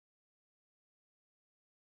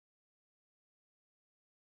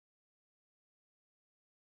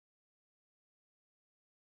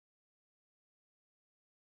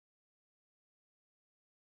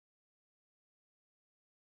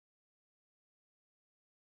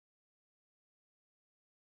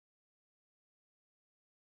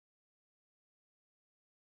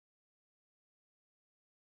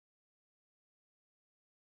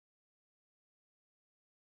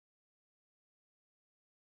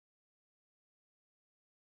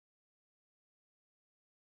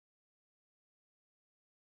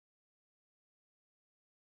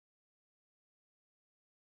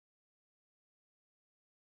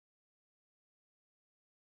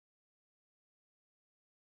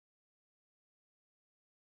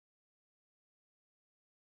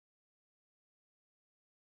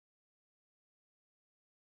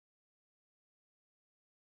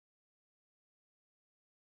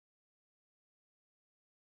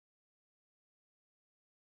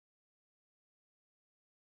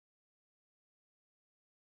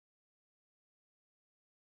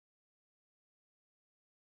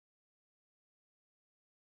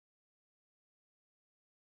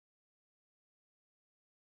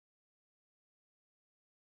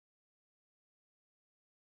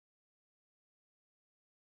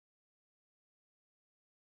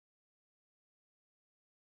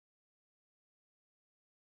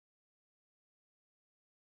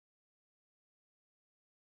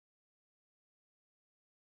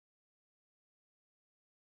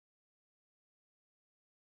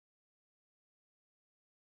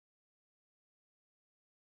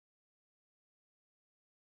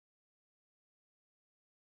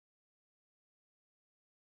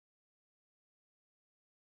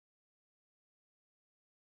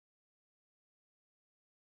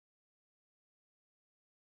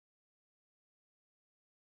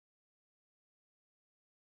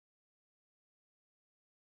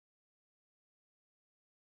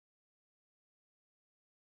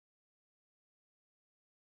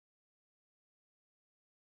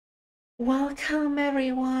Welcome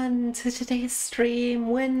everyone to today's stream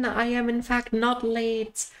when I am in fact not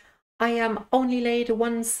late. I am only late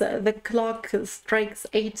once the clock strikes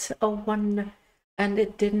 8:01 and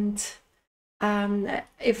it didn't.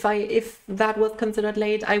 If that was considered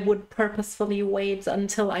late, I would purposefully wait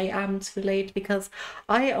until I am too late because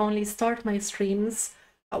I only start my streams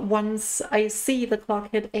once I see the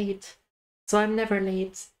clock hit 8. So I'm never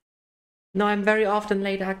late. No, I'm very often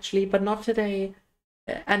late actually, but not today.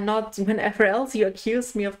 And not whenever else you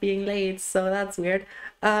accuse me of being late, so that's weird.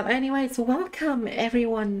 Anyways, welcome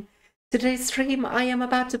everyone. Today's stream, I am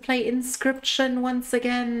about to play Inscryption once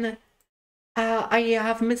again. I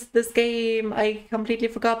have missed this game. I completely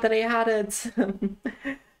forgot that I had it.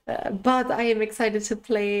 But I am excited to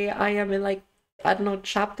play. I am in like, I don't know,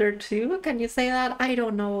 chapter 2? Can you say that? I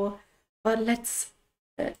don't know. But let's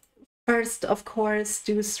first, of course,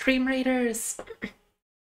 do Stream Raiders.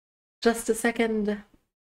 Just a second.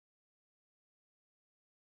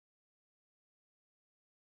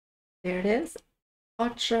 There it is.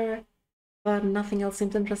 Archer, but nothing else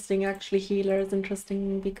seems interesting. Actually, healer is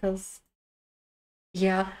interesting because,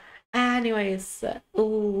 yeah. Anyways,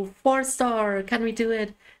 ooh, 4-star. Can we do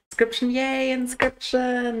it? Inscryption, yay,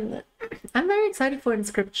 Inscryption. I'm very excited for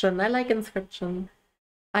Inscryption. I like Inscryption.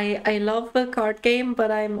 I love the card game, but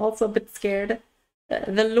I'm also a bit scared.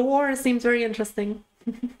 The lore seems very interesting.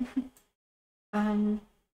 I'm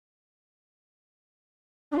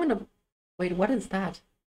gonna wait. What is that?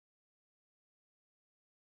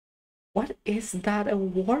 What is that? A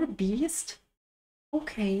war beast?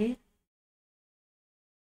 Okay.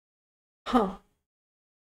 Huh.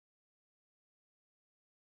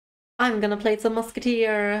 I'm gonna play some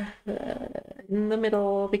Musketeer in the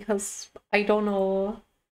middle because I don't know.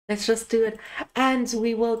 Let's just do it. And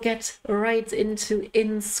we will get right into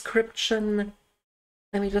Inscryption.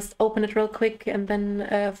 Let me just open it real quick and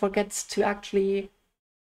then forget to actually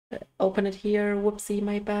open it here. Whoopsie,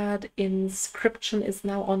 my bad. Inscryption is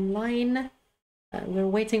now online. We're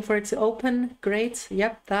waiting for it to open. Great.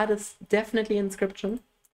 Yep, that is definitely Inscryption.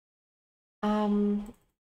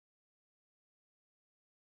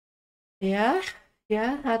 Yeah,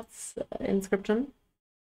 that's Inscryption.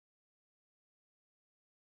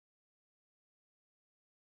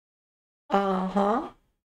 Uh-huh.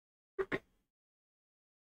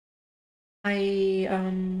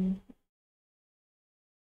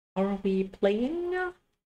 Are we playing?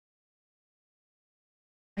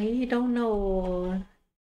 I don't know.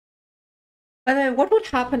 What would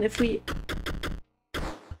happen if we...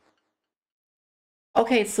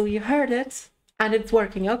 Okay, so you heard it, and it's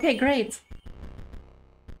working. Okay, great.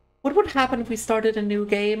 What would happen if we started a new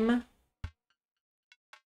game?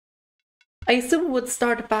 I assume we would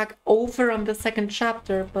start back over on the second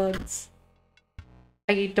chapter, but...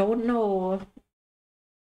 I don't know.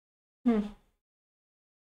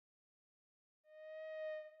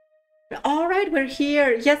 Alright, we're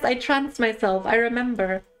here. Yes, I tranced myself. I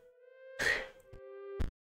remember.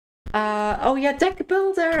 Oh yeah, deck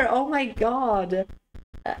builder. Oh my god.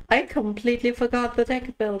 I completely forgot the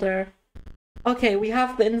deck builder. Okay, we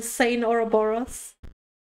have the insane Ouroboros.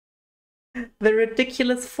 The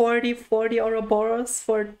ridiculous 40/40 Ouroboros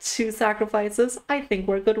for 2 sacrifices. I think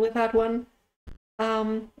we're good with that one.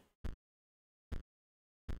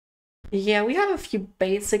 Yeah, we have a few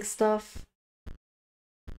basic stuff.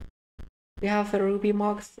 We have a Ruby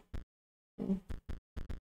Mox.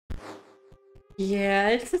 Yeah,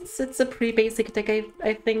 it's a pretty basic deck.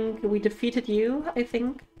 I think we defeated you, I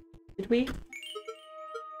think. Did we?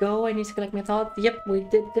 Go, I need to collect my thoughts. Yep, we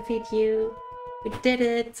did defeat you. We did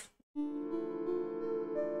it.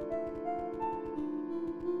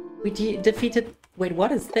 We defeated... Wait,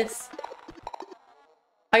 what is this?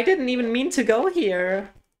 I didn't even mean to go here.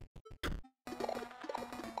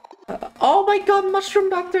 Oh my god, mushroom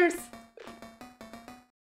doctors!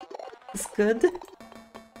 This is good.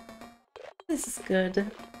 This is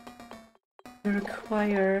good.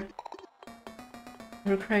 Require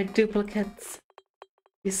duplicates.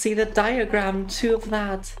 You see the diagram, 2 of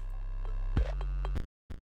that.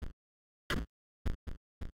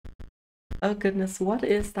 Oh goodness, what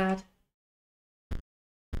is that?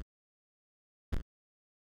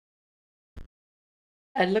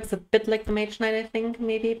 It looks a bit like the Mage Knight, I think,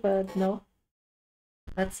 maybe, but no.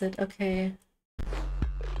 That's it, okay.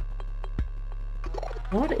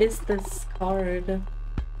 What is this card?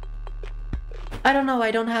 I don't know,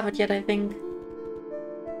 I don't have it yet, I think.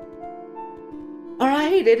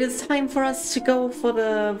 Alright, it is time for us to go for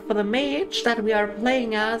the mage that we are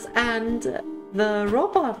playing as and the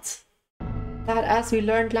robot that, as we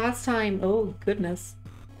learned last time, oh goodness,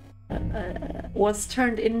 was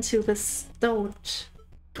turned into the stoat.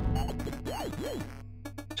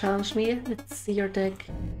 Challenge me? Let's see your deck.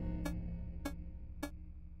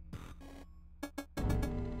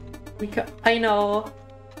 I know.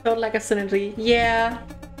 Don't like a synergy. Yeah.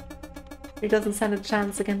 He doesn't stand a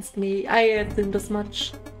chance against me. I assumed as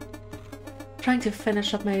much. Trying to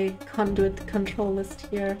finish up my conduit control list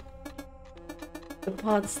here. The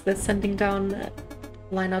pods they're sending down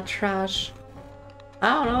line are trash. I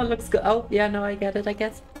don't know, it looks good. Oh, yeah, no, I get it, I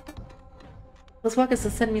guess. Those workers to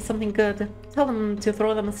send me something good. Tell them to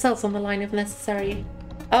throw themselves on the line if necessary.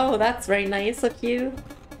 Oh, that's very nice of you.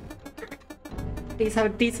 Please have a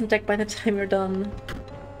decent deck by the time you're done.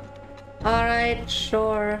 Alright,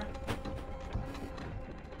 sure.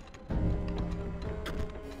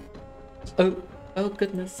 Oh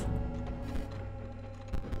goodness.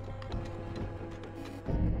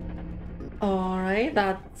 Alright,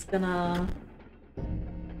 that's gonna...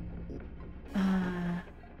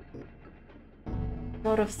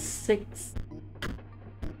 out of 6.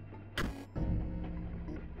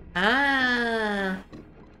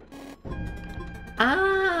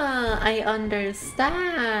 I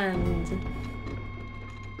understand.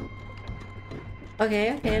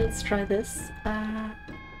 Okay, let's try this.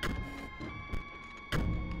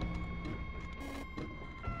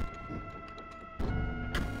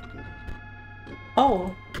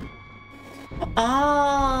 Oh.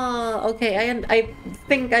 Okay, I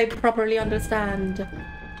think I properly understand.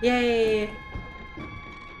 Yay.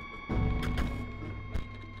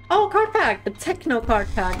 Oh, card pack! A techno card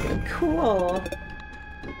pack. Cool.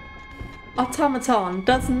 Automaton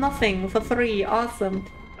does nothing for 3. Awesome.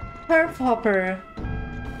 Perf Hopper.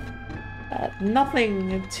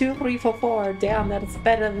 Nothing. 2, 3 for 4. Damn, that is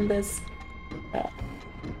better than this.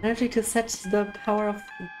 Energy to set the power of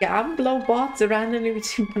Gamblo bots randomly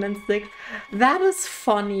between 1 and 6. That is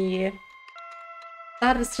funny.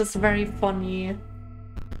 That is just very funny.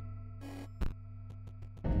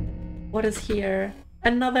 What is here?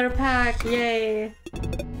 Another pack! Yay!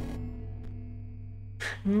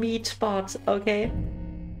 Meat bot, okay.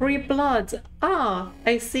 Free blood! Ah,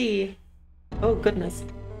 I see. Oh goodness.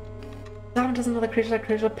 Down does another creature, that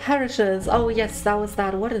creature perishes. Oh yes, that was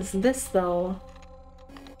that. What is this though?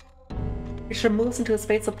 Creature moves into a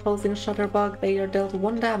space opposing Shutterbug. They are dealt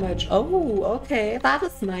 1 damage. Oh, okay, that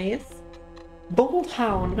is nice. Bolt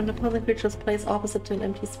Hound. When the opposing creature is placed opposite to an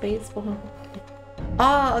empty space.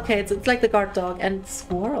 Ah, okay, it's like the guard dog. And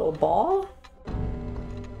Squirrel Ball?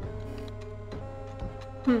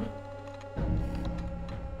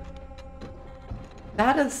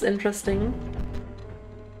 That is interesting.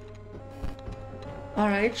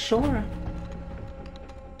 Alright, sure.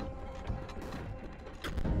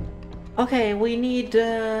 Okay, we need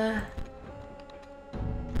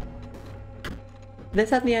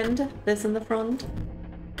this at the end, this in the front,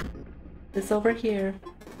 this over here.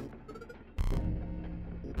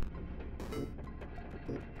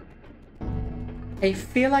 I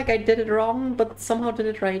feel like I did it wrong, but somehow did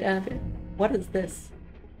it right. And what is this?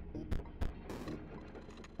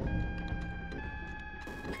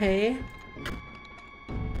 Okay.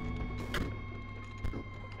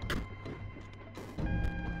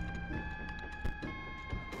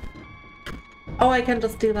 Oh, I can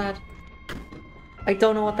just do that. I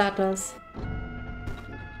don't know what that does.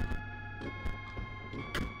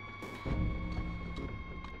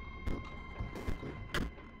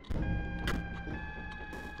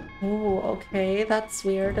 Oh, okay, that's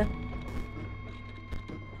weird.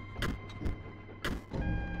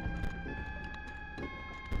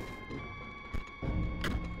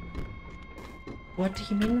 What do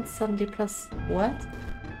you mean suddenly plus what?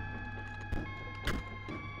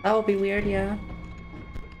 That would be weird, yeah.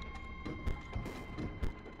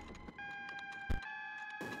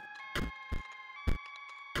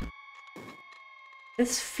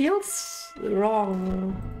 This feels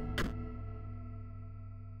wrong.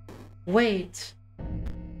 Wait.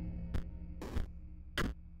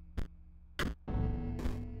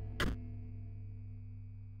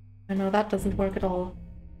 I know that doesn't work at all.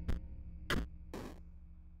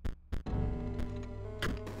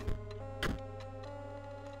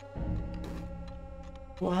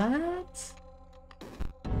 What?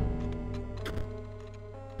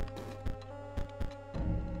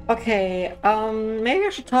 Okay, maybe I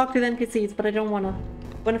should talk to the NPCs, but I don't wanna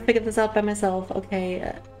figure this out by myself.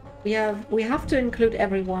 Okay, we have to include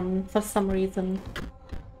everyone for some reason.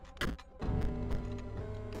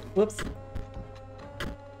 Whoops.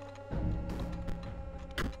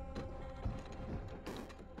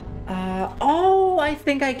 Oh, I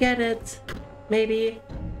think I get it. Maybe.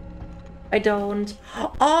 I don't.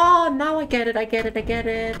 Oh, now I get it, I get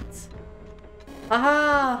it.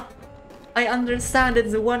 Aha! I understand.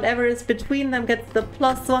 It's whatever is between them gets the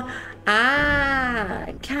 +1. Ah,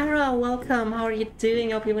 Kara, welcome. How are you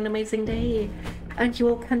doing? Hope you have an amazing day. And you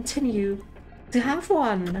will continue to have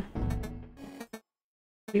one.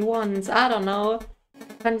 We want, I don't know.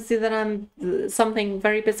 Can you see that I'm something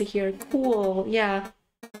very busy here? Cool, yeah.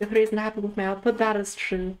 The 3 isn't happy with my output, that is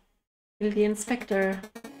true. The inspector.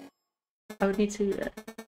 I would need to...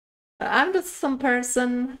 I'm just some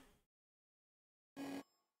person.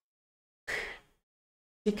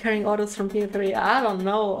 You're carrying orders from P3. I don't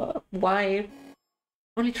know why.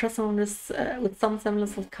 Only trust someone with some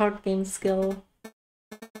semblance of card game skill.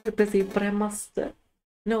 You're busy, but I must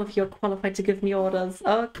know if you're qualified to give me orders.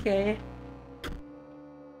 Okay.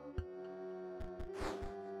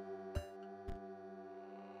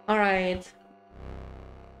 Alright.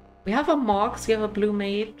 We have a Mox, we have a Blue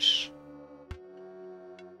Mage.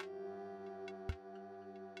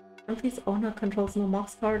 Please owner controls no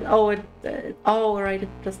Mox card. Oh, oh, right, it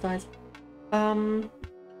just dies. And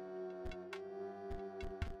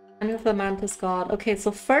we have the Mantis God. Okay,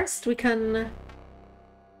 so first we can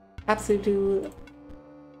absolutely do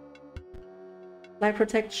light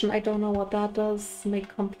protection. I don't know what that does.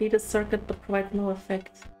 Make complete a circuit but provide no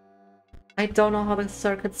effect. I don't know how the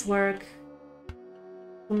circuits work.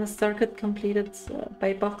 When the circuit completed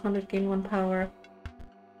by buff conduit gain 1 power.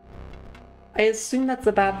 I assume that's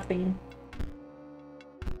a bad thing.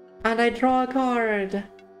 And I draw a card.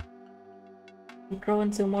 And grow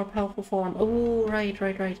into a more powerful form. Oh, right.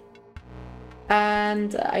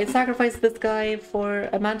 And I sacrifice this guy for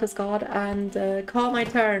a Mantis God and call my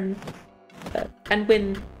turn. And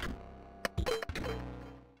win.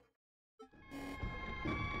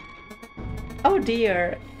 Oh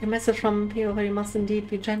dear. A message from P3 must indeed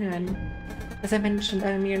be genuine. As I mentioned,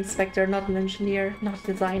 I'm a mere inspector, not an engineer, not a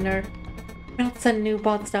designer. I cannot send new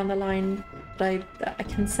bots down the line, but I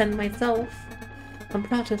can send myself. I'm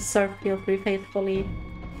proud to serve P3 faithfully.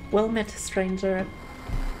 Well met, stranger.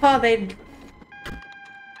 Oh, they...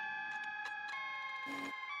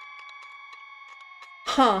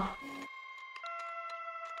 Huh.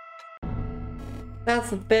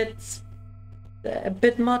 That's a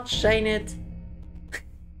bit much, ain't it?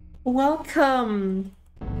 Welcome!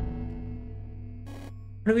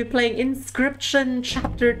 We'll be playing Inscription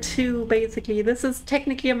Chapter 2, basically. This is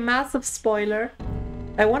technically a massive spoiler.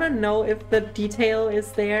 I want to know if the detail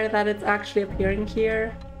is there that it's actually appearing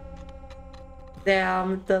here.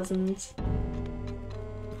 Damn, it doesn't.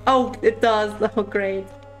 Oh, it does. Oh, great.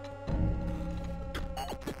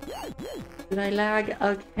 Did I lag?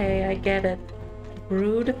 Okay, I get it.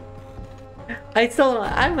 Rude.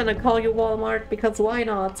 I'm gonna call you Walmart because why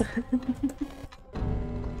not?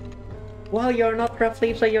 Well, you're not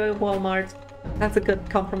Rafflesia, you're Walmart. That's a good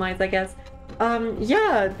compromise, I guess.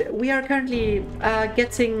 Yeah, we are currently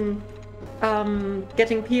getting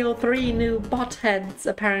PO3 new bot heads,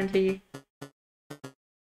 apparently.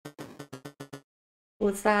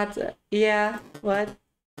 What's that? Yeah, what?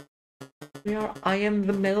 I am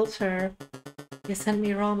the melter. You send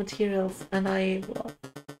me raw materials and I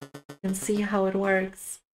can see how it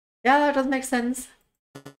works. Yeah, that does make sense.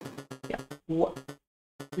 Yeah, what?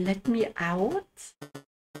 Let me out?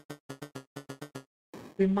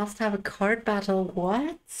 We must have a card battle.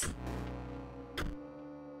 What?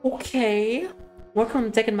 Okay. Work on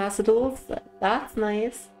Deck and Master Duels. That's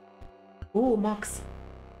nice. Ooh, Mox.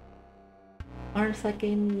 Aren't that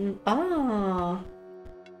game? Ah.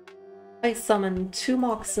 I summon 2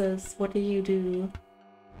 Moxes. What do you do?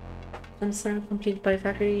 Concern complete by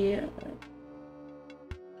factory.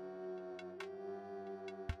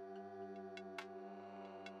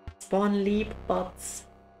 Spawn leap bots.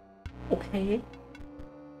 Okay.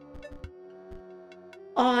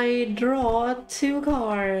 I draw 2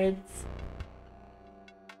 cards.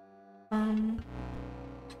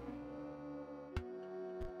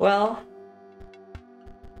 Well.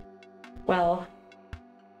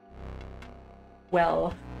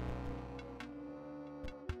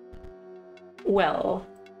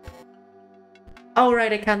 Oh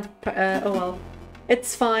right, I can't. Oh well.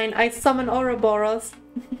 It's fine. I summon Ouroboros.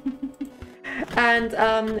 And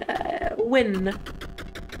win.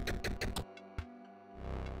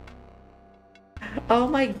 Oh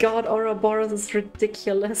my god, Ouroboros is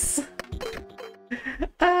ridiculous.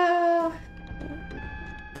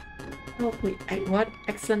 Help me. What?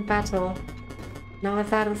 Excellent battle. Now with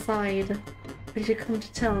that aside, what did you come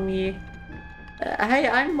to tell me? Hey,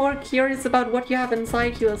 I'm more curious about what you have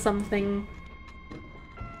inside you or something.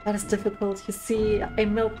 That is difficult. You see, I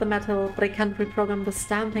milled the metal, but I can't reprogram the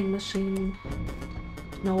stamping machine.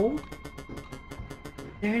 No?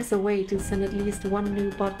 There is a way to send at least 1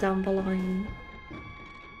 new bot down the line.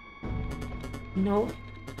 No.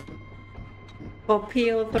 For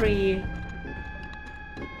PO3.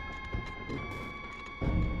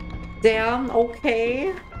 Damn,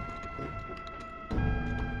 okay.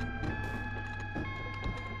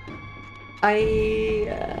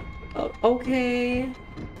 Okay.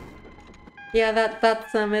 Yeah,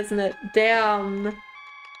 that's him, isn't it? Damn.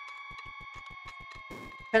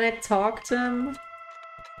 Can I talk to him?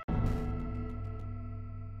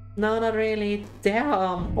 No, not really.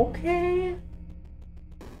 Damn, okay.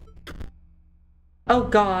 Oh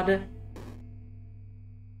god.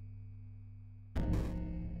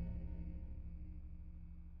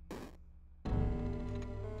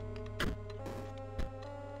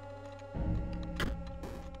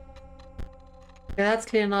 Yeah, that's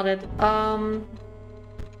clearly not it.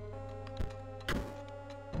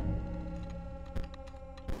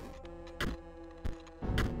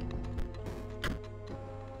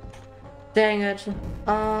 Dang it.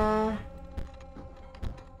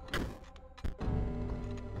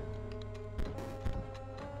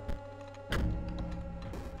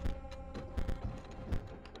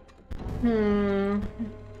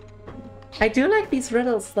 I do like these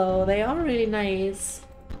riddles though, they are really nice.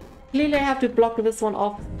 Clearly I have to block this one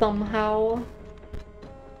off somehow.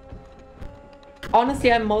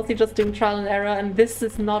 Honestly, I'm mostly just doing trial and error and this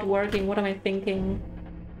is not working. What am I thinking?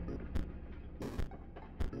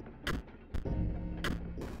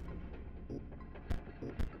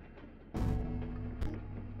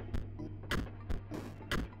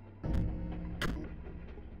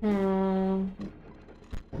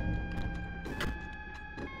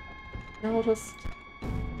 I'll just...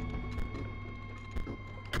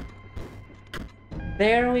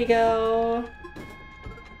 There we go.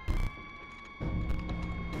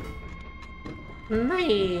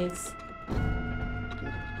 Nice.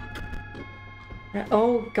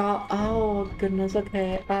 Oh god. Oh goodness.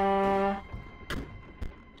 Okay.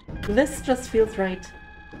 This just feels right.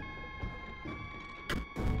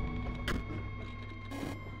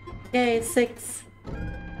 Yay, 6.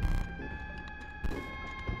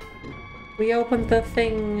 We opened the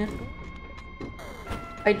thing.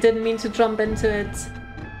 I didn't mean to jump into it.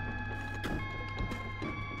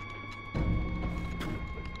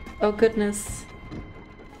 Oh goodness.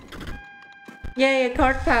 Yay, a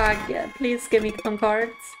card pack! Yeah, please give me some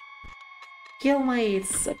cards. Heal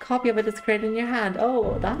Mice. A copy of it is created in your hand.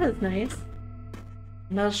 Oh, that is nice.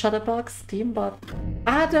 Another Shutterbox. Steambot.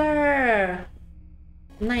 Adder!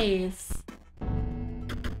 Nice.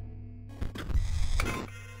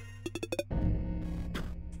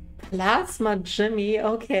 Plasma Jimmy,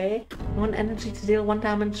 okay. 1 energy to deal 1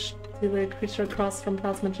 damage to the creature across from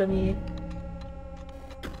Plasma Jimmy.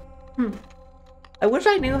 I wish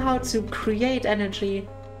I knew how to create energy.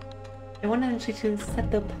 I want energy to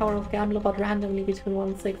set the power of Gamblerbot randomly between 1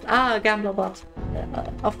 and 6. Ah, Gamblerbot.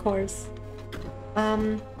 Of course.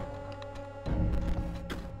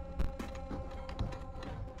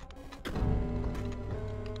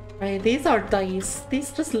 Right, these are dice.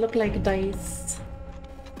 These just look like dice.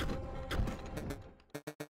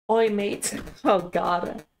 Oi, mate. Oh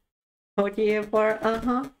god. What are you here for?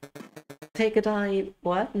 Take a die.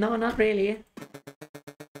 What? No, not really.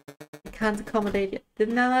 I can't accommodate you.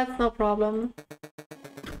 No, that's no problem.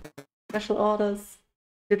 Special orders.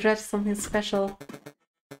 You dredge something special.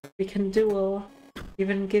 We can duel.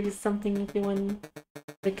 Even give you something if you win.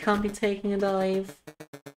 We can't be taking a dive.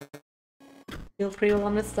 Feel free to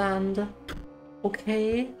understand.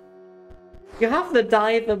 Okay. You have the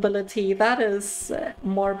dive ability. That is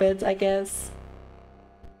morbid, I guess.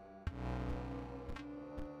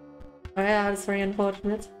 Oh yeah, that's very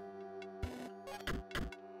unfortunate.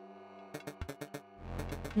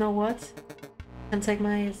 You know what? Can take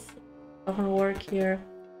my eyes off my work here.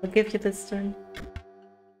 I'll give you this turn.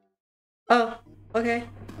 Oh, okay.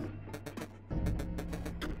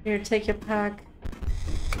 Here, take your pack.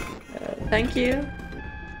 Thank you.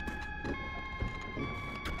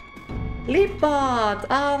 Leapbot!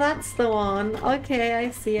 Oh, that's the one. Okay,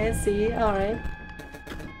 I see. Alright.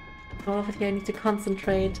 Over here, I need to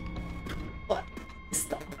concentrate. What is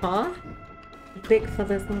that? Huh? Big for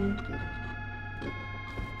this one.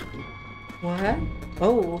 What?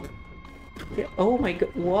 Oh. Oh my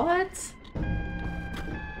god. What?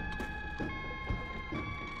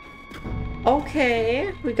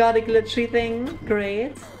 Okay, we got a glitchy thing.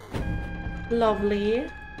 Great. Lovely.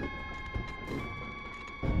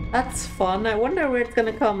 That's fun. I wonder where it's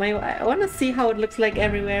gonna come. I want to see how it looks like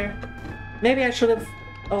everywhere. Maybe I should have...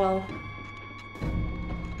 Oh well.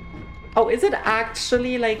 Oh, is it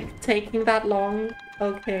actually like taking that long?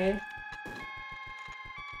 Okay.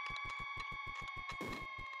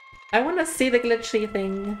 I want to see the glitchy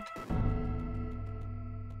thing.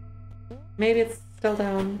 Maybe it's still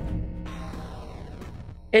down.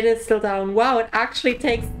 It is still down. Wow, it actually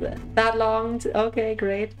takes that long to... Okay,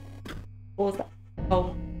 great. What was that?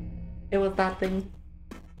 Oh, it was that thing.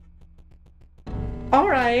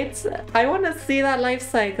 Alright, I want to see that life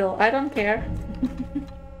cycle. I don't care.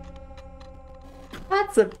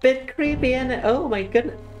 That's a bit creepy, and oh my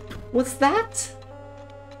goodness. Was that?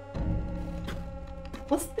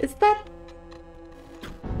 Is that?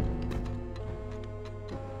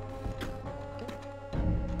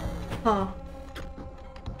 Huh.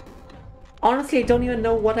 Honestly, I don't even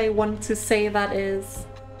know what I want to say that is.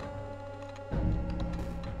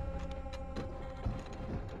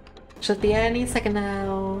 Should be any second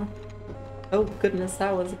now. Oh goodness,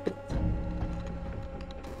 that was a bit...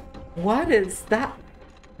 What is that?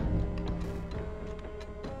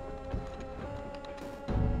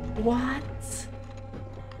 What?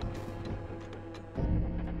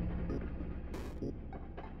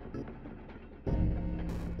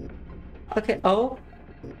 Okay, oh.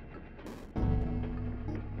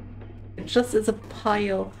 It just is a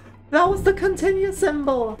pile. That was the continue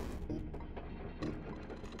symbol!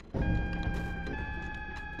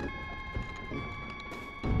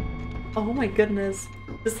 Oh my goodness.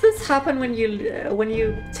 Does this happen when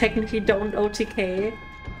you technically don't OTK?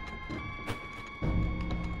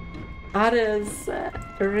 That is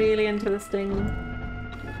really interesting.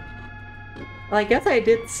 Well, I guess I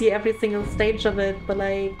did see every single stage of it, but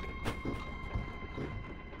like...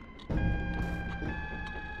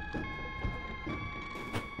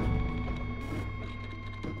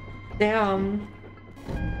 Damn.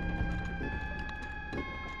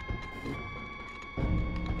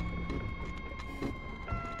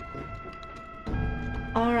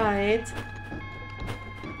 Alright.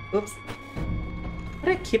 Oops. Why did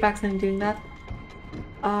I keep accidentally doing that?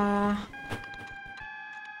 Oh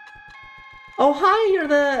hi, you're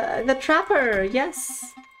the trapper,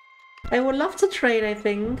 yes. I would love to trade, I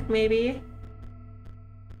think, maybe.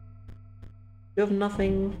 You have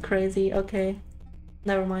nothing crazy, okay.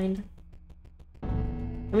 Never mind.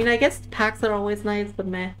 I mean, I guess packs are always nice, but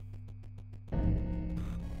meh.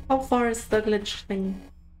 How far is the glitch thing?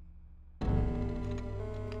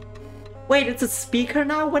 Wait, it's a speaker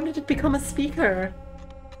now? When did it become a speaker?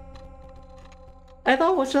 I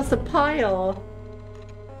thought it was just a pile.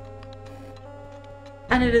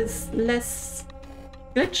 And it is less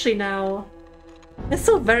glitchy now. It's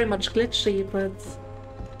still very much glitchy, but...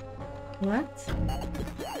 What?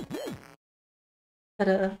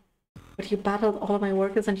 But you battled all of my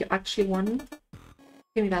workers and you actually won?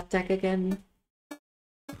 Give me that deck again.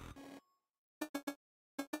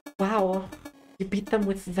 Wow. You beat them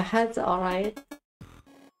with that? Alright.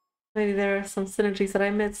 Maybe there are some synergies that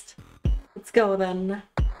I missed. Let's go then.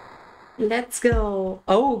 Let's go.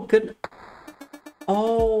 Oh, good.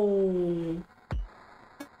 Oh.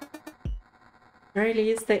 Very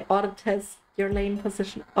least they auto test your lane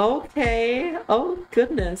position. Okay. Oh,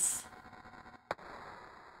 goodness.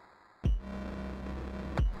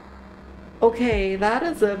 Okay, that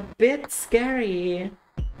is a bit scary.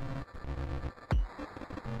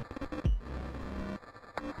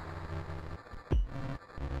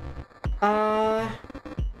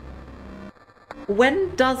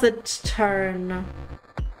 When does it turn?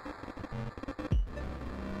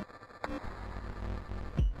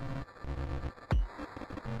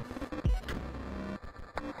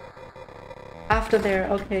 After there,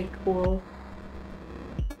 okay, cool.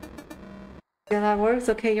 Yeah, that works.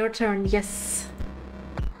 Okay, your turn. Yes.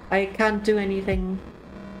 I can't do anything.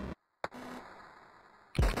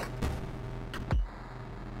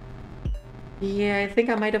 Yeah, I think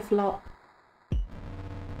I might have lost.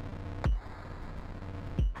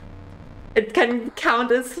 It can count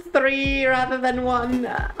as 3 rather than 1.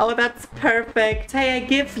 Oh, that's perfect. Hey, I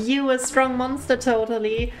give you a strong monster,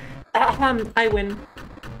 totally. I win.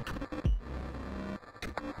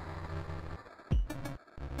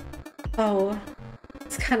 Oh,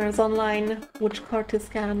 scanner's online. Which card to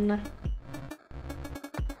scan?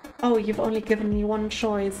 Oh, you've only given me 1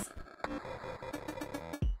 choice.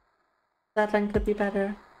 That line could be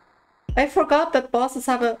better. I forgot that bosses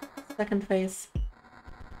have a second phase.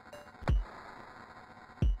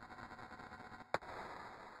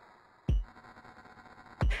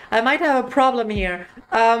 I might have a problem here.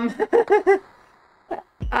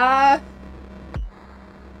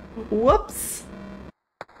 Whoops.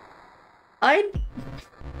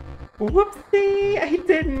 Whoopsie, I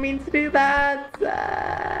didn't mean to do that.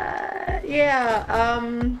 Yeah,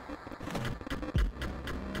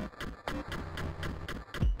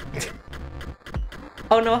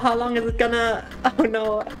 Oh no, how long is it gonna... Oh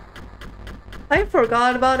no. I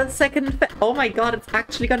forgot about a second Oh my god, it's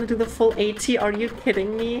actually gonna do the full 80. Are you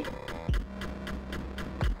kidding me?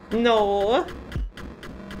 No.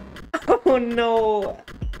 Oh no.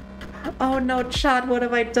 Oh no, chat, what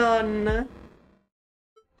have I done?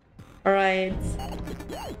 Alright.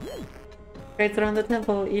 Right around the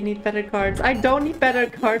temple, you need better cards. I don't need better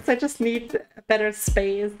cards, I just need better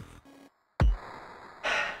space.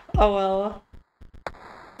 Oh well.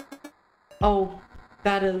 Oh,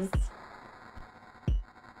 that is...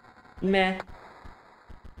 meh.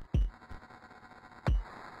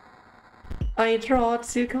 I draw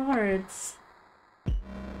 2 cards.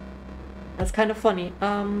 That's kind of funny.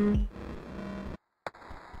 I'm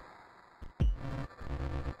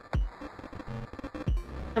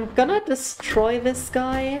gonna destroy this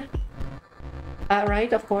guy.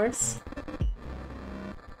 Right, of course.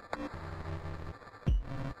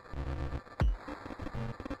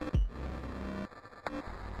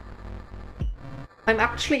 I'm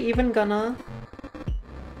actually even gonna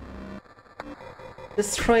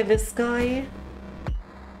destroy this guy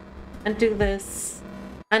and do this.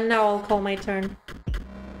 And now I'll call my turn.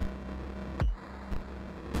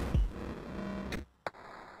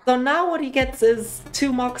 So now what he gets is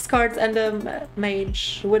 2 Mox cards and a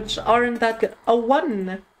mage, which aren't that good. A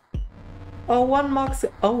 1! Oh, 1 Mox...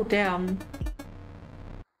 Oh, damn.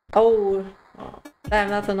 Oh. Damn,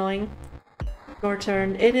 that's annoying. Your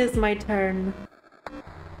turn. It is my turn.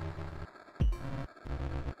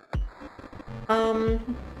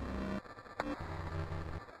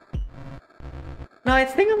 No, I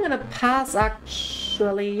think I'm gonna pass,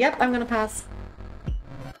 actually. Yep, I'm gonna pass.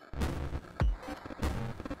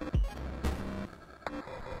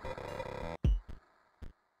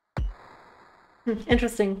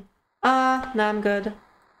 Interesting. No, I'm good.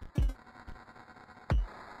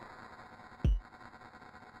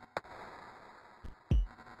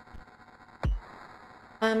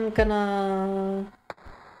 I'm gonna...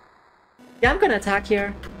 Yeah, I'm gonna attack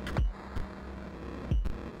here.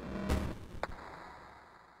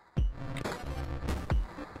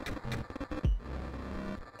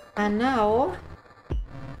 And now...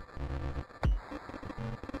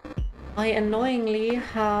 I annoyingly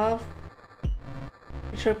have...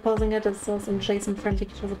 Sure, posing it as an adjacent friendly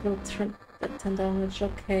creatures about 10 damage,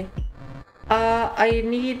 okay. I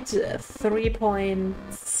need 3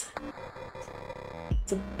 points.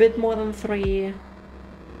 It's a bit more than 3.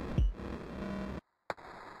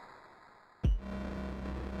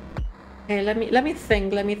 Okay, let me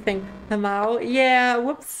think. Mao, yeah,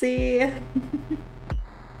 whoopsie.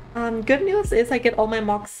 Good news is I get all my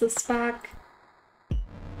Moxes back,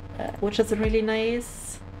 which is really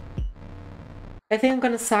nice. I think I'm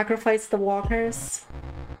gonna sacrifice the walkers.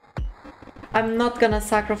 I'm not gonna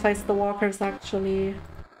sacrifice the walkers, actually.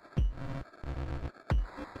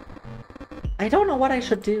 I don't know what I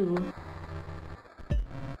should do.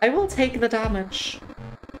 I will take the damage.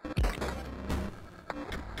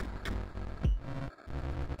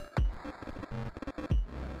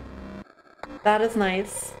 That is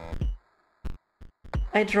nice.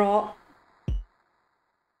 I draw.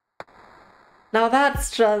 Now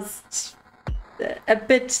that's just a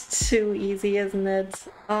bit too easy, isn't it?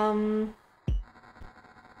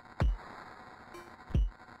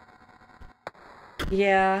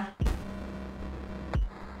 Yeah.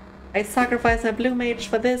 I sacrifice my blue mage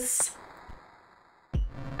for this.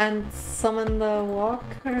 And summon the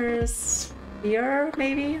walkers here,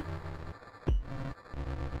 maybe?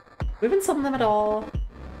 We haven't summoned them at all.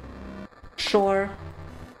 Sure.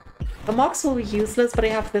 The Mox will be useless, but I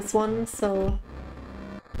have this one, so...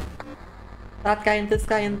 That guy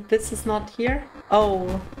and this is not here?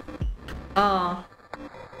 Oh. Ah.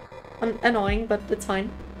 Annoying, but it's fine.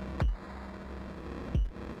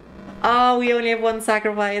 Oh, we only have 1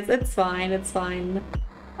 sacrifice. It's fine, it's fine.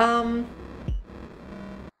 Yeah,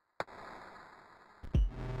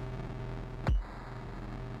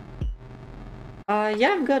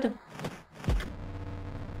 I'm good.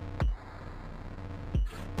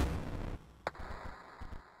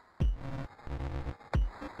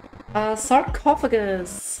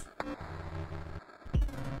 Sarcophagus.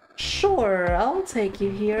 Sure, I'll take you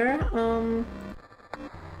here.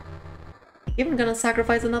 Even gonna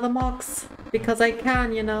sacrifice another Mox, because I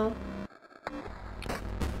can, you know.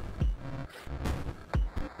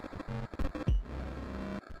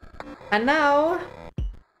 And now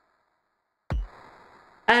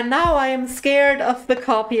I am scared of the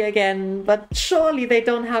copy again, but surely they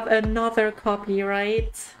don't have another copy,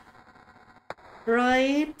 right?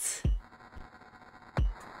 Right?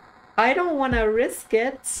 I don't want to risk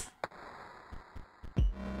it.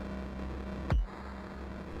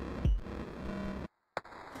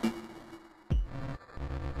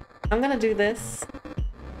 I'm gonna do this.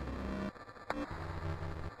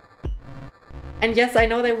 And yes, I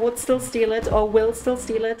know they would still steal it, or will still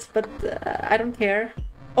steal it, but I don't care.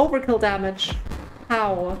 Overkill damage.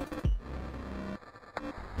 How?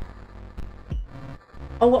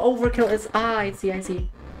 Oh, overkill is... Ah, I see, I see.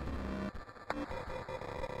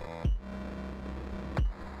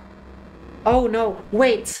 Oh no,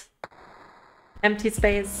 wait! Empty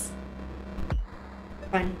space.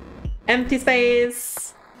 Fine. Empty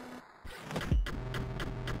space!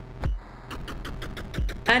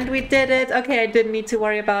 And we did it! Okay, I didn't need to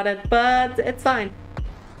worry about it, but it's fine.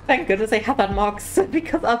 Thank goodness I had that Mox,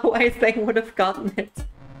 because otherwise they would have gotten it.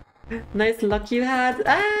 Nice luck you had.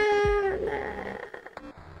 Ah, nah.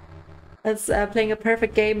 As playing a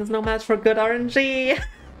perfect game is no match for good RNG.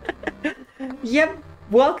 Yep,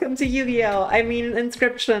 welcome to Yu-Gi-Oh! I mean,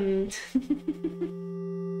 Inscription.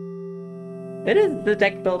 It is the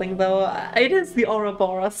deck building though. It is the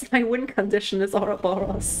Ouroboros. My win condition is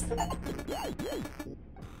Ouroboros.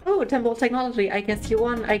 Oh, Temple of Technology. I guess you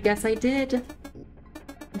won. I guess I did.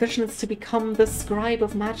 Visions to become the scribe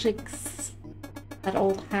of magics. That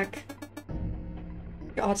old hack.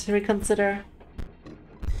 You ought to reconsider.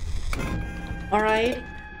 Alright.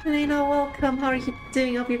 Elena, welcome. How are you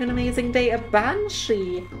doing? Hope you have an amazing day. A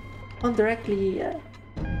banshee. On directly.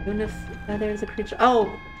 Even if there's a creature.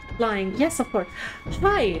 Oh, flying. Yes, of course.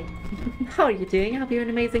 Hi. How are you doing? Hope you have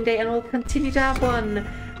an amazing day, and we'll continue to have one.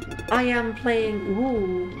 I am playing.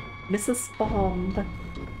 Ooh, Mrs. Bomb.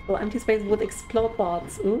 Well, empty space with explode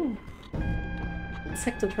bots. Ooh.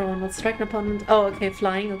 Sector drone will strike an opponent. Oh, okay,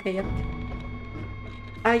 flying. Okay, yep.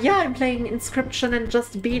 Yeah, I'm playing Inscription and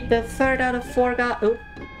just beat the 3rd out of 4 guy. Oh.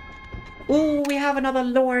 Ooh, we have another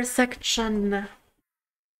lore section.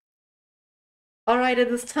 Alright, it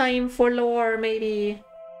is time for lore, maybe.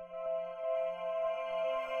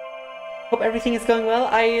 Hope everything is going well.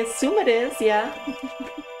 I assume it is, yeah.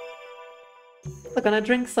 We're gonna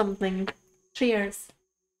drink something. Cheers.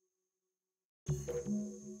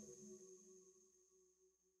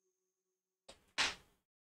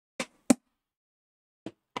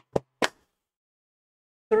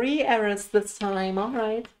 Three errors this time,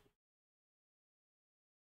 alright.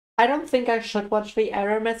 I don't think I should watch the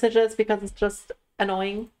error messages because it's just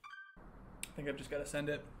annoying. I think I've just got to send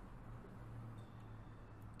it.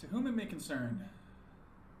 To whom it may concern.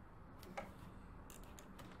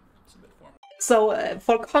 It's a bit formal. So,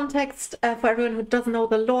 for context, for everyone who doesn't know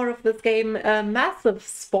the lore of this game, a massive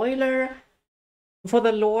spoiler for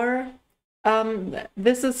the lore.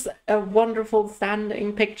 This is a wonderful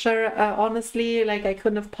standing picture, honestly. Like, I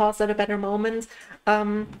couldn't have paused at a better moment.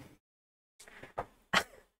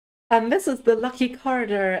 And this is the Lucky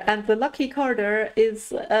Carder, and the Lucky Carder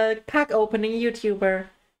is a pack opening YouTuber,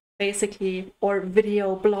 basically, or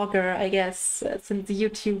video blogger, I guess, since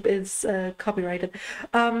YouTube is copyrighted.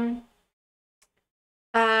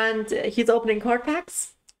 And he's opening card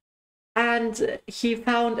packs, and he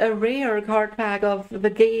found a rare card pack of the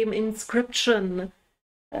game Inscription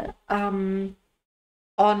on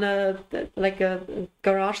a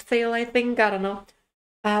garage sale, I think. I don't know.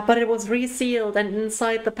 But it was resealed, and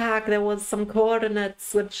inside the pack there was some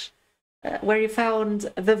coordinates which where you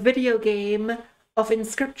found the video game of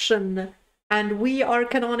Inscription, and we are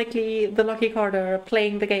canonically the Lucky Carder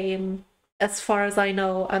playing the game, as far as I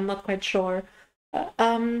know. I'm not quite sure.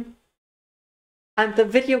 And the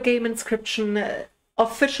video game Inscription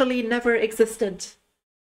officially never existed.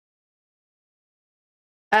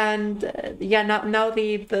 And yeah, now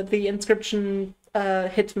the Inscription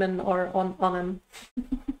hitmen are on him.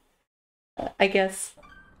 I guess.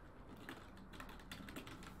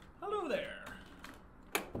 Hello there!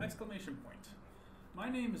 Exclamation point. My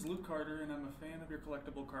name is Luke Carter, and I'm a fan of your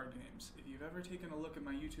collectible card games. If you've ever taken a look at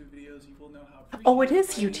my YouTube videos, you will know how oh, it is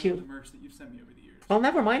appreciative I am YouTube. of the merch that you've sent me over the years. Well,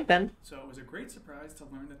 never mind then. So it was a great surprise to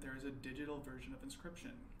learn that there is a digital version of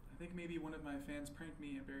Inscription. I think maybe one of my fans pranked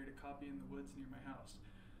me and buried a copy in the woods near my house.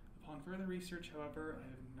 Upon further research, however, I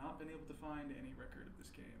have not been able to find any record of this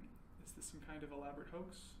game. Is this some kind of elaborate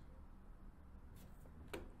hoax?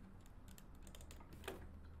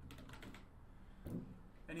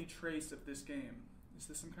 Any trace of this game? Is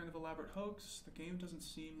this some kind of elaborate hoax? The game doesn't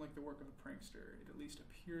seem like the work of a prankster. It at least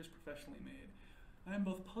appears professionally made. I am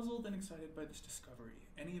both puzzled and excited by this discovery.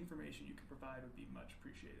 Any information you can provide would be much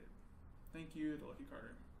appreciated. Thank you, the Lucky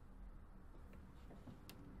Carter.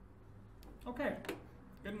 Okay.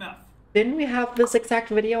 Good enough. Didn't we have this exact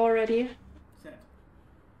video already? Sent.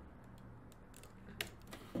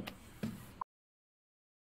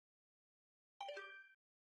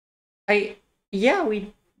 Yeah,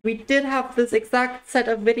 we did have this exact set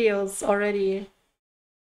of videos already.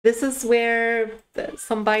 This is where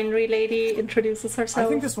some binary lady introduces herself. I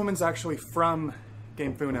think this woman's actually from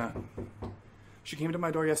Game Funa. She came to my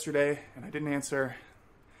door yesterday, and I didn't answer.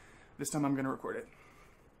 This time I'm gonna record it.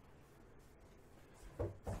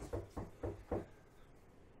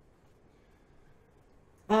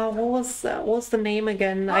 What was the name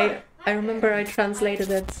again? I remember I translated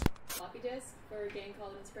it. Floppy disk for a game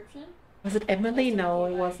called Inscription. Was it Emily? No,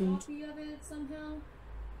 it A wasn't. copy of it somehow.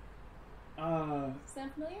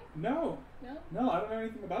 Sound familiar? No. No. No, I don't know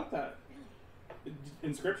anything about that. Really?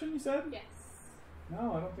 Inscription, you said? Yes.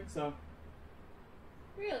 No, I don't think so.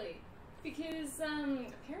 Really? Because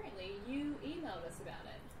apparently you emailed us about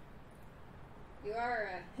it. You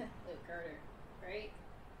are Luke Carter, right?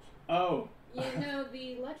 Oh. You know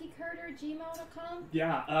the Lucky Carter gmail.com?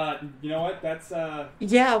 Yeah, you know what? That's,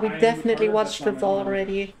 Yeah, we I am definitely Carter, watched that's this not my name.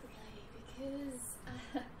 already. Really?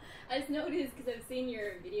 Because I just noticed because I've seen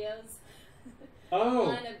your videos.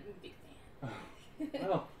 Oh. I'm a big fan.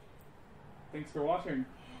 Well, thanks for watching.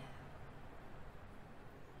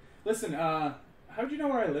 Listen, how'd you know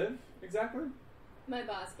where I live, exactly? My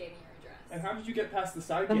boss gave me your address. And how did you get past the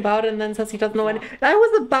side gate? About it and then says he doesn't know any. I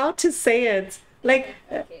was about to say it. Like,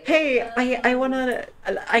 Okay. hey, I wanna.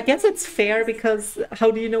 I guess it's fair because how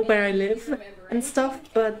do you know where I Do you live remember and stuff?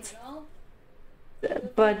 anything But at all?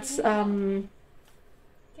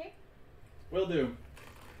 Okay. Will do.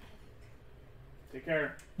 Take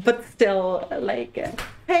care. but still, like,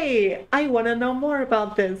 hey, I wanna know more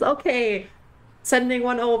about this. Okay, sending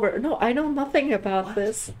one over. No, I know nothing about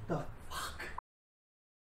this. The fuck?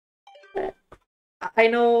 I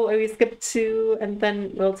know we skipped 2 and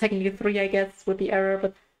then, well, technically 3, I guess, with the error,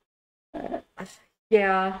 but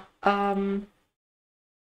yeah.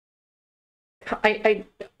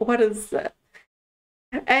 What is?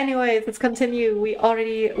 Anyways, let's continue. We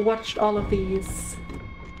already watched all of these.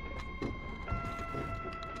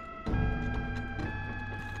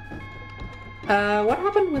 What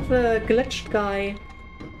happened with the glitched guy?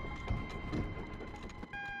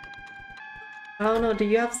 I don't know. Do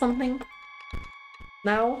you have something?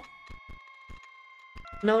 Now?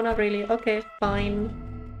 No, not really. Okay, fine.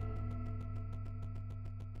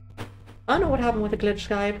 I don't know what happened with the glitch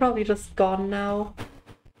guy. Probably just gone now.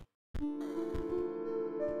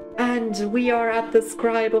 And we are at the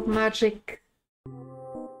Scribe of Magic.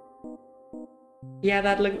 Yeah,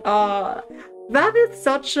 that looks... that is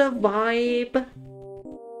such a vibe.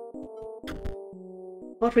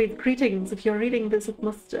 What read? Greetings. If you're reading this, it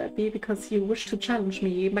must be because you wish to challenge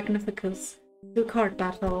me, Magnificus, to a card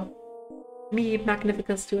battle. Me,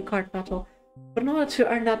 Magnificus, to a card battle. But in order to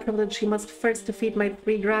earn that privilege, you must first defeat my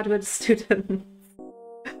 3 graduate students.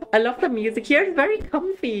 I love the music here. It's very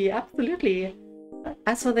comfy. Absolutely.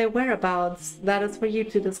 As for their whereabouts, that is for you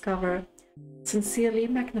to discover. Sincerely,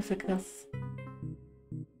 Magnificus.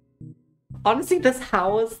 Honestly, this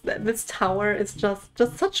house, this tower is just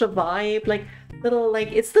such a vibe. Like, little,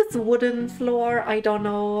 like, it's this wooden floor. I don't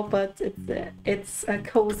know, but it's a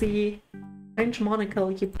cozy French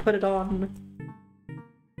monocle. You put it on.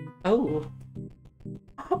 Oh.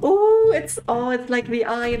 Oh, it's like the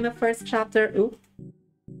eye in the first chapter. Ooh.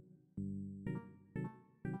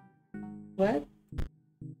 What?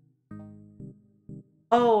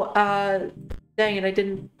 Oh, dang it, I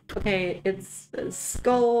didn't... Okay, it's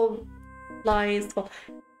skull, flies...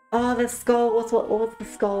 Oh, the skull, what was the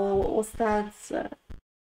skull? What was that?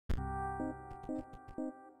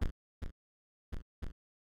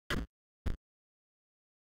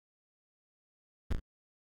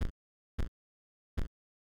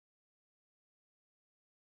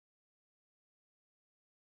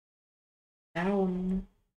 Down.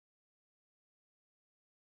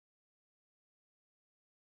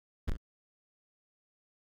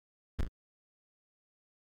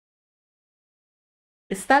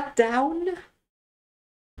 Is that down?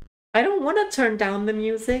 I don't want to turn down the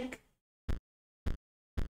music.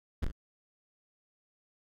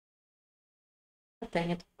 Oh,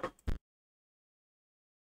 dang it.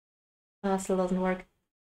 Still doesn't work.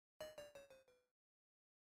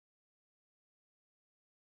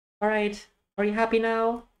 Alright, are you happy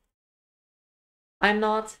now? I'm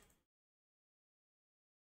not.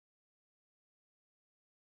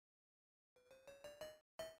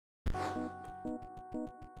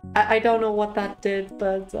 I don't know what that did,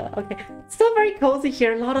 but okay. Still very cozy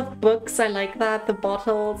here. A lot of books. I like that. The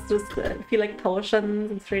bottles just feel like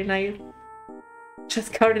potions. It's really nice.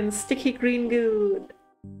 Just covered in sticky green goo.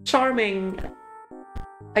 Charming.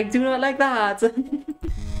 I do not like that.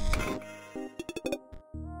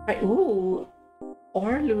 Right. Ooh.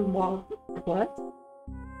 Orlu wall. What?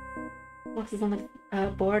 What is on the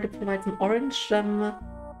board? It provides an orange gem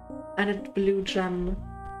and a blue gem.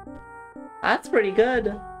 That's pretty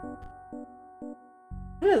good.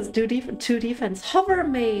 What is two defense? Hover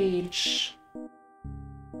Mage.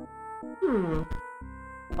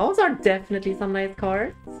 Those are definitely some nice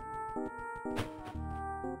cards.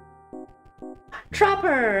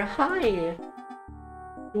 Trapper! Hi!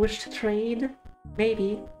 Wish to trade?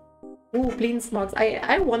 Maybe. Ooh, Bleensmogs.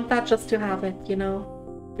 I want that just to have it, you know?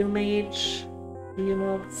 Blue Mage. Blue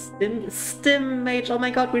Mog. Stim Mage. Oh my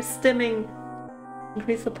god, we're stimming!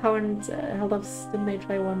 Increase the power and health of Stim Mage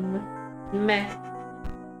by 1. Meh.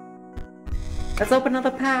 Let's open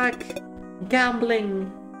another pack!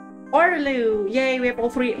 Gambling! Orlu! Yay, we have all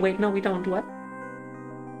 3. Wait, no, we don't. What?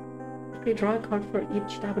 We draw a card for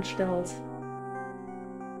each damage dealt.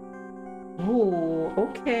 Ooh,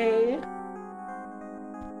 okay.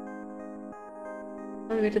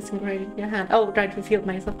 Oh, we're disintegrating your hand. Oh, right, we field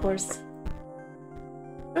mice, of course.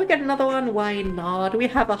 Do we get another one? Why not? We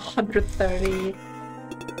have 130.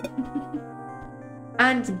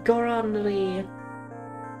 And Goronly.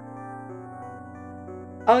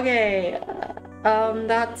 Okay.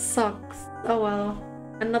 That sucks. Oh well.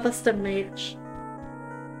 Another Stim Mage.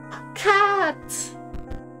 Cat!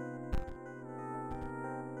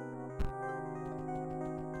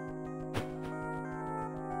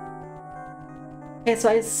 Okay, so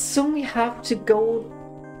I assume we have to go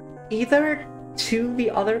either to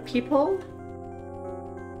the other people.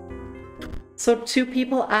 So 2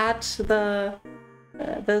 people at the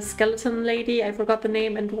skeleton lady, I forgot the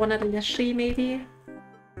name, and 1 at Leshy, maybe?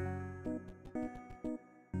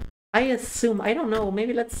 I assume, I don't know,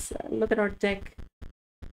 maybe let's look at our deck.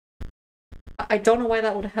 I don't know why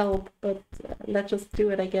that would help, but let's just do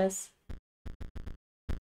it, I guess.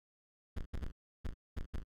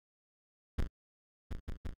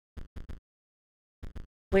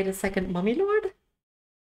 Wait a second, Mummy Lord?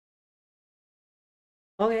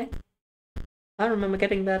 Okay. I don't remember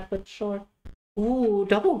getting that, but sure. Ooh,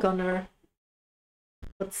 Double Gunner.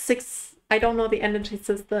 But 6... I don't know the energy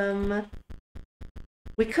system.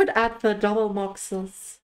 We could add the double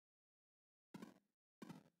Moxes.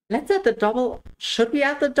 Let's add the double... Should we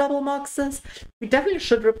add the double Moxes? We definitely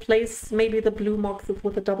should replace maybe the blue Moxes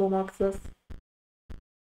with the double Moxes.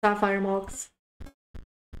 Sapphire Mox.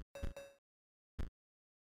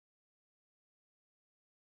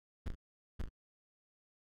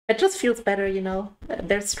 It just feels better, you know.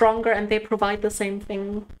 They're stronger and they provide the same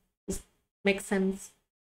thing. Just makes sense.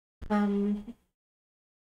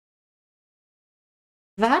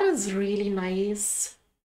 That is really nice.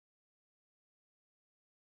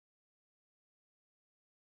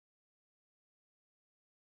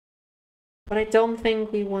 But I don't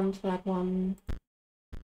think we want that one.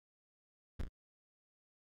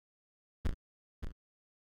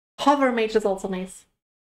 Hover Mage is also nice.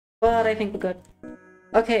 But I think we're good.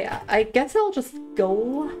 Okay, I guess I'll just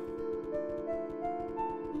go.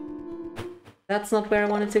 That's not where I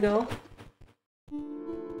wanted to go.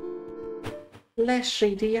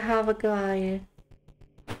 Leshy, do you have a guy?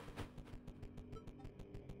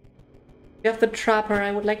 You have the Trapper.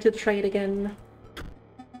 I would like to trade again.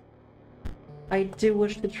 I do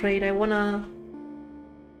wish to trade. I wanna...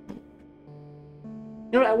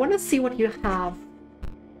 You know, I wanna see what you have.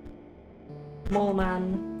 Mole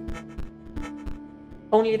Man.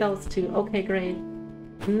 Only those 2. Okay, great.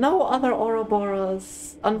 No other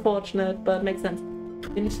Ouroboros. Unfortunate, but makes sense.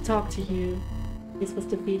 We need to talk to you. This was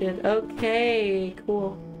defeated. Okay,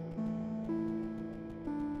 cool.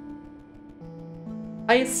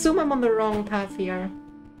 I assume I'm on the wrong path here.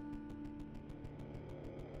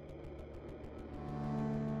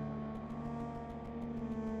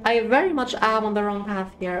 I very much am on the wrong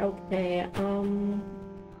path here. Okay,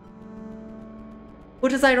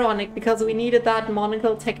 which is ironic, because we needed that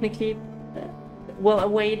monocle technically, well, a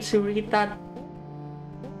way to read that,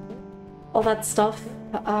 all that stuff,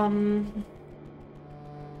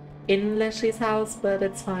 in Leshy's house, but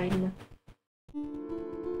it's fine.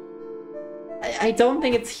 I don't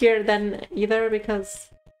think it's here then either, because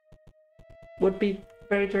it would be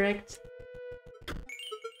very direct.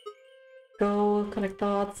 Go, collect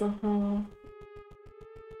thoughts, I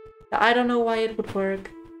don't know why it would work.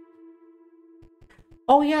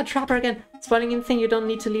 Oh yeah, Trapper again. Spawning in thing, you don't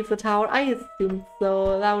need to leave the tower. I assumed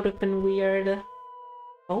so. That would have been weird.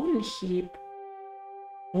 Bone Heap.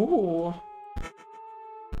 Ooh.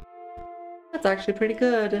 That's actually pretty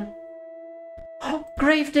good. Oh,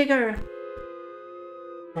 Gravedigger!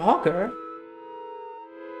 Frogger?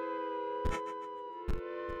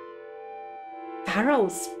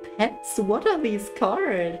 Pharaoh's Pets? What are these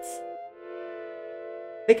cards?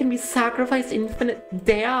 They can be sacrificed infinite.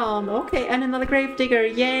 Damn. Okay, and another Gravedigger.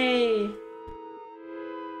 Yay.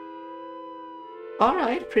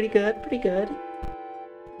 Alright, pretty good, pretty good.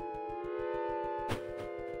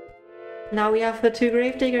 Now we have the 2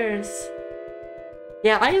 gravediggers.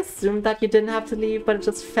 Yeah, I assumed that you didn't have to leave, but it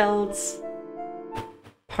just felt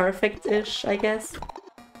perfect-ish, I guess.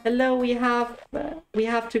 Hello, we have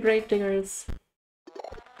 2 gravediggers.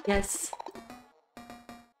 Yes.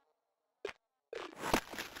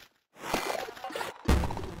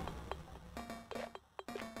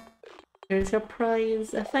 Here's your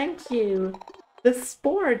prize. Thank you. The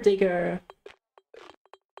spore digger.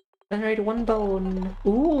 Generate 1 bone.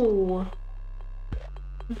 Ooh.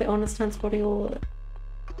 The owner's transporting all.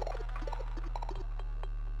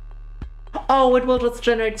 Oh, it will just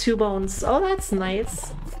generate 2 bones. Oh, that's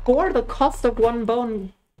nice. For the cost of 1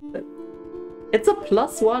 bone. It's a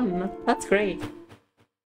 +1. That's great.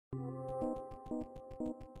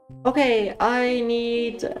 Okay, I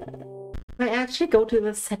need... I actually go to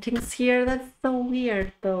the settings here? That's so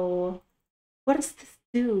weird, though. What does this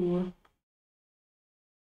do?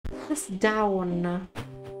 This down.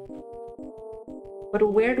 But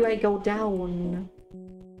where do I go down?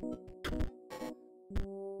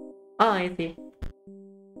 Ah, I see.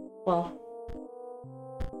 Well.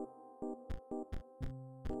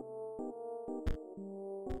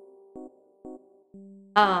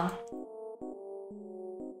 Ah.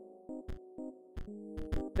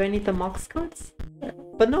 Do I need the Mox cards?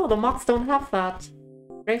 But no, the Mox don't have that.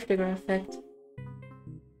 Gravedigger effect.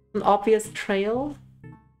 An obvious trail.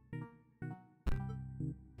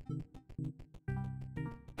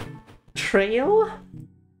 Trail?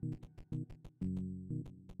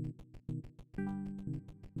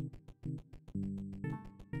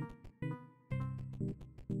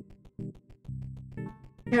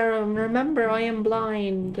 Karam, remember I am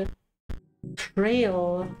blind.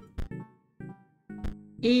 Trail.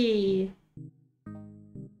 E.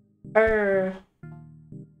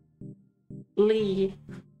 Lee.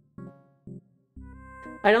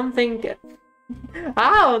 I don't think...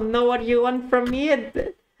 I don't know what you want from me.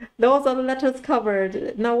 Those are the letters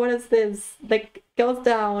covered. Now what is this? Like, goes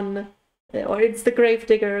down. Or it's the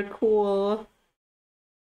gravedigger. Cool.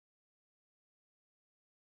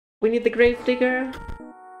 We need the gravedigger.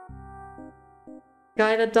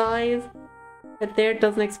 Guy that dies. That there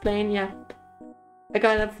doesn't explain, yeah. A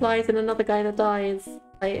guy that flies and another guy that dies.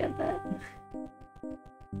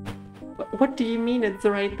 What do you mean it's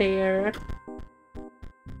right there?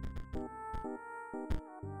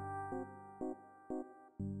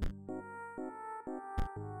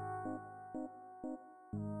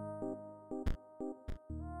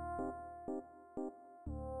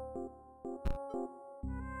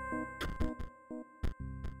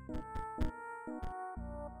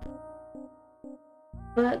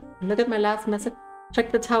 But look at my last message.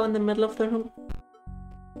 Check the tower in the middle of the room.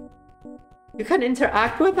 You can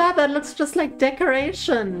interact with that? That looks just like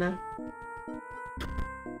decoration.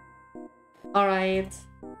 Alright.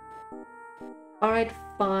 Alright,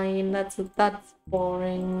 fine. That's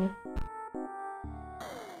boring.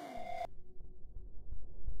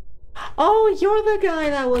 Oh, you're the guy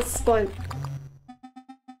that was spoiled.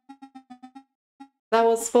 That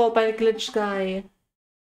was spoiled by the glitch guy.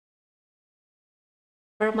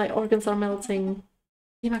 Where my organs are melting.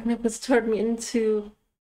 The Magnipus turned me into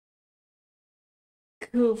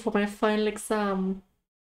goo for my final exam.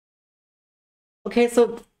 Okay,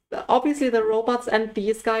 so obviously the robots and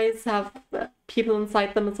these guys have people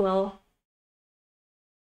inside them as well.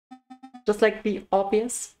 Just like the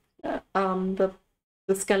obvious. The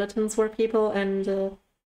skeletons were people, and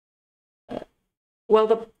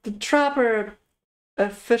well, the trapper,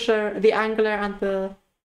 Fisher, the angler, and the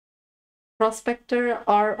prospector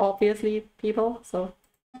are obviously people, so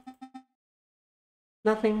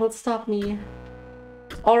nothing will stop me.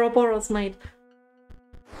 Ouroboros might.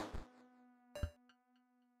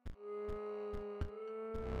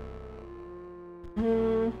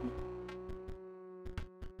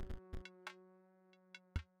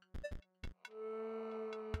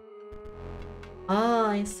 Ah,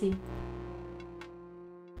 I see.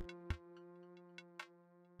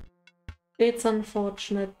 It's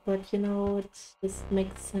unfortunate, but you know, it just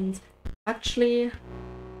makes sense. Actually,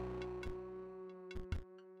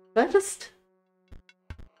 I just...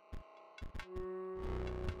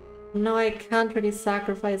 No, I can't really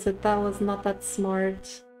sacrifice it. That was not that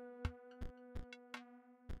smart.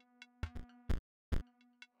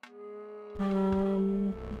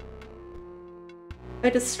 If I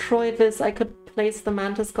destroy this, I could place the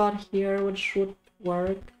Mantis God here, which would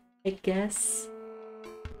work, I guess.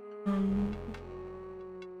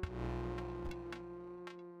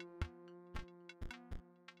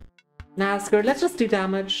 Nah, screw it. Let's just do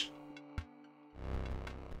damage.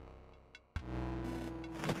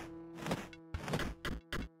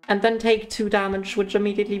 And then take 2 damage, which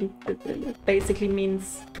immediately basically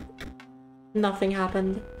means nothing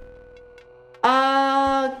happened.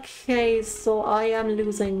 Okay, so I am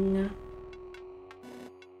losing.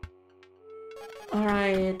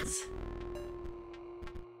 Alright.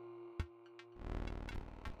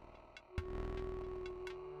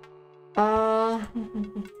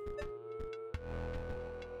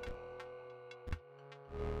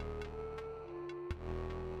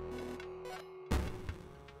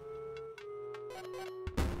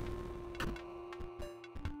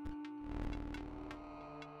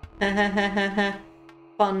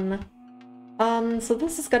 Fun. So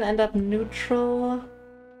this is gonna end up neutral.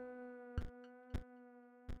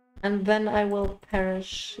 And then I will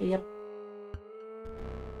perish. Yep.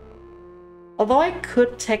 Although I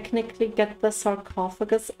could technically get the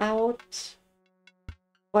sarcophagus out,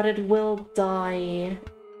 but it will die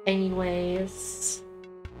anyways.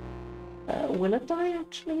 Will it die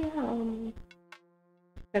actually?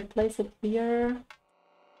 I place it here.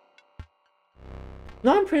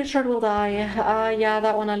 No, I'm pretty sure it will die. Yeah,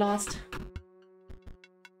 that one I lost.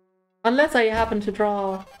 Unless I happen to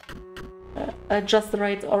draw just the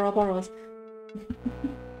right Ouroboros.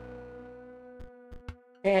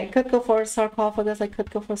 Okay, I could go for sarcophagus, I could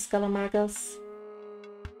go for Scalamagus.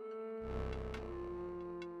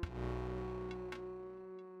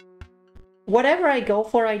 Whatever I go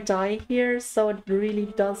for, I die here, so it really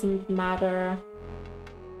doesn't matter.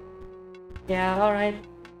 Yeah, alright.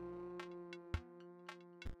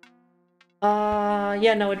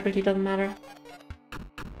 Yeah, no, it really doesn't matter.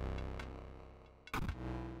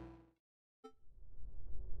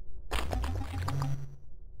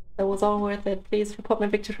 That was all worth it. Please report my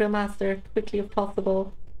victory to the master, quickly if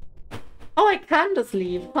possible. Oh, I can just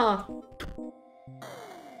leave, huh?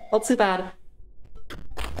 Oh, too bad.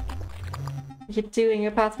 You're doing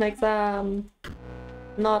your past my exam.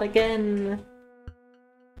 Not again.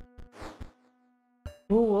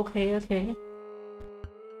 Ooh, okay, okay.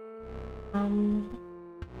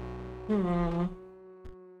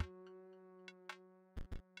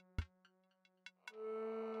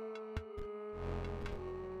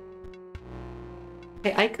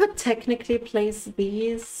 Okay, I could technically place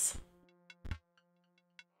these.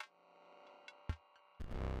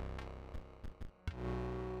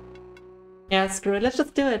 Yeah, screw it. Let's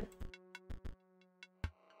just do it.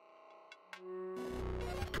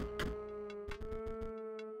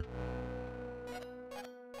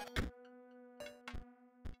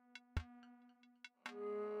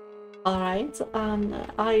 Alright,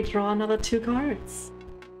 I draw another 2 cards.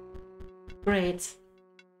 Great.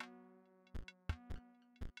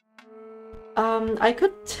 I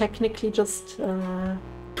could technically just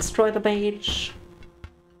destroy the mage.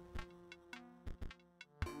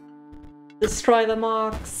 Destroy the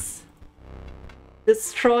marks.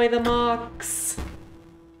 Destroy the marks.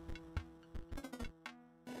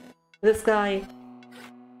 This guy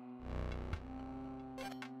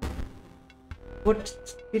would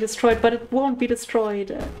be destroyed, but it won't be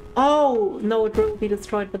destroyed. Oh, no, it will be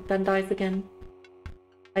destroyed, but then dies again.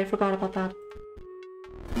 I forgot about that.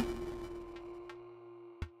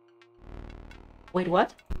 Wait,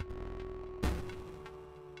 what?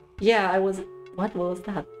 Yeah, I was... What was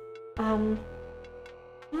that?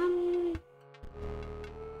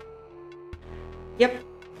 Yep.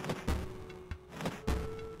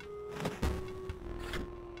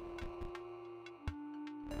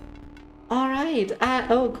 Alright,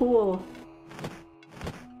 oh, cool.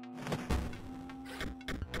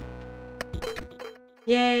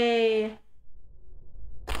 Yay!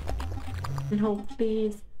 No,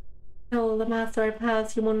 please. Tell the master I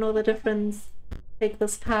pass, you won't know the difference. Take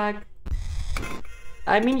this pack.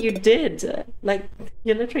 I mean, you did. Like,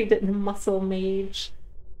 you literally didn't muscle mage.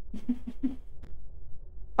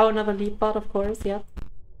 Oh, another leap bot, of course, yep.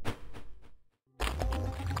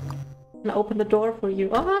 And open the door for you.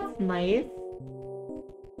 Oh, that's nice.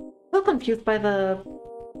 So confused by the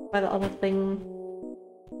other thing.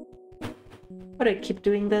 Why do I keep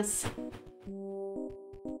doing this?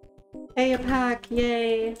 Hey, a pack,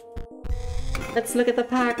 yay! Let's look at the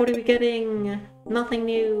pack, what are we getting? Nothing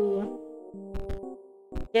new.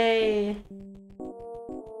 Yay!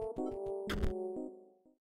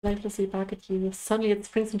 Lifelessly back at you. Suddenly it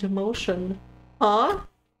springs into motion. Huh?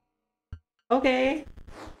 Okay.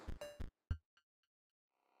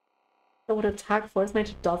 That would attack force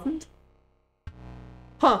mage, it doesn't?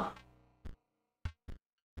 Huh.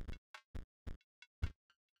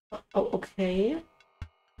 Oh, okay.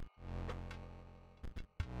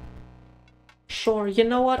 Sure, you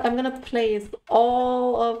know what? I'm gonna place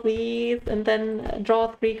all of these and then draw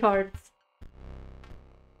 3 cards.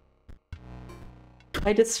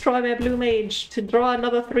 I destroy my blue mage to draw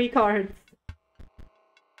another 3 cards.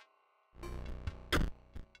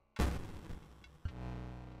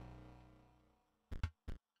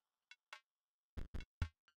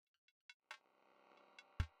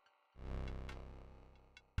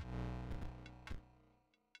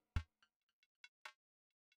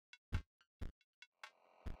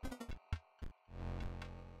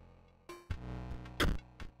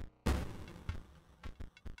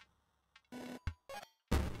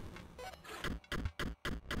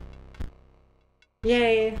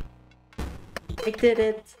 Yay! I did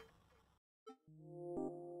it!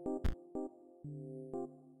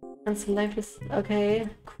 And some lifeless. Okay,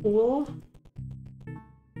 cool.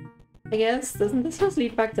 I guess. Doesn't this just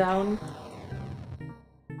lead back down?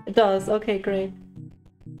 It does. Okay, great.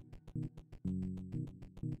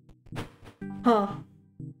 Huh.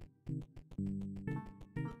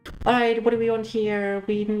 Alright, what do we want here?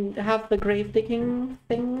 We have the grave digging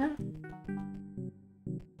thing.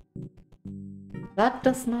 That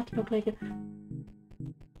does not look like it.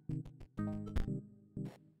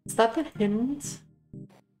 Is that the hint?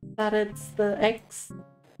 That it's the X?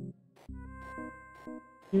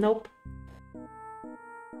 Nope.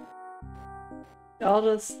 I'll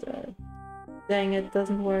just... dang, it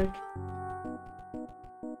doesn't work.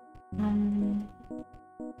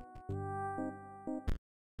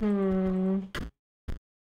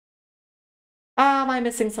 Am I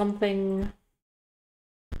missing something?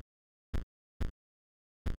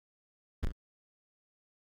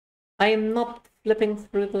 I am not flipping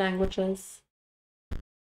through the languages.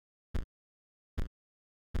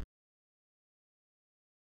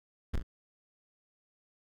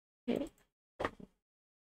 Okay.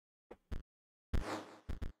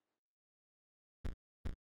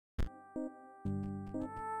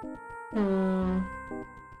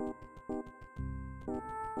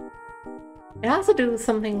 It has to do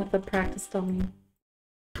something with the practice dummy.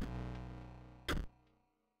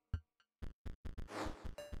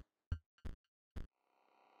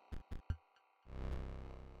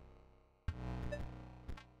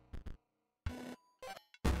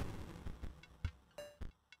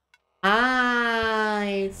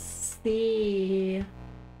 I see.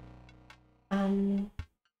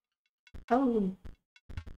 Oh.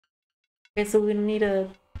 Okay, so we need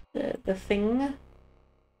the thing.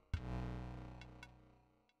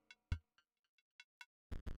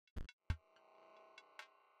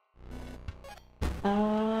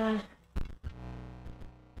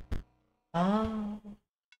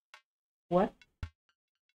 What?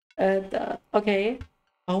 Okay.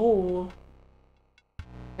 Oh.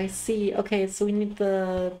 I see. Okay, so we need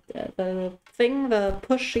the thing, the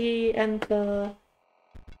pushy, and the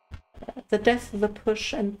death, the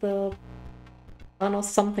push, and the... I don't know,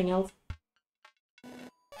 something else.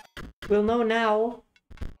 We'll know now.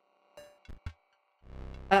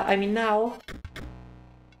 I mean now.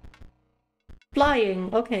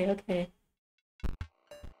 Flying! Okay, okay.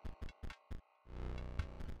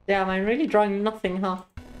 Damn, I'm really drawing nothing, huh?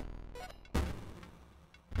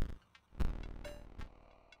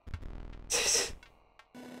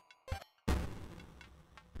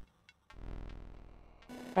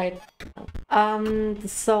 Right.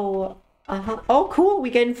 So... Oh, cool! We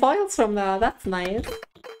gain foils from that. That's nice.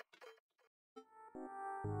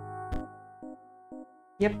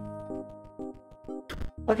 Yep.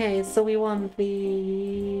 Okay, so we want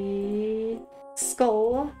the...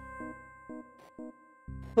 skull.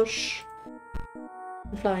 Push.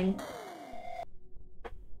 Flying.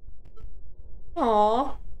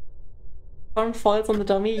 Aww. Aren't foils on the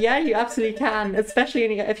dummy? Yeah, you absolutely can. Especially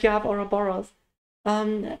if you have Ouroboros.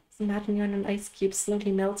 Imagine you're in an ice cube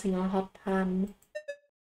slowly melting on a hot pan.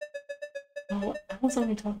 Oh, I was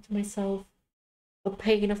only talking to myself. The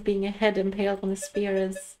pain of being a head impaled on a spear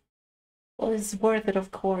is... well, it's worth it,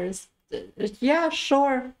 of course. Yeah,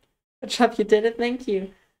 sure. Good job, you did it, thank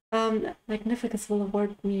you. Magnificus will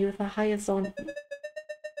award me with the highest honor.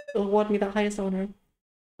 Will award me the highest honor.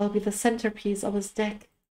 I'll be the centerpiece of his deck.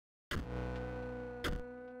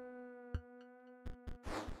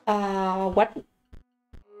 What?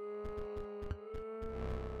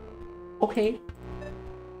 Okay.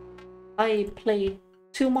 I play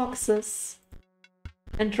 2 Moxes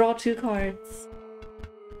and draw 2 cards.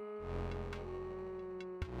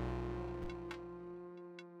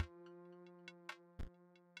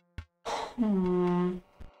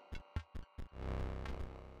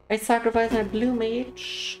 I sacrifice my blue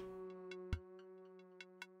mage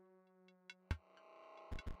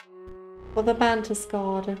for the Mantis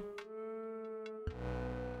God.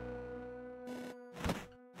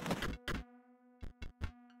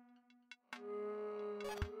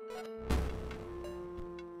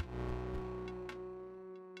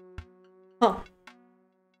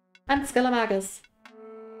 And Scalamagus.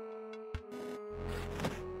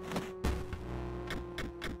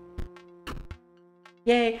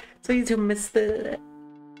 Yay! So you to miss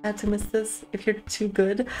this if you're too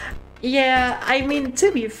good. Yeah, I mean,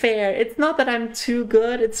 to be fair, it's not that I'm too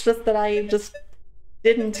good, it's just that I just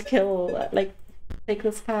didn't kill, like, take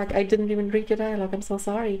this pack. I didn't even read your dialogue, I'm so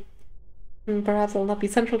sorry. Perhaps I'll not be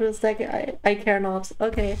central to this deck, I care not.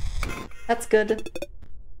 Okay, that's good.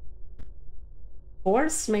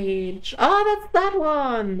 Force Mage. Oh, that's that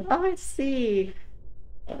one! Oh, I see.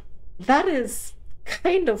 That is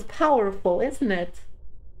kind of powerful, isn't it?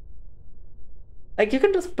 Like, you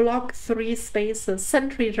can just block 3 spaces.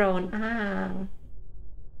 Sentry Drone. Ah.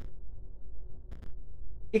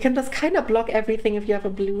 You can just kind of block everything if you have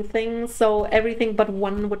a blue thing, so everything but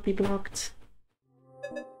 1 would be blocked.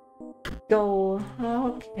 Go.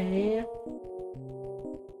 Okay.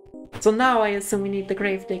 So now I assume we need the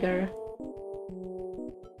Gravedigger.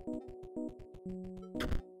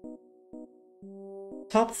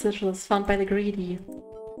 Top sigil is found by the greedy.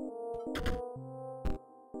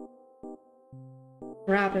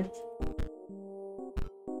 Rabbit.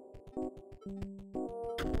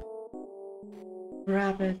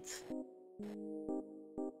 Rabbit.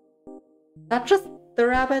 Not just the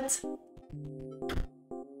rabbit.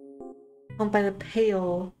 Found by the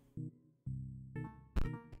pail.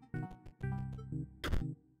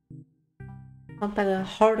 Found by the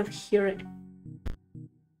Heart of Hearing.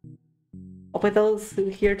 Oh, by those who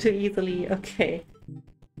hear too easily. Okay.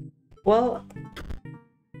 Well,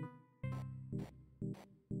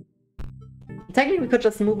 technically we could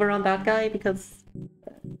just move around that guy because...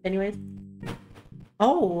 anyways.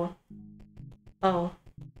 Oh! Oh.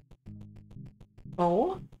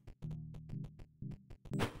 Oh?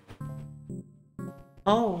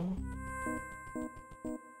 Oh.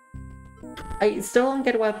 I still don't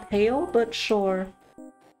get why pale, but sure.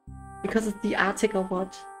 Because it's the attic or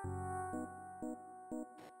what?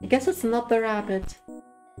 I guess it's not the rabbit.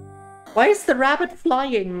 Why is the rabbit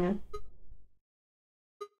flying?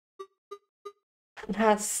 It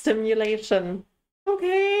has stimulation.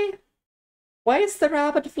 Okay. Why is the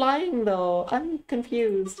rabbit flying though? I'm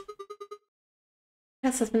confused.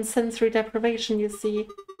 Yes, there's been sensory deprivation, you see.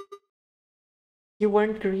 You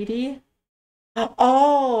weren't greedy?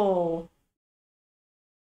 Oh!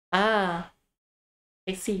 Ah.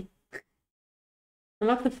 I see.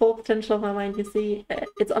 Unlock the full potential of my mind, you see.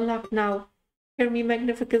 It's unlocked now. Hear me,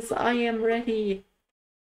 Magnificus, I am ready.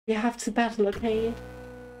 We have to battle, okay?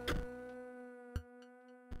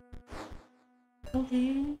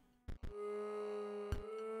 Okay.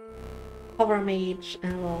 Hover Mage.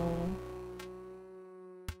 Oh.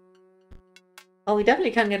 Oh, we definitely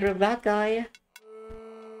can get rid of that guy.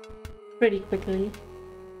 Pretty quickly.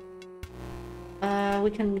 We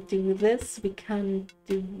can do this. We can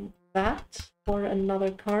do that for another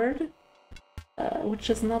card. Which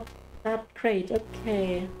is not that great.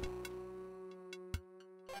 Okay.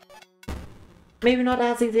 Maybe not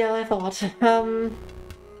as easy as I thought.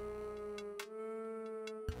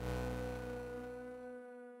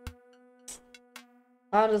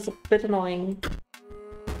 That is a bit annoying.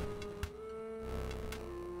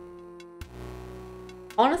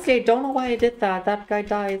 Honestly, I don't know why I did that. That guy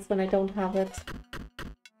dies when I don't have it.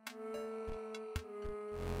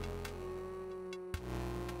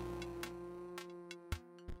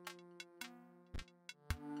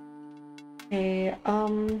 Okay,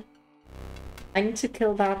 I need to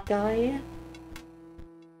kill that guy.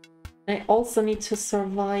 I also need to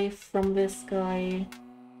survive from this guy.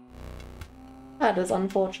 That is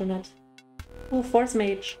unfortunate. Oh, Force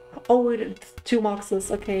Mage. Oh, it's 2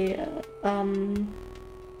 Moxes. Okay,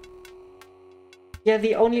 yeah,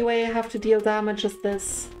 the only way I have to deal damage is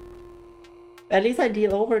this. At least I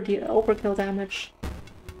deal overkill damage.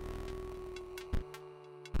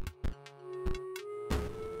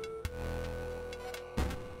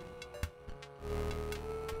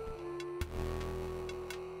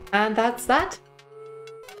 And that's that.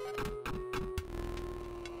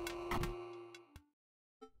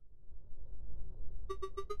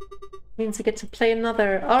 Means we get to play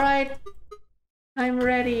another. Alright. I'm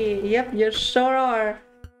ready. Yep, you sure are.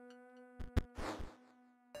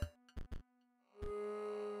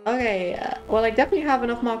 Okay, well, I definitely have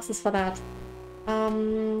enough Moxes for that.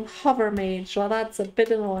 Hover Mage. Well, that's a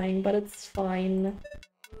bit annoying, but it's fine.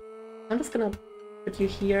 I'm just gonna put you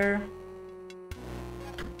here.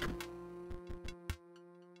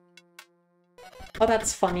 Oh,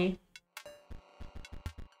 that's funny.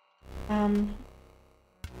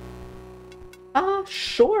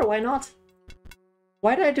 Sure, why not?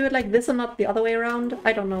 Why did I do it like this and not the other way around?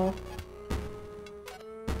 I don't know.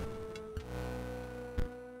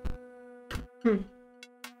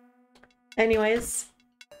 Anyways.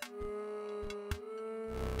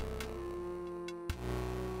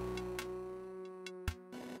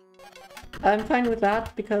 I'm fine with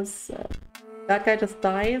that because that guy just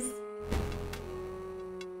dies.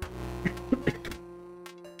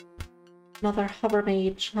 Another hover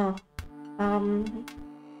mage, huh?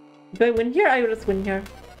 Do I win here? I will just win here.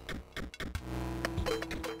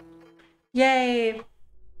 Yay!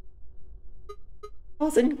 That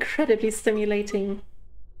was incredibly stimulating.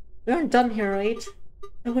 We aren't done here, right?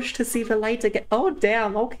 I wish to see the light again. Oh,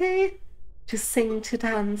 damn, okay. To sing, to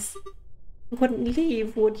dance. You wouldn't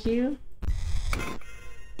leave, would you?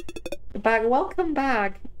 Back, welcome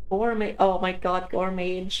back. Gormage. Oh my god,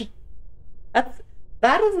 Gormage.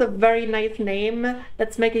 That is a very nice name.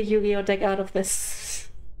 Let's make a Yu-Gi-Oh deck out of this.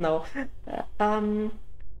 No.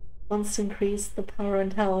 Wants to increase the power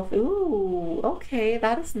and health. Ooh, okay,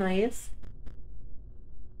 that is nice.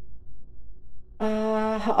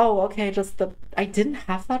 Oh, okay, just the... I didn't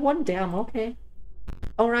have that one? Damn, okay.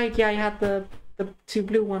 Alright, yeah, I had the two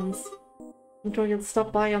blue ones. I'm sure you'll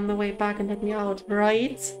stop by on the way back and let me out,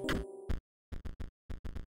 right?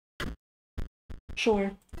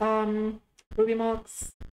 Sure. Ruby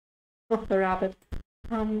Mox. Oh, the rabbit.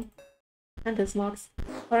 And this Mox.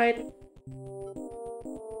 Alright.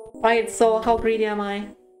 Right, so how greedy am I?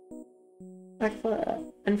 Like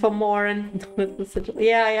and for more and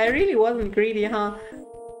yeah, I really wasn't greedy, huh?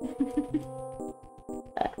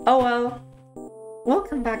 Oh well.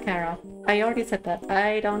 Welcome back, Kara. I already said that.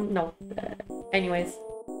 I don't know. Anyways.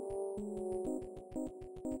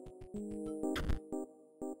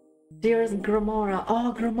 Dearest Grimora.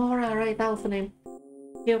 Oh, Grimora, right, that was the name.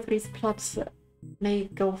 Geoffrey's plots may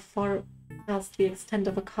go far past the extent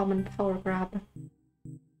of a common power grab.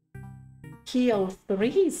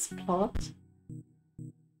 Keo3's plot?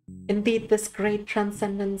 Indeed, this great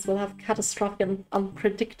transcendence will have catastrophic and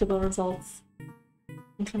unpredictable results.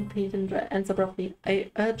 Incomplete and ends abruptly. I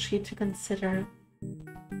urge you to consider.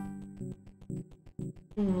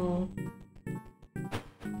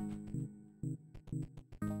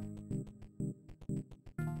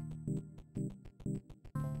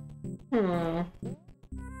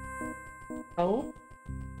 Oh?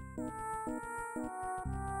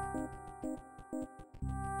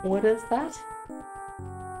 What is that?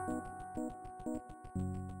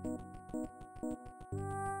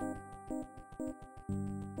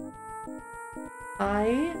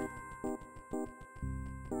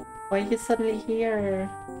 Why are you suddenly here?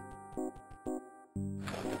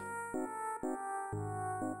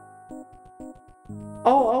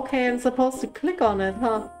 Oh, okay, I'm supposed to click on it,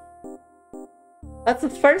 huh? That's the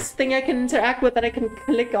first thing I can interact with that I can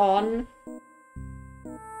click on.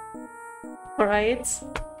 Alright.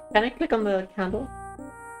 Can I click on the candle?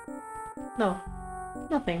 No.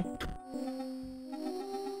 Nothing.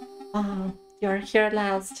 Ah, you're here at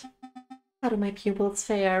last. How do my pupils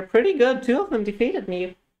fare? Pretty good. 2 of them defeated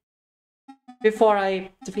me. Before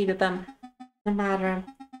I defeated them. No matter.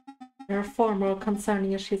 There are 4 more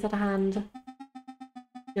concerning issues at hand.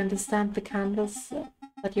 You understand the canvas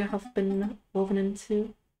that you have been woven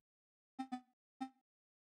into?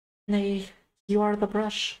 Nay, you are the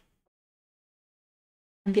brush.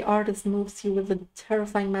 And the artist moves you with a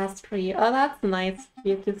terrifying mastery. Oh, that's nice of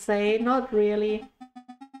you to say. Not really.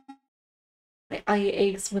 My eye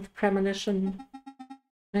aches with premonition.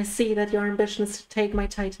 And I see that your ambition is to take my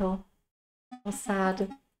title. How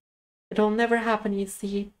sad. It'll never happen, you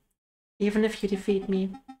see. Even if you defeat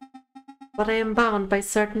me. But I am bound by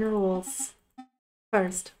certain rules.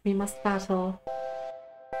 First, we must battle.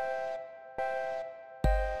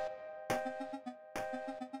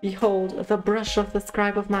 Behold, the brush of the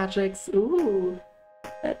Scribe of Magics. Ooh.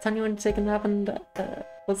 Tanya went to take a nap and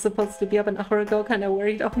was supposed to be up an hour ago. Kind of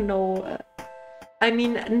worried. Oh no. I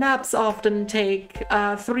mean, naps often take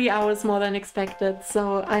 3 hours more than expected,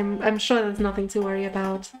 so I'm sure there's nothing to worry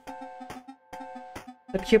about.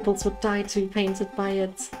 The pupils would die to be painted by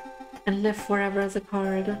it, and live forever as a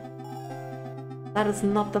card. That is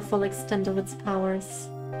not the full extent of its powers.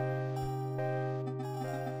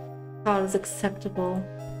 How is acceptable.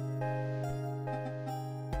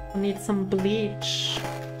 I need some bleach.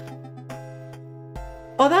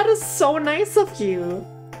 Oh, that is so nice of you!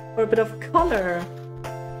 For a bit of color.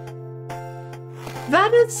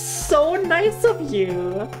 That is so nice of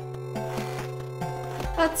you!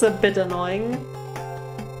 That's a bit annoying.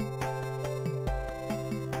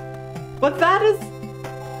 But that is...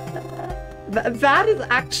 that is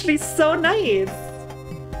actually so nice!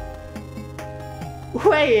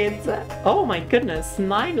 Wait! Oh my goodness,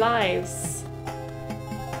 9 lives.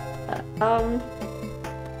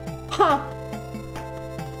 Huh.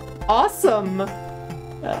 awesome!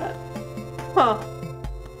 Huh.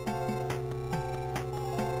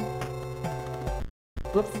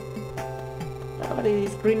 Whoops. What are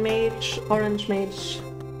these? Green mage, orange mage.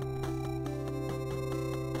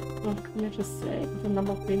 Oh, can I just say the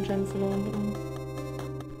number of green gems alone?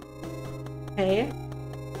 Okay.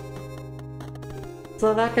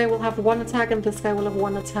 So that guy will have 1 attack and this guy will have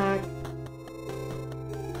 1 attack.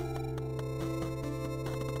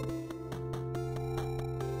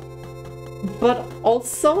 But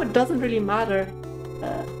also, it doesn't really matter.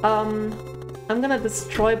 I'm gonna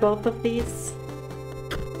destroy both of these.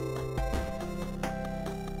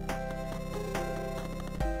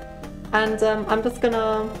 And I'm just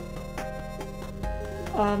gonna...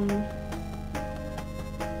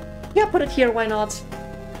 yeah, put it here, why not?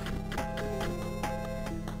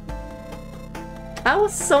 That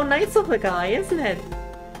was so nice of the guy, isn't it?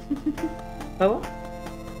 Oh?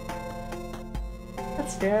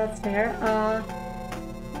 That's fair, that's fair.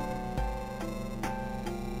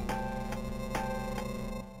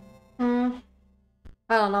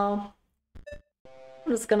 I don't know.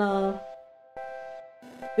 I'm just gonna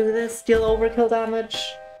do this, deal overkill damage.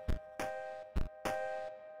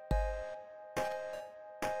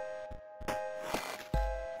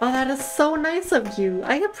 Oh, that is so nice of you.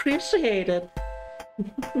 I appreciate it.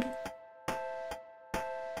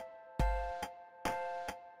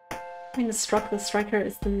 I mean, the striker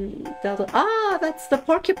is the delta. Ah, that's the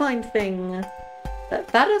porcupine thing.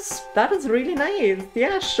 That is really nice.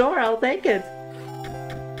 Yeah, sure, I'll take it.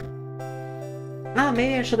 Ah,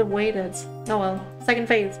 maybe I should have waited. Oh well. Second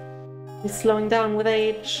phase. He's slowing down with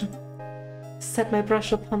age. Set my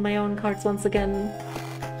brush up on my own cards once again.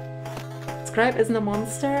 Scribe isn't a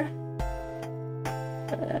monster?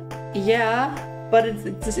 Yeah, but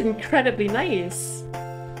it's incredibly nice.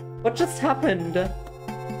 What just happened?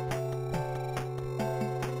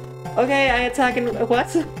 Okay, I attack and...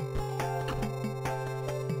 what?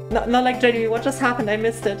 Not like JDB, what just happened? I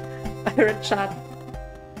missed it. I heard chat.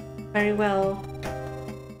 Very well.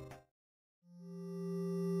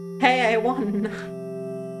 Hey, I won!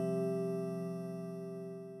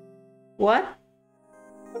 What?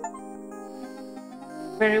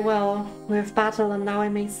 Very well. We have battle and now I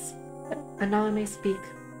may speak.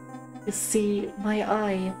 You see, my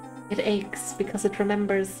eye, it aches because it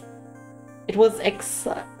remembers. It was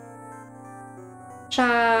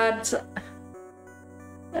Chad.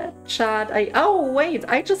 Chad, oh wait,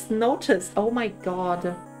 I just noticed. Oh my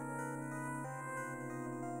god.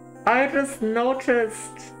 I just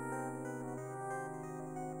noticed.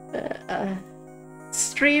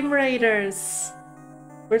 Stream Raiders.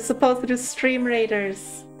 We're supposed to do Stream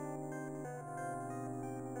Raiders.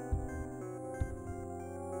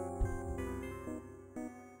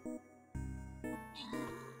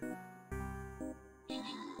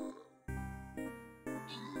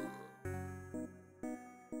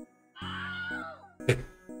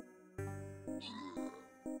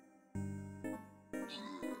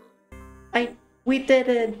 We did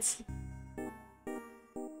it!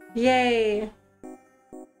 Yay!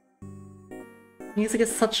 Music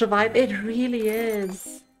is such a vibe. It really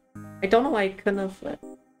is. I don't know why I couldn't have...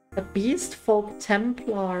 a Beast Folk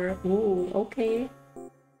Templar. Ooh, okay.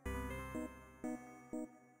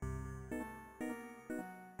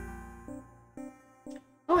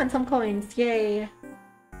 Oh, and some coins. Yay!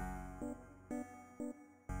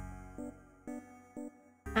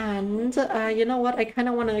 And, you know what? I kind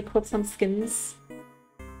of want to equip some skins.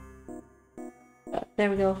 There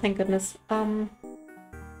we go, thank goodness. We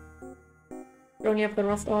only have the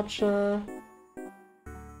Rust Archer.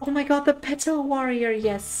 Oh my god, the Petal Warrior,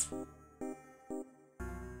 yes!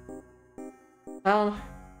 Well,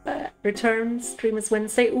 return, stream is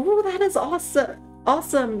Wednesday. Ooh, that is awesome!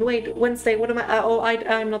 Awesome! Wait, Wednesday, what am I? Oh,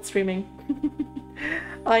 I'm not streaming.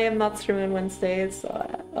 I am not streaming on Wednesdays.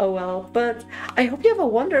 Oh well. But I hope you have a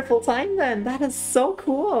wonderful time then. That is so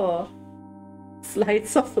cool.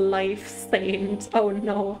 Slides of life stained. Oh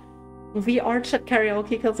no. VR chat karaoke,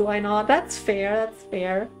 because why not? That's fair. That's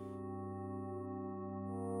fair.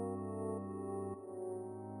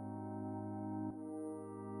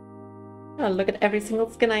 Oh, look at every single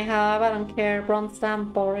skin I have. I don't care. Bronze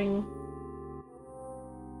stamp, boring.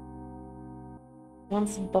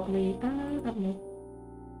 One's bubbly. I don't know.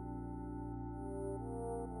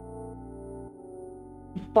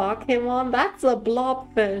 Pokemon? That's a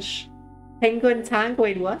blobfish. Penguin tank?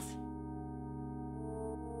 Wait, what?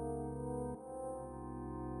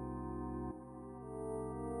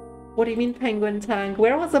 What do you mean penguin tank?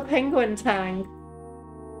 Where was a penguin tank?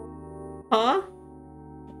 Huh?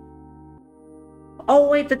 Oh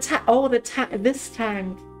wait, the tank. Oh, the tank. This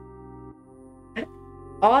tank.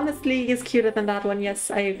 Honestly, he's cuter than that one.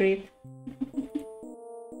 Yes, I agree.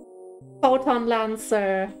 Photon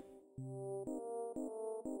Lancer.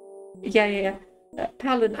 Yeah.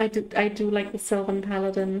 Paladin. I do like the Sylvan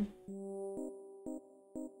Paladin.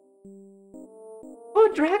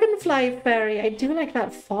 Oh, Dragonfly Fairy. I do like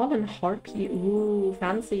that. Fallen Harpy. Ooh,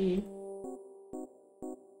 fancy.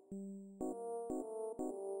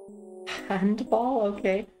 Handball.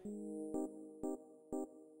 Okay.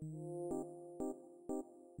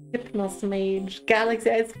 Hypnos Mage. Galaxy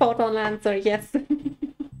Ice Photon Lancer. Yes.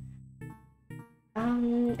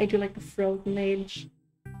 I do like the Frozen Mage.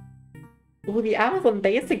 Ooh, the Amazon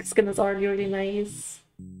basic skin is already really nice.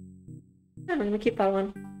 Yeah, I'm gonna keep that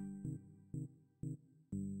one.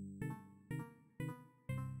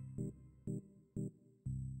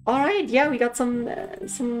 Alright, yeah, we got some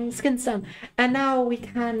skins done. And now we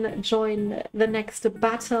can join the next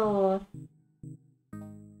battle.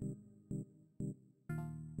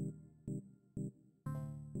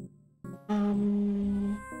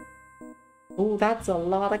 Oh, that's a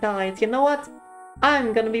lot of guys. You know what?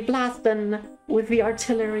 I'm gonna be blasting with the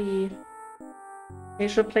artillery. I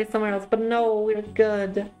should play somewhere else, but no, we're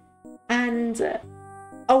good. And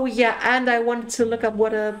oh yeah, and I wanted to look up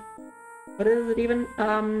what is it even?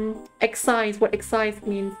 Excise, what excise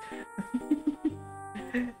means.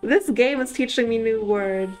 This game is teaching me new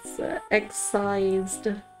words. Excised.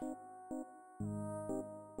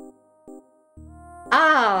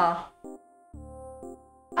 Ah!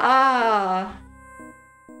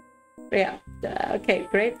 Yeah, okay,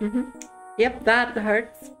 great. Yep, that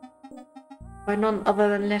hurts. By none other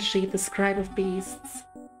than Leshy, the scribe of beasts.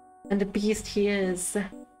 And a beast he is.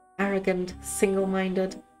 Arrogant,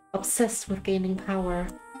 single-minded, obsessed with gaining power.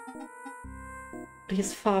 But he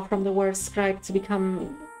is far from the word scribe to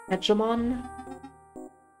become hegemon.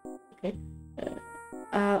 Okay.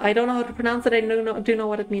 I don't know how to pronounce it. I do know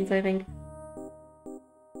what it means, I think.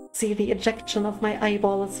 See, the ejection of my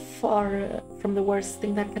eyeball is far from the worst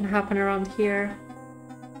thing that can happen around here.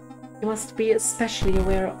 You must be especially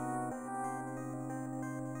aware of...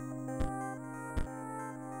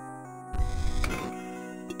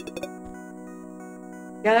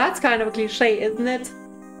 Yeah, that's kind of a cliche, isn't it?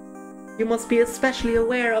 You must be especially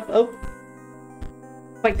aware of... Oh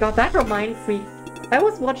my god, that reminds me. I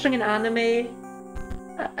was watching an anime.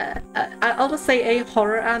 I'll just say a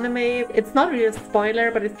horror anime. It's not really a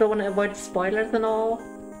spoiler, but I still want to avoid spoilers and all.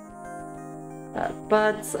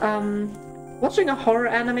 Watching a horror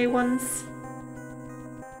anime once.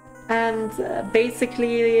 And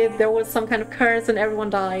basically there was some kind of curse and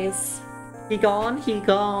everyone dies. He gone, he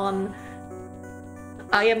gone.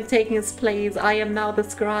 I am taking his place. I am now the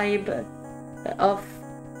scribe of...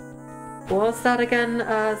 What was that again?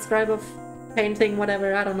 Scribe of painting,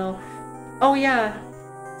 whatever, I don't know. Oh yeah.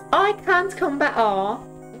 I can't come back. Aw.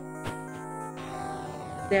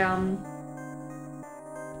 Damn.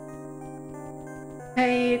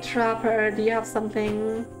 Hey, Trapper, do you have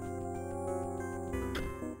something?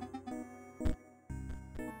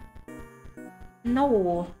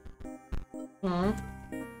 No.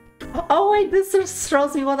 Oh wait, this just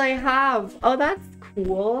shows me what I have. Oh, that's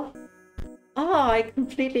cool. Oh, I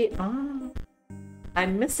completely...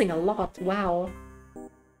 I'm missing a lot. Wow.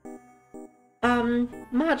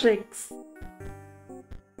 Magics.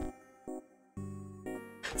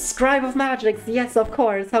 Scribe of Magics. Yes, of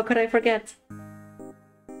course. How could I forget?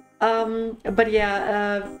 But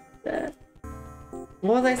yeah, what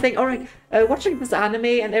was I saying? Alright, watching this anime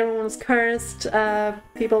and everyone was cursed,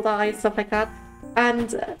 people die, stuff like that. And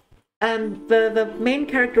the main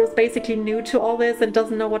character was basically new to all this and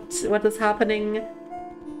doesn't know what is happening.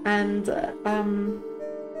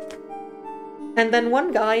 And then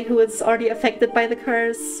one guy who is already affected by the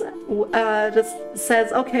curse just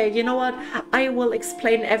says, okay, you know what? I will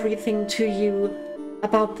explain everything to you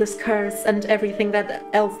about this curse and everything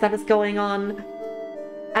else that is going on.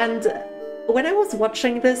 And when I was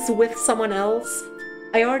watching this with someone else,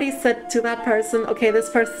 I already said to that person, okay, this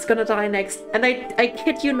person's gonna die next. And I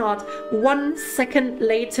kid you not, 1 second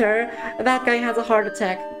later, that guy has a heart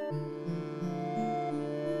attack.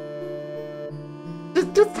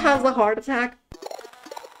 Just has a heart attack.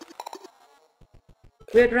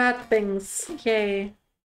 Weird rat things. Yay.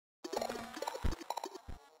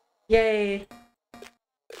 Yay.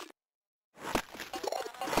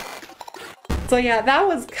 So yeah, that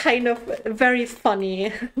was kind of very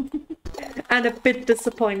funny. And a bit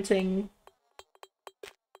disappointing.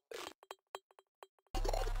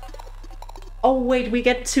 Oh wait, we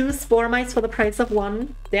get 2 spore mice for the price of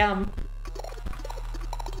 1? Damn.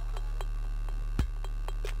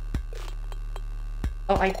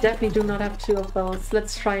 Oh, I definitely do not have 2 of those.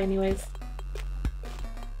 Let's try anyways.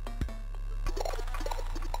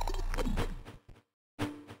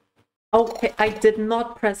 Okay, I did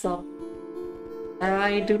not press up.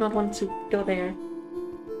 I do not want to go there.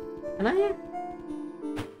 Can I?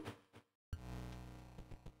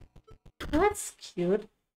 That's cute.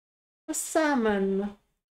 A salmon.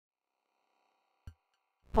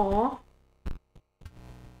 Aw.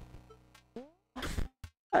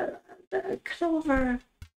 Clover.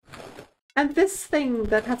 And this thing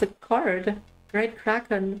that has a card. Great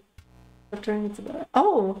Kraken.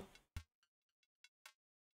 Oh!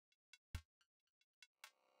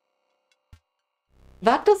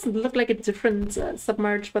 That doesn't look like a different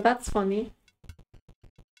submerge, but that's funny.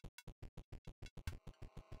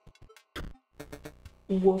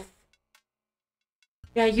 Woof.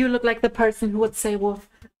 Yeah, you look like the person who would say woof.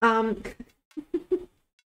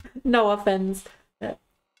 No offense.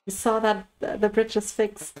 You saw that the bridge is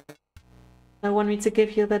fixed. I want me to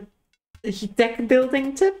give you the deck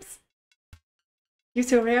building tips?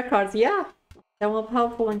 Use your rare cards. Yeah, they're more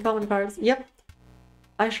powerful than common cards. Yep.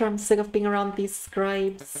 I sure am sick of being around these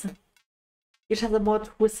scribes. Each has a more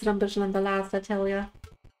twisted ambition than the last, I tell ya.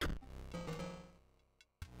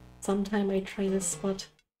 Sometime I try this spot.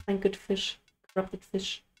 Find good fish. Corrupted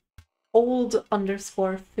fish. Old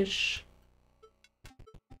underscore fish.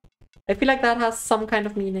 I feel like that has some kind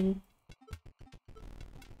of meaning.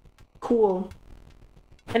 Cool.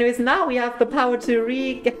 Anyways, now we have the power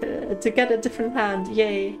to get a different hand.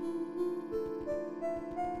 Yay.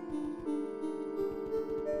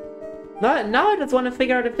 Now I just want to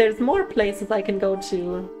figure out if there's more places I can go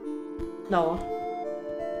to. No.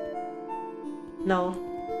 No.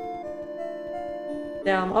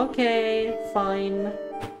 Damn, okay, fine.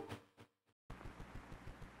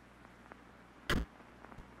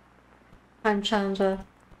 Time challenger.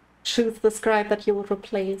 Choose the scribe that you would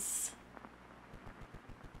replace.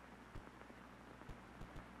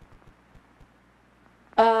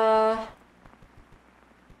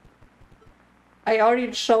 I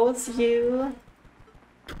already chose you.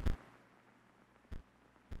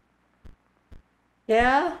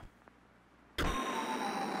 Yeah? I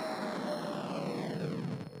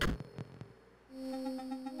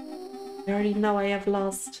already know I have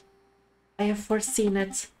lost. I have foreseen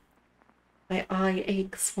it. My eye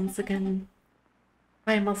aches once again.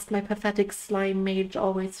 Why must my pathetic slime mage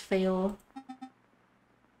always fail?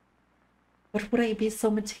 But would I be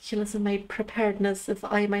so meticulous in my preparedness if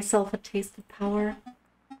I myself had tasted power?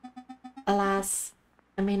 Alas,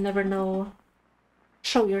 I may never know.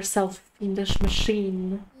 Show yourself, fiendish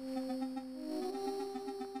machine.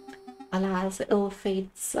 Alas, ill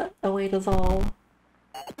fates await us all.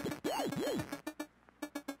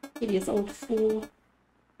 Hideous old fool.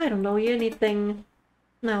 I don't know you anything.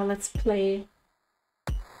 Now let's play.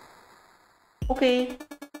 Okay.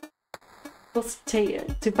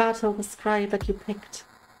 To battle the scribe that you picked.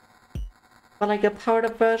 But like a powered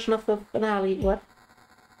up version of the finale. What?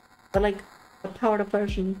 But like a powered up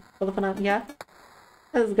version of the finale. Yeah?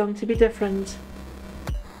 This is going to be different.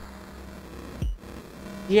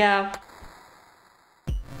 Yeah.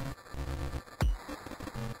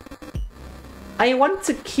 I want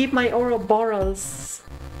to keep my Ouroboros.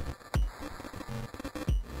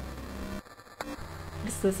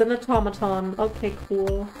 Is this an automaton? Okay,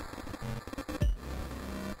 cool.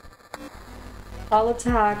 I'll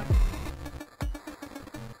attack.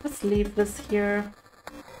 Let's leave this here.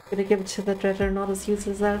 Gonna give it to the Dredger, not as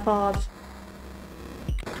useless as I thought.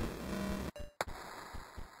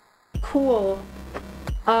 Cool.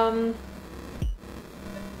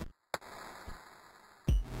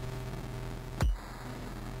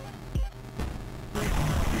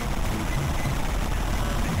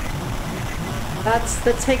 That's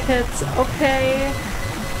the ticket. Okay.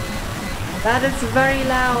 That is very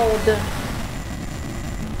loud.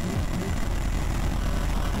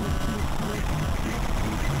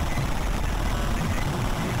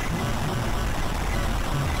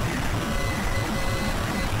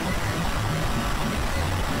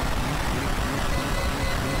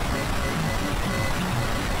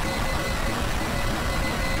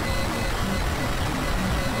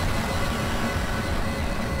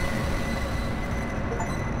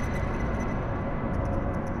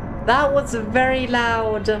 That was very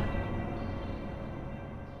loud.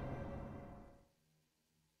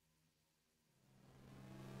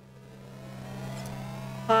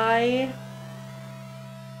 Hi.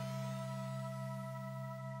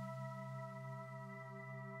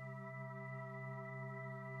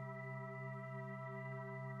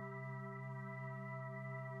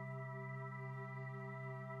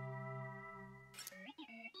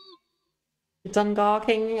 You done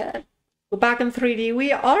gawking yet? We're back in 3D.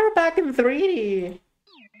 We are back in 3D.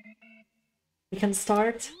 We can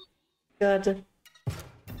start. Good.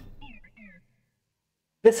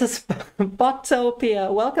 This is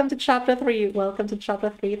Botopia. Welcome to chapter 3. Welcome to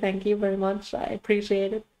chapter 3. Thank you very much. I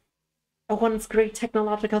appreciate it. A once great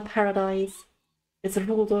technological paradise is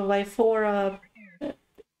ruled by 4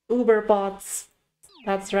 Uber bots.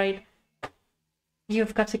 That's right.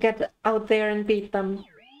 You've got to get out there and beat them.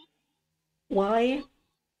 Why?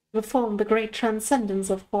 Reform the great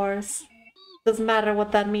transcendence, of course. Doesn't matter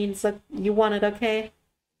what that means. You want it, okay?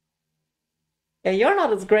 Yeah, you're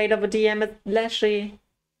not as great of a DM as Leshy.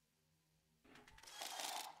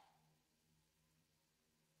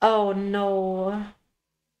 Oh no.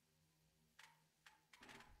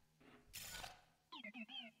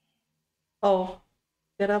 Oh,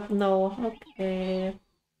 get up? No. Okay.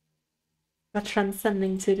 Got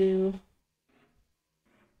transcending to do.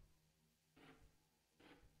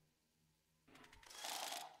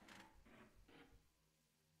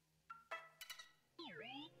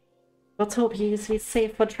 Let's hope you used to be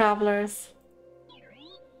safe for travelers.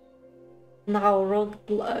 Now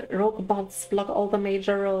rogue bots block all the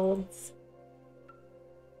major roads.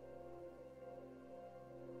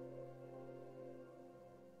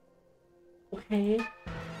 Okay.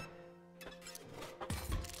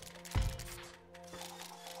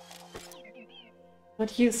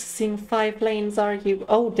 Not used to seeing 5 lanes, are you?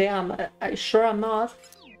 Oh damn, I sure am not.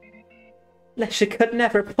 She could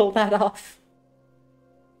never pull that off.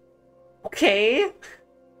 Okay.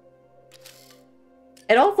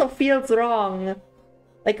 It also feels wrong.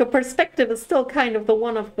 Like a perspective is still kind of the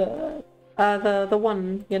one of the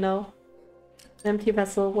one, you know. Empty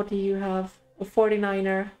vessel, what do you have? A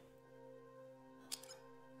 49er.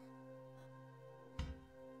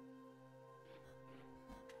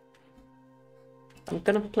 I'm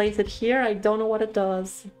gonna place it here. I don't know what it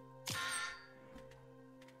does.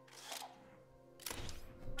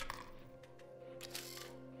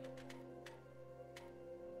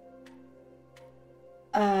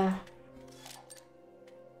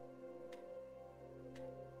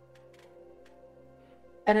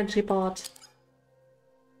 Energy bot.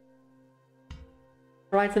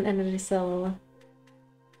 Provides an energy cell.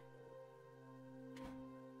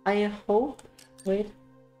 I hope. Wait.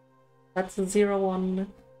 That's a 0-1.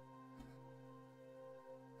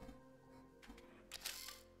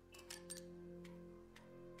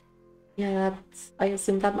 Yeah, that's, I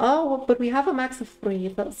assume that. Oh, but we have a max of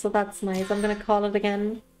 3, so that's nice. I'm gonna call it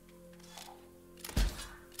again.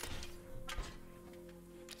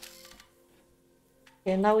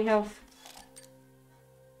 Okay, now we have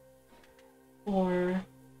 4.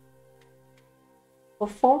 For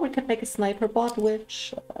 4, we can make a sniper bot,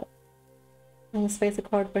 which and space a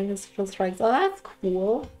card brings special strikes. Oh, that's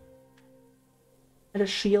cool. And a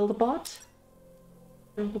shield bot.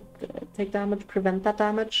 Take damage, prevent that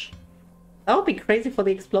damage. That would be crazy for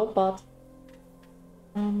the explode bot.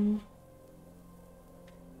 Yeah,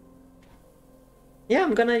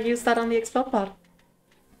 I'm gonna use that on the explode bot.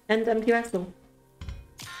 And empty vessel.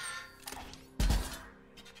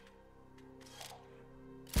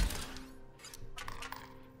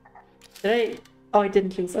 Did I? Oh, I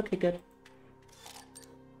didn't lose. Okay, good.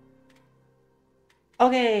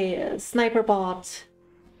 Okay, sniper bot.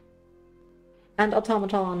 And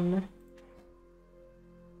automaton.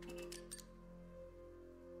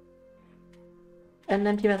 An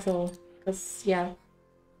empty vessel. Because, yeah.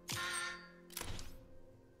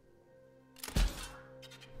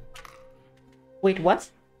 Wait,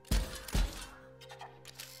 what?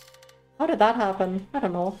 How did that happen? I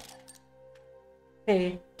don't know.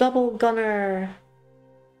 Okay, double gunner.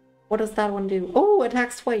 What does that one do? Oh,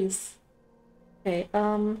 attacks twice. Okay,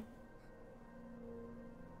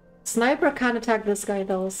 sniper can't attack this guy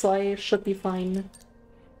though, so I should be fine.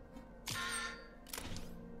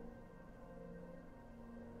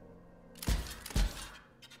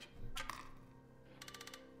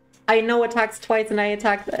 I know attacks twice and I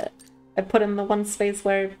attacked it. I put him in the one space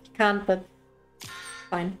where he can't, but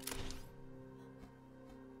fine.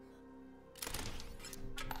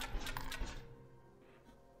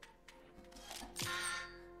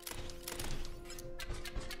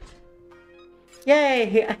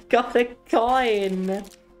 Yay! I got a coin!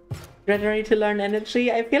 Ready to learn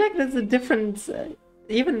energy? I feel like there's a difference,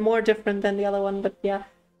 even more different than the other one, but yeah.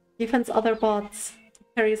 Defense other bots.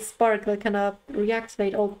 Carry spark that can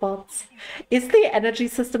reactivate old bots. Is the energy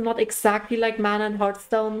system not exactly like Mana and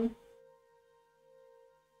Hearthstone?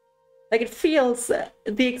 Like, it feels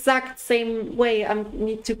the exact same way. I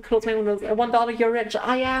need to close my windows. $1, you're rich.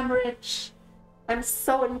 I am rich! I'm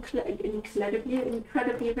so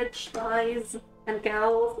incredibly rich, guys and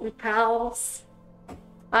gals and pals.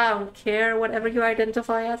 I don't care, whatever you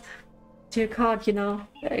identify as. Dear God, you know,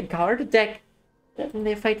 guard deck. And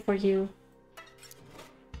they fight for you.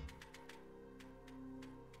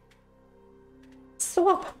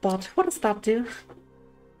 swap bot. What does that do?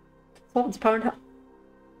 Swap its power and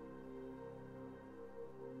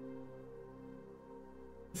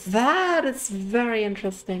that is very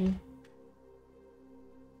interesting.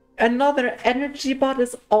 Another energy bot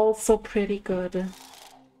is also pretty good.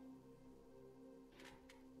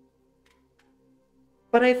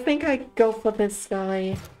 But I think I go for this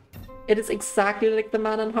guy. It is exactly like the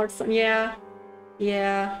man in Hearthstone. Yeah.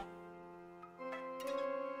 Yeah.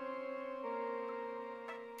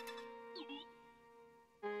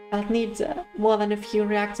 I'll need more than a few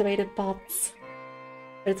reactivated bots.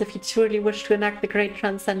 But if you truly wish to enact the Great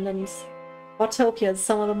Transcendence, Botopia is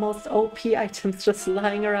some of the most OP items just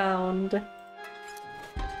lying around.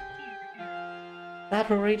 That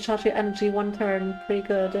will recharge your energy one turn. Pretty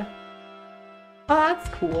good. Oh, that's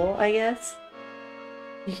cool, I guess.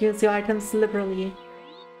 You use your items liberally.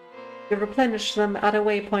 You replenish them at a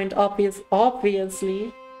waypoint,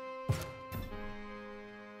 obviously.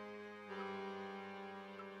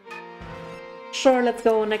 Sure, let's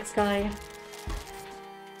go, next guy.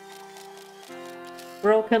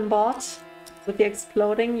 Broken bot with the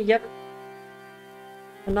exploding, yep.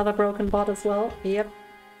 Another broken bot as well, yep.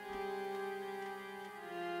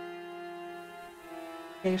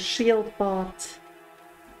 Okay, shield bot.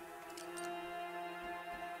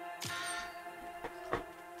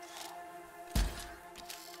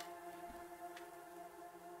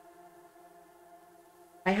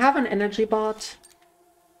 I have an energy bot.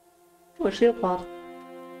 Oh, a shield bot.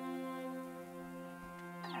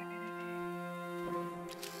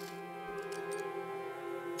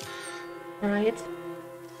 Right.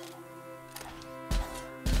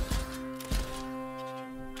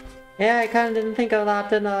 Yeah, I kinda didn't think of that,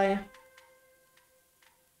 didn't I?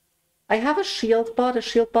 I have a shield bot. A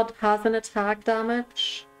shield bot has an attack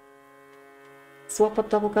damage. Swap bot,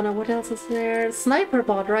 double gunner. What else is there? Sniper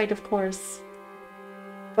bot, right, of course.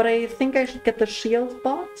 But I think I should get the shield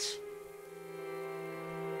bot,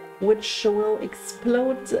 which will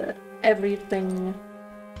explode everything.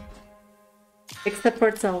 Except for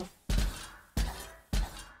itself.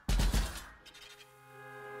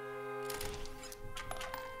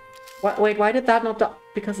 Wait, why did that not do-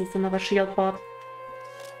 because it's another shield bot.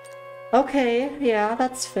 Okay, yeah,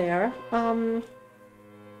 that's fair. And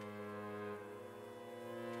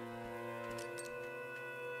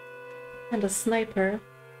a sniper.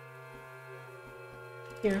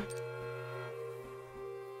 Here.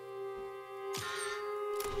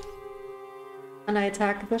 And I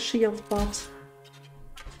attack the shield bot.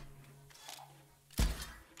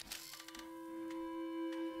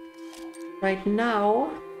 Right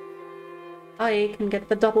now, I can get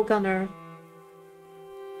the double gunner,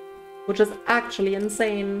 which is actually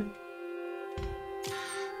insane.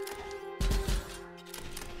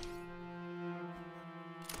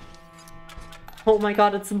 Oh my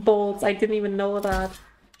god, it's bolts. I didn't even know that.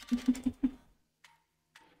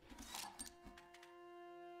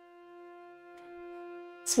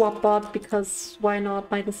 Swap bot, because why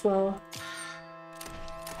not? Might as well.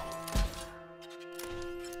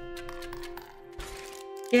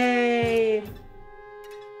 Yay!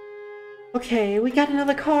 Okay, we got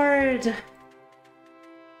another card!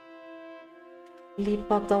 Lead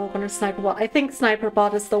bot, double gunner, sniper bot. I think sniper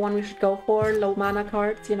bot is the one we should go for. Low mana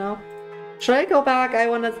cards, you know. Should I go back? I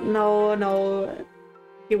wanna... No.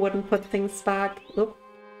 He wouldn't put things back. Oop.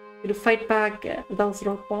 To fight back those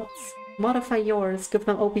rogue bots. Modify yours. Give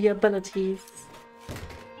them OP abilities.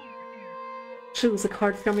 Choose a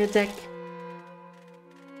card from your deck.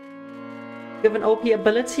 Give an OP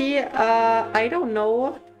ability? I don't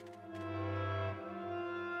know.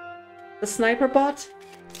 The sniper bot?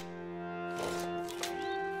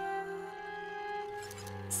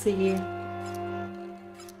 Let's see.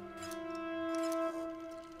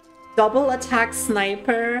 Double attack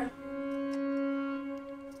sniper.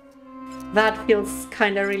 That feels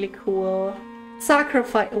kinda really cool.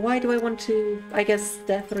 Sacrifice. Why do I want to? I guess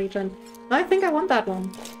death regen. No, I think I want that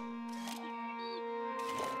one.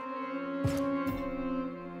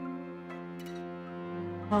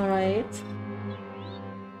 Alright.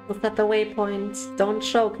 Was that the waypoint? Don't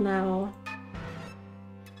choke now.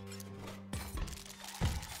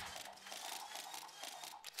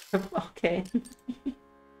 Okay.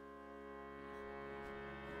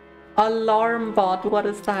 Alarm bot, what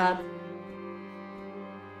is that?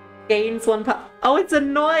 Gains 1 power. Oh, it's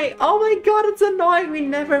annoying! Oh my god, it's annoying! We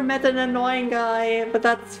never met an annoying guy, but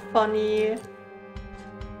that's funny.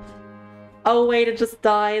 Oh wait, it just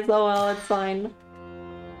dies. Oh well, it's fine.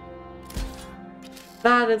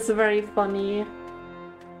 That is very funny.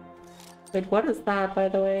 Wait, what is that, by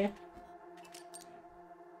the way?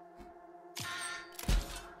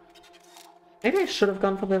 Maybe I should have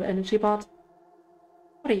gone for the energy bot.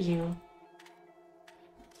 What are you?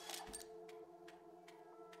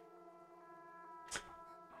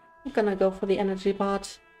 I'm gonna go for the energy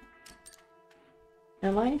bot.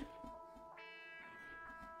 Am I?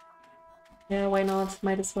 Yeah, why not?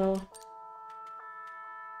 Might as well.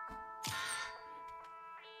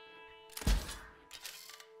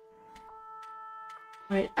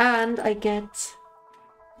 Right, and I get...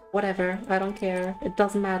 whatever, I don't care. It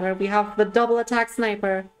doesn't matter. We have the double attack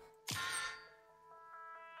sniper.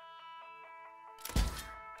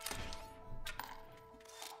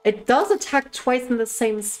 It does attack twice in the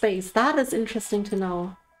same space. That is interesting to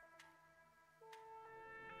know.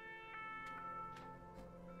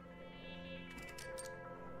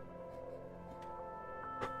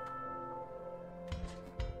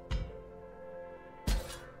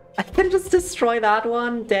 I can just destroy that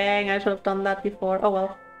one. Dang, I should have done that before. Oh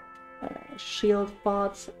well. Shield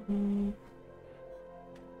bot.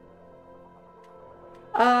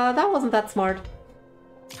 That wasn't that smart.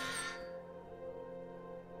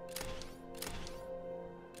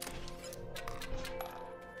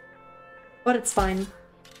 But it's fine.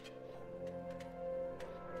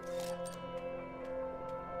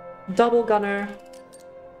 Double gunner.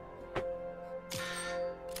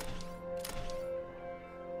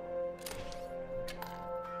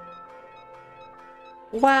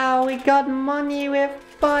 Wow, we got money with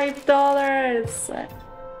 $5!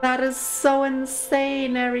 That is so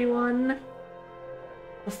insane, everyone.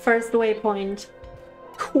 The first waypoint.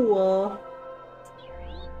 Cool.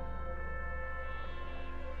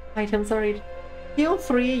 Items, sorry. Heal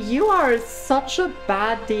 3, you are such a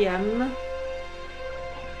bad DM.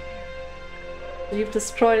 You've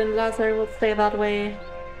destroyed and Lazar will stay that way.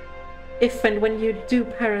 If and when you do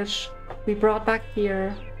perish, we brought back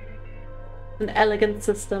here an elegant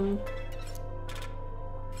system.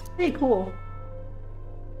 Hey, cool.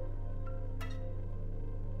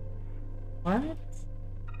 What?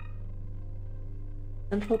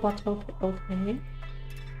 Central bottle, okay.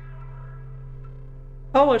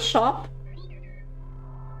 Oh, a shop?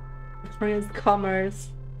 Victoria's Commerce.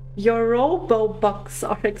 Your Robo-Bucks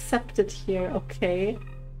are accepted here, okay.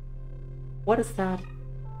 What is that?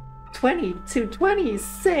 20 to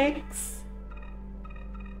 26?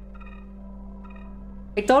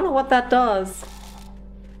 I don't know what that does.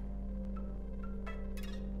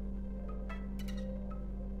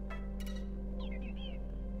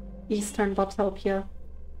 Eastern Botopia.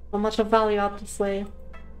 Not much of value out this way.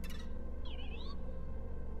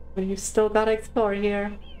 But you still gotta explore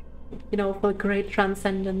here. You know, for great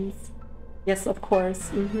transcendence. Yes, of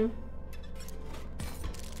course.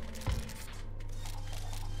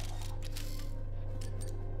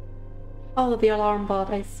 Oh, the alarm bot,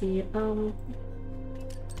 I see.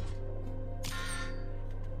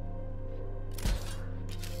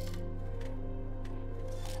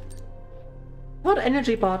 What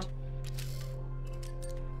energy bot?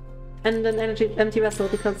 And an empty vessel,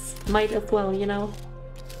 because might as well, you know?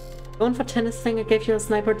 Going for tennis thing, I gave you a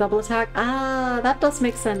sniper double attack. Ah, that does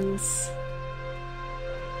make sense.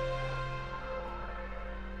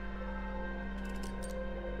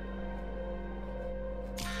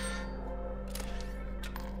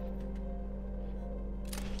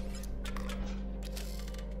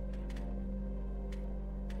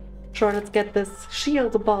 Sure, let's get this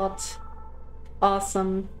shield bot.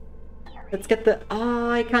 Awesome. Let's get the...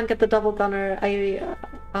 I can't get the double gunner. I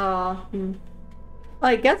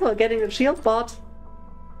guess we're getting the shield bot.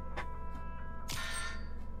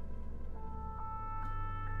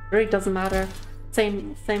 Really doesn't matter.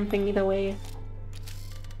 Same thing either way.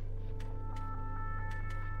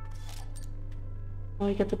 Oh,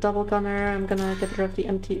 I get the double gunner. I'm gonna get rid of the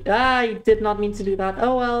empty... I did not mean to do that.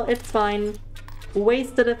 Oh well, it's fine.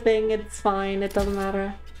 Wasted a thing, it's fine. It doesn't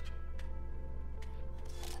matter.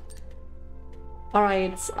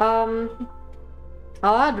 Alright, oh,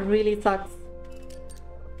 that really sucks.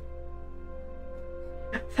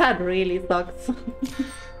 That really sucks.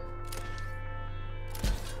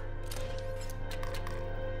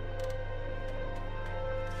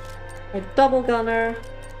 A double gunner.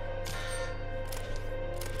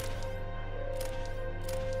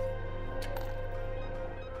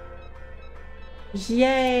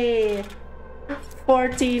 Yay!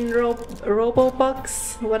 14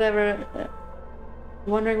 Robo-Bucks, whatever.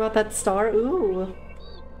 Wondering about that star. Ooh.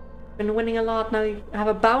 Been winning a lot, now you have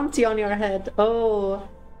a bounty on your head. Oh.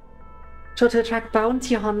 Show to attract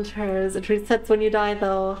bounty hunters. It resets when you die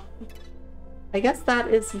though. I guess that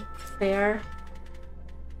is fair.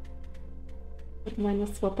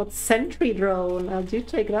 Minus what? But sentry drone. I'll do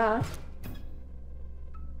take that.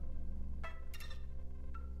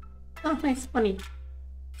 Oh, nice, funny.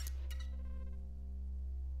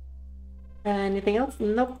 Anything else?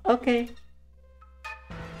 Nope, okay.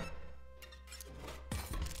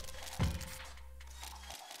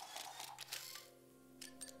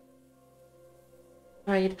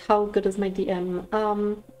 Right, how good is my DM?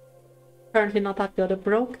 Currently not that good. A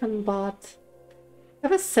broken bot. I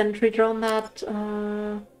have a sentry drone that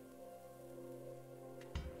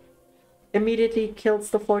immediately kills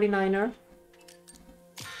the 49er.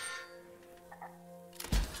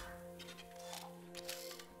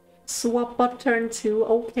 Swap bot turn 2,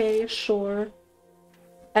 okay, sure.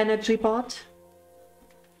 Energy bot.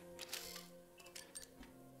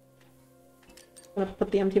 I'm gonna put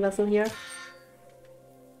the empty vessel here.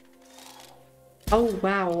 Oh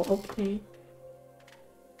wow, okay.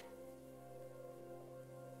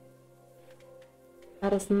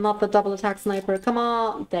 That is not the double attack sniper. Come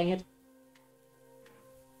on! Dang it.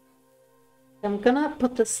 I'm gonna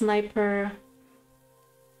put the sniper...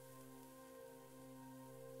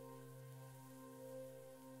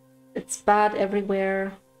 It's bad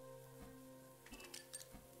everywhere.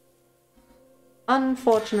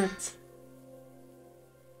 Unfortunate.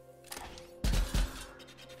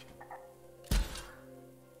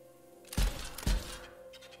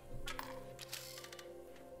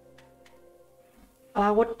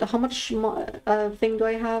 How much more, thing do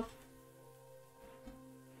I have?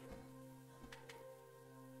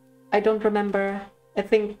 I don't remember. I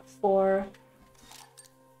think 4...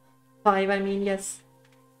 5, I mean, yes.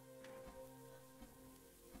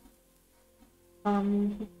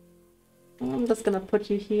 I'm just gonna put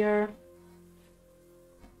you here.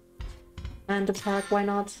 And attack, why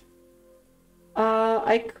not?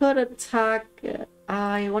 I could attack...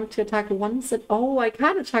 I want to attack once and... Oh, I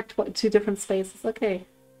can attack 2 different spaces. Okay.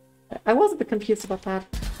 I was a bit confused about that.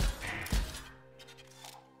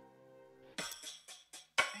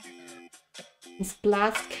 Let's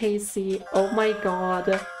blast Casey. Oh my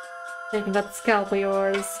god. Taking that scalp of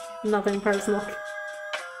yours. Nothing personal.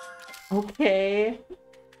 Okay.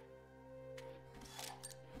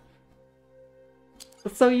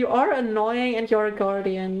 So you are annoying and you're a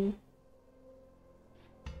guardian.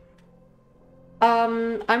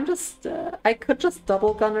 I'm just, I could just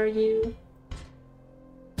double gunner you.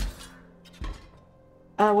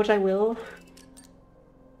 Which I will.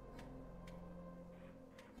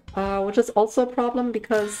 Which is also a problem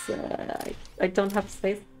because I don't have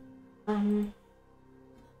space.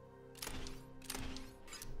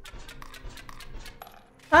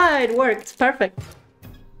 Ah, it worked. Perfect.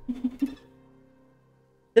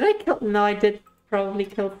 Did I kill? No, I did probably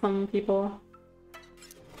kill some people.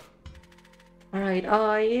 Alright,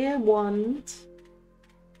 I want...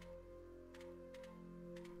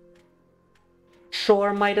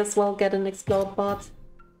 Sure, might as well get an explode bot.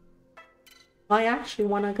 I actually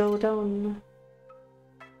want to go down.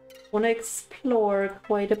 Want to explore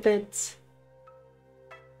quite a bit.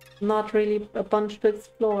 Not really a bunch to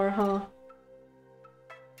explore, huh?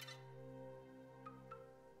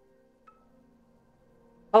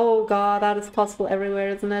 Oh god, that is possible everywhere,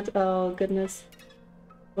 isn't it? Oh goodness.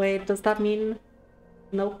 Wait, does that mean...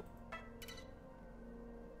 Nope.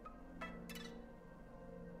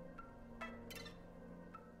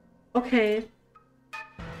 Okay.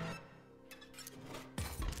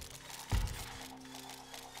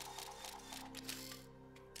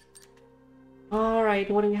 Alright,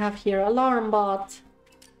 what do we have here? Alarm bot.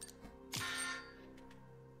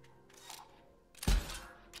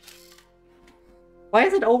 Why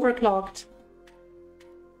is it overclocked?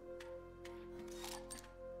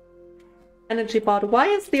 Energy bot. Why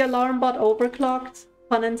is the alarm bot overclocked?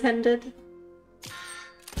 Pun intended.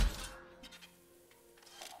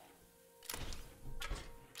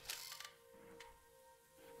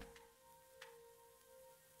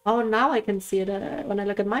 Oh, now I can see it when I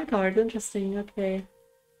look at my card. Interesting, okay.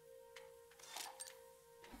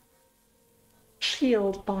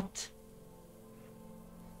 Shield bot.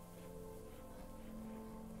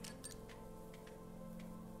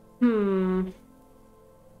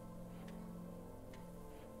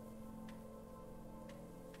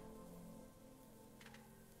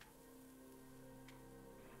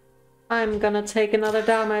 I'm gonna take another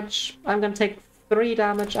damage. I'm gonna take 3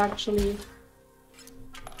 damage, actually.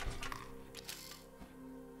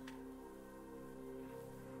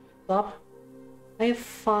 Stop. I have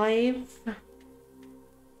 5.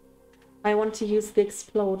 I want to use the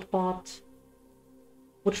explode bot,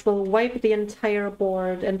 which will wipe the entire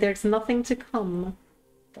board, and there's nothing to come.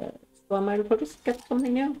 So I might as well just get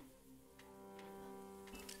something new.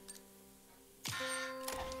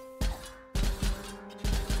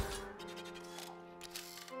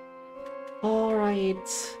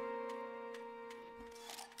 Alright.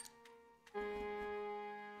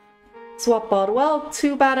 Swap bot. Well,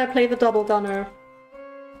 too bad I play the double gunner.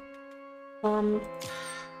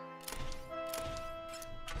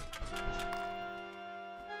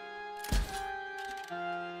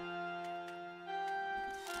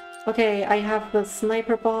 Okay, I have the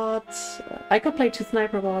sniper bot. I could play 2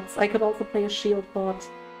 sniper bots. I could also play a shield bot.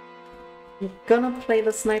 I'm gonna play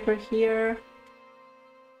the sniper here.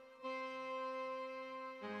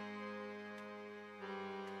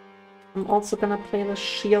 I'm also gonna play the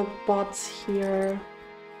shield bot here.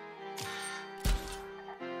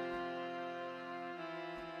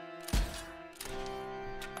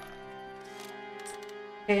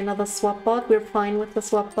 Okay, another swap bot. We're fine with the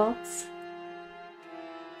swap bots.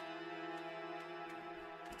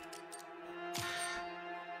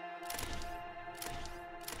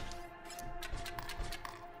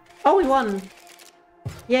 Oh, we won!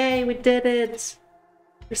 Yay, we did it!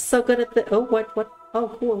 We're so good at the— oh, what?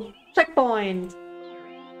 Oh, cool. Checkpoint!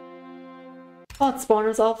 Bot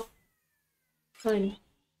spawners off. Fine.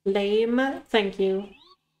 Lame. Thank you.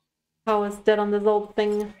 Power is dead on this old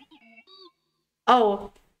thing.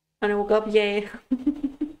 Oh! And I woke up, yay.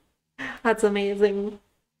 That's amazing.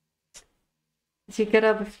 You get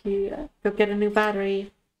up if you go get a new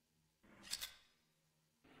battery.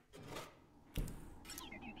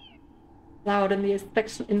 Loud in the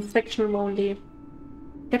inspection room only.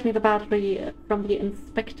 Get me the battery from the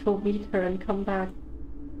inspectometer and come back.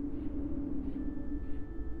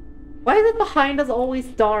 Why is it behind us always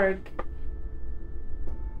dark?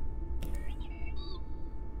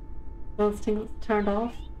 Those things turned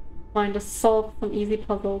off. Fine, just solve some easy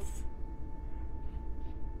puzzles.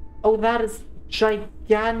 Oh, that is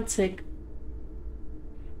gigantic.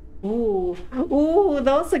 Ooh. Ooh,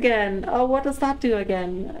 those again. Oh, what does that do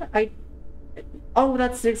again? Oh,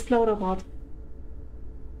 that's the exploder mod.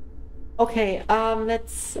 Okay,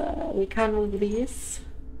 let's... we can move these.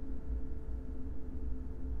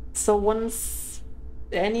 So once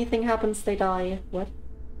anything happens, they die. What?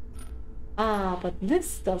 Ah, but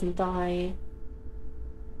this doesn't die.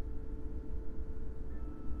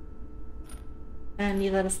 And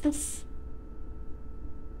neither does this.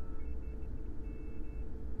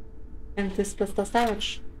 And this plus does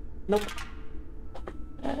damage. Nope.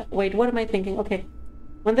 Wait, what am I thinking? Okay.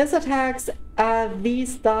 When this attacks,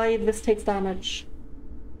 these die, this takes damage.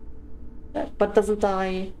 But doesn't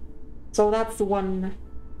die. So that's one.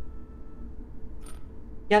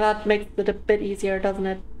 Yeah, that makes it a bit easier, doesn't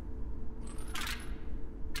it?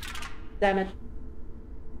 Damn it.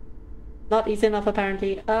 Not easy enough,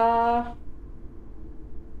 apparently. How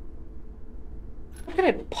could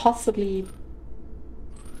I possibly...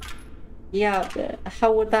 Yeah,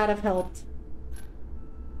 how would that have helped?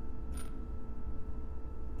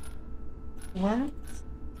 What?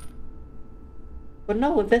 But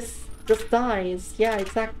no, this just dies. Yeah,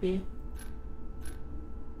 exactly.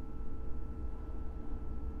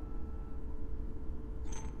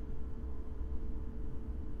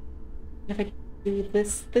 If I do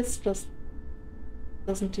this, this just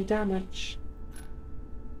doesn't do damage.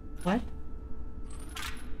 What?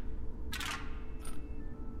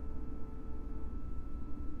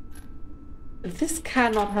 This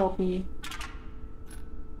cannot help me.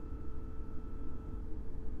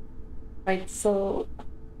 Right, so...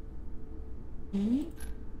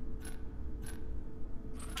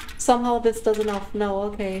 Somehow this does enough. No,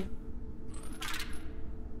 okay.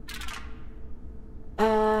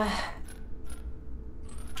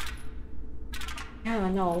 Yeah,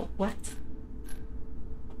 no. What?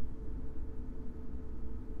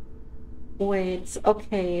 Wait,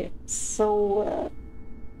 okay. So...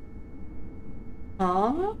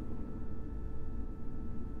 Huh?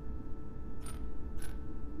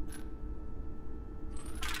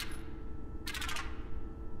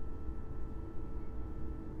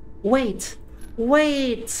 Wait!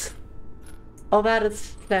 Wait! Oh, that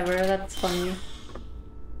is clever. That's funny.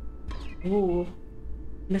 Ooh.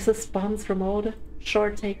 Mrs. Bombs remote?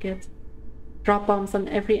 Sure, take it. Drop bombs on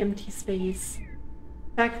every empty space.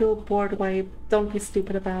 Tackle, board wipe. Don't be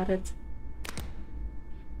stupid about it.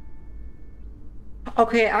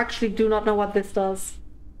 Okay, I actually do not know what this does.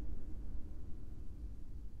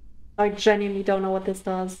 I genuinely don't know what this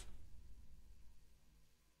does.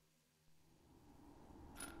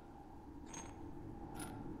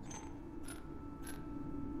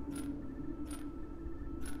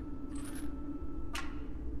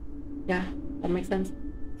 Yeah, that makes sense.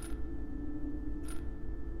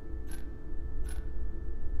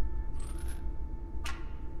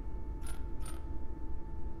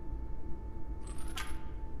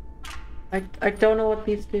 I don't know what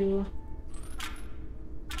these do.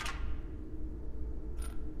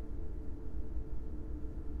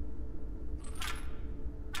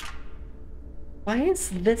 Why is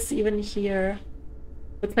this even here?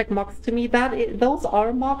 Looks like mocks to me. Those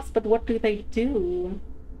are mocks, but what do they do?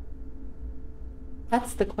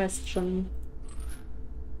 That's the question.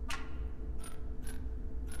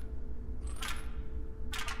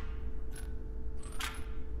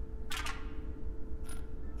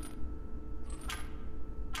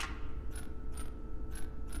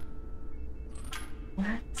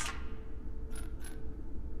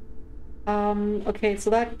 Okay, so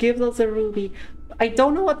that gives us a ruby. I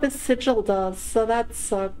don't know what this sigil does, so that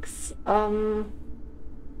sucks.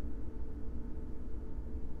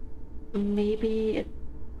 Maybe...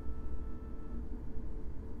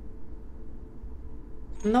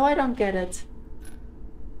 No, I don't get it.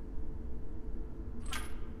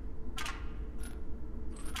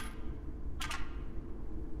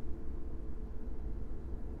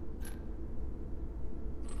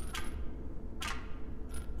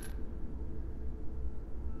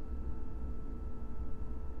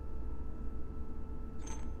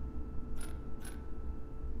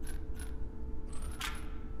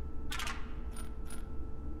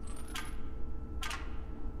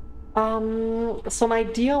 So my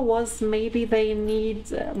idea was maybe they need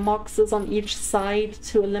moxes on each side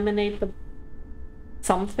to eliminate the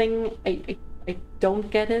something. I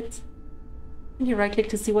don't get it. Can you right click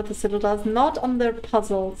to see what the sigil does? Not on the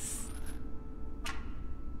puzzles.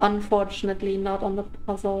 Unfortunately, not on the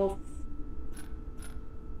puzzles.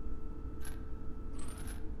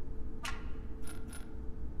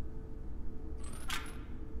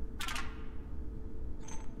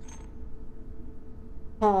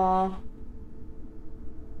 Aw.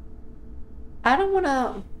 I don't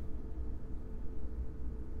wanna...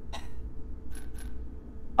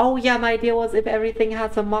 Oh yeah, my idea was if everything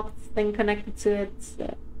has a mox thing connected to it.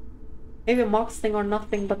 Maybe a mox thing or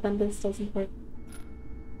nothing, but then this doesn't work.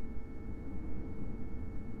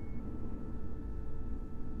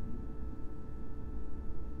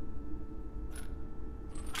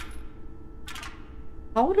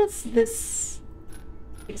 How does this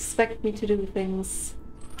expect me to do things?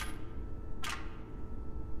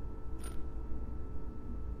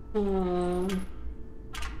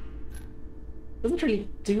 Doesn't really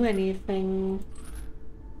do anything.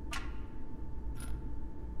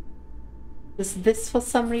 Does this for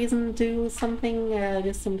some reason do something? I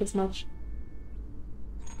assumed as much.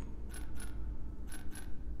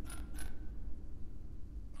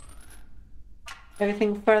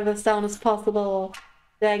 Everything furthest down as possible.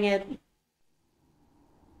 Dang it.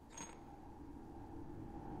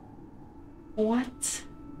 What?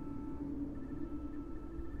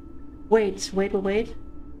 Wait.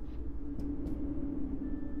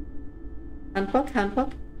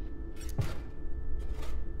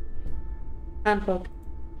 Handbook.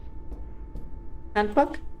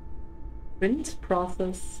 Print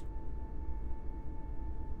process.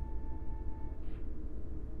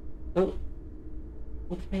 Oh.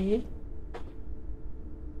 Okay.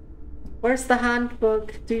 Where's the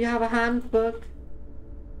handbook? Do you have a handbook?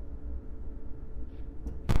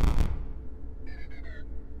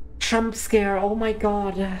 Jump scare, oh my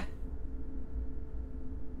god.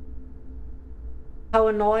 How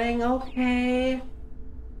annoying, okay.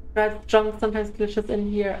 Drive junk sometimes glitches in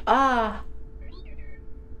here. Ah!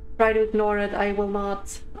 Try to ignore it, I will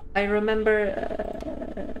not. I remember...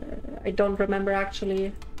 I don't remember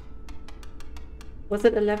actually. Was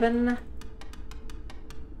it 11?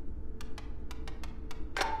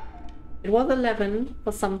 It was 11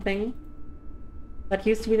 for something. That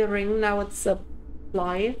used to be the ring, now it's a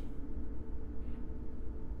fly.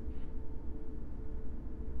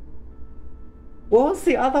 What was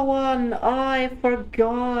the other one? Oh, I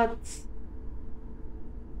forgot.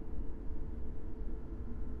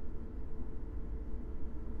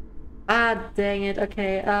 Ah, dang it.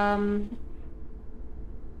 Okay,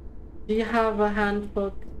 do you have a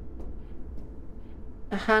handbook?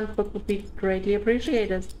 A handbook would be greatly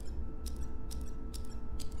appreciated.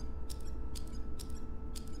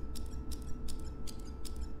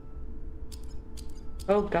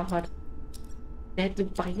 Oh god.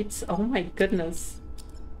 Dead bites? Oh my goodness.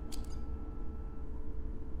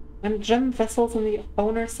 When gem vessels on the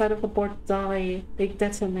owner's side of the board die, they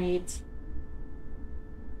detonate.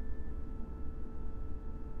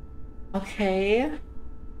 Okay.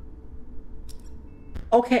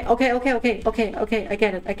 Okay, I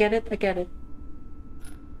get it.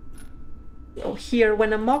 So here,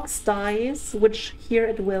 when a mox dies, which here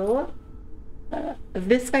it will,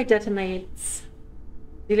 this guy detonates,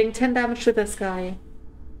 dealing 10 damage to this guy.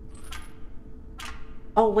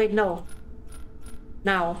 Oh, wait, no.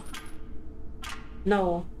 Now.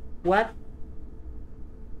 No. What?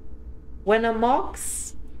 When a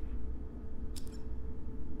mox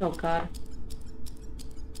Oh god.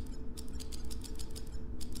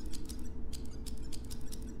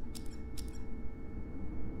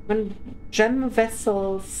 When gem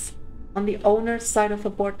vessels on the owner's side of the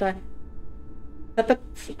board die. Set the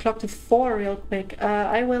clock to 4 real quick.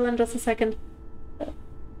 I will in just a second.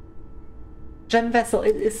 Gem vessel.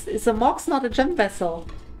 Is a Mox not a gem vessel?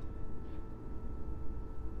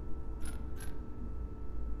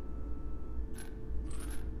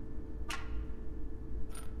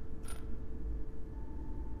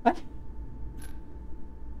 What?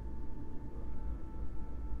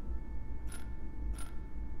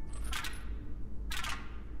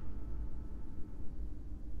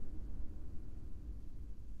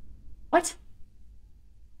 What?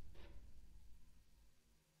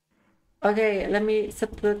 Okay, let me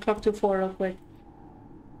set the clock to 4 real quick.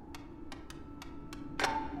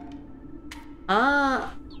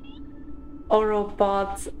 Ah!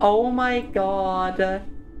 Orobots. Oh my god.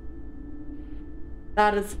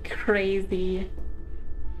 That is crazy.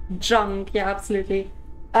 Junk, yeah, absolutely.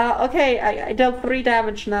 Okay, I dealt 3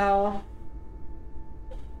 damage now.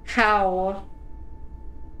 How?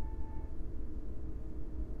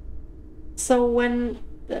 So when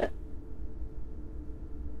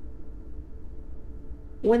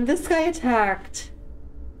this guy attacked,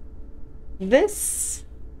 this,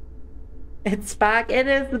 it's back, it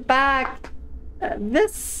is back.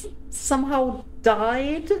 This somehow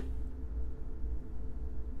died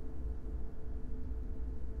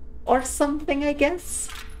or something, I guess.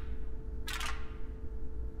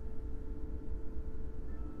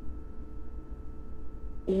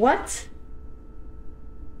 What?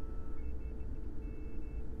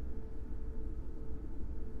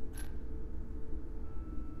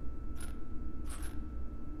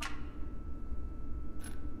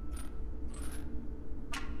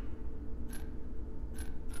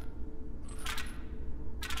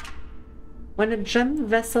 When a gem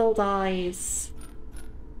vessel dies.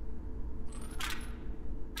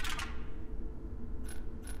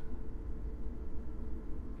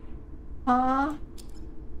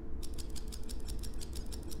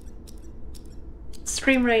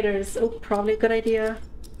 Stream Raiders. Oh, probably a good idea.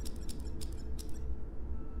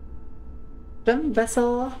 Gem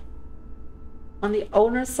vessel on the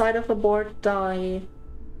owner's side of the board die.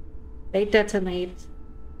 They detonate.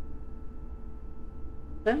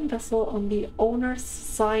 Gem vessel on the owner's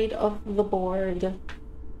side of the board.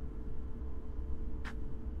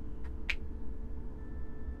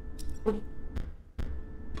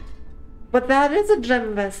 But that is a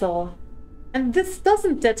gem vessel. And this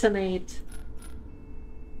doesn't detonate.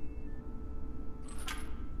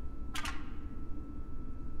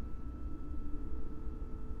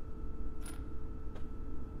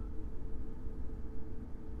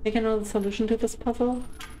 Think I know the solution to this puzzle?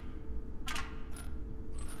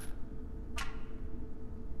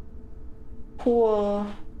 Cool.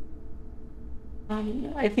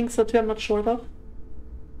 I think so too, I'm not sure though.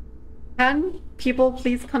 Can people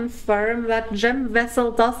please confirm that gem vessel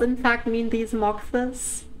does in fact mean these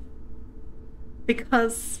Moxes?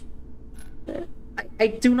 Because I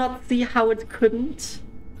do not see how it couldn't.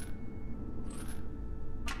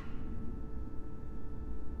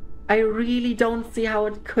 I really don't see how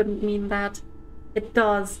it couldn't mean that. It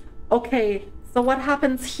does. Okay, so what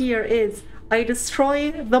happens here is I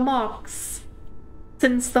destroy the Mox.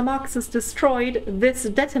 Since the Mox is destroyed, this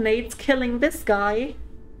detonates, killing this guy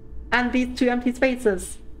and these 2 empty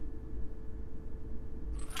spaces.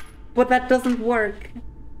 But that doesn't work.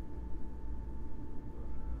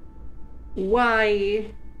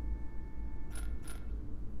 Why?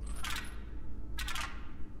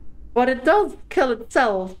 But it does kill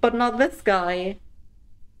itself, but not this guy.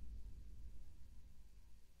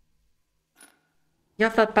 You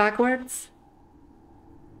have that backwards?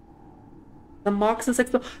 The Mox is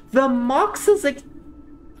explode. The Mox is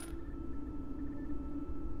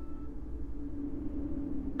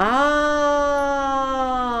Ah!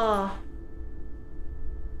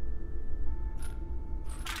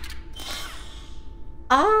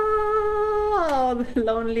 Ah! The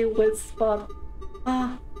Lonely Whisper.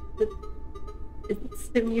 Ah! It's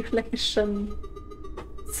simulation.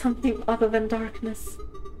 Something other than darkness.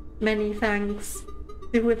 Many thanks.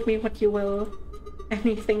 Do with me what you will.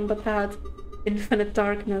 Anything but that. Infinite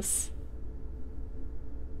darkness.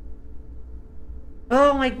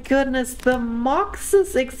 Oh my goodness, the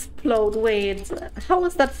Moxes explode. Wait, how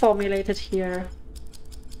is that formulated here?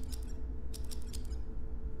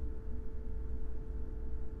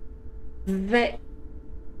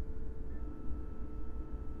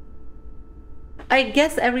 I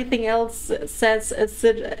guess everything else says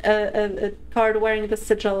a card wearing the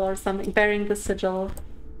sigil or something, bearing the sigil.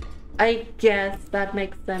 I guess that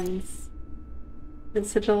makes sense. The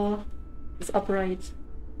sigil is upright.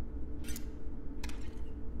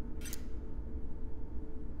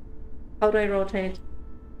 How do I rotate?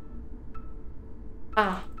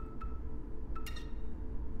 Ah.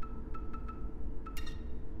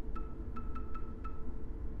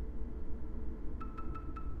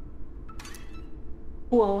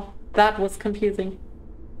 Cool. That was confusing.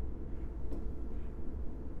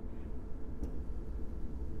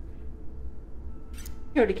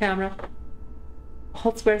 Security camera.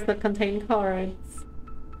 Hold squares that contain cards.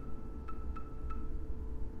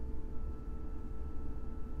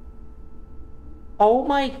 Oh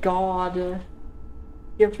my god.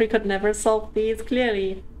 Your 3 could never solve these,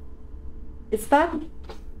 clearly. Is that...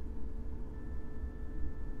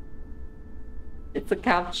 It's a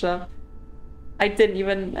captcha. I didn't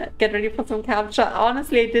even get ready for some captcha.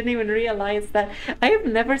 Honestly, I didn't even realize that. I have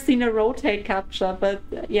never seen a rotate captcha, but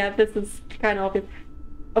yeah, this is kind of obvious.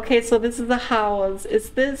 Okay, so this is a house.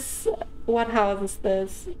 Is this... What house is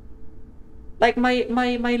this? Like,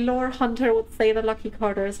 my lore hunter would say the Lucky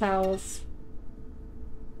Carter's house.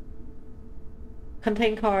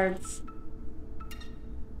 Contain cards.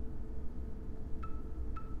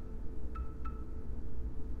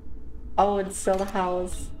 Oh, it's still the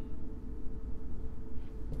house.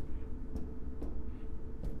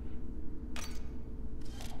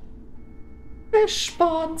 Fish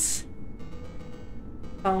spots!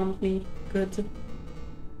 Found me. Good.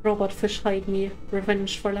 Robot fish hide me.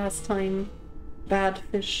 Revenge for last time. Bad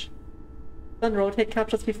fish. Done rotate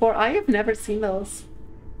captures before. I have never seen those.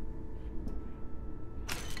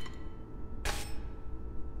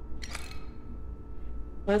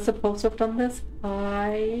 Was I supposed to have done this?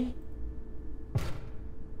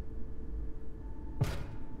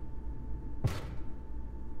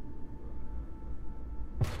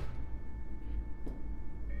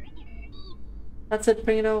 That's it,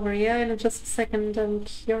 bring it over. Yeah, in just a second. I'm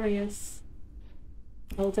curious.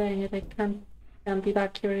 Oh dang it, I can't be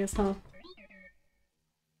that curious, huh?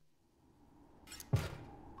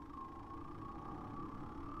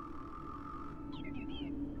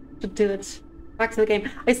 To do it. Back to the game.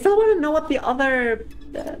 I still want to know what the other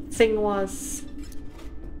thing was.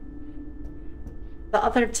 The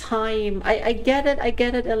other time. I get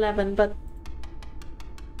it, 11, but...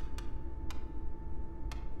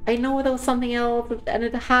 I know there was something else, and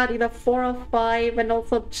it had either 4 or 5, and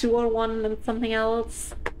also 2 or 1, and something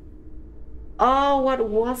else. Oh, what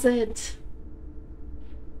was it?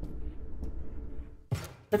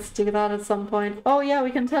 Let's do that at some point. Oh yeah, we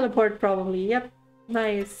can teleport probably. Yep,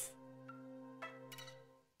 nice.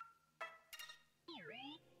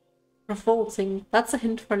 Revolting. That's a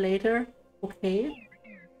hint for later. Okay.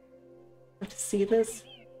 Have to see this.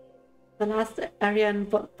 The last area in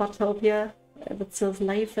Botopia that still has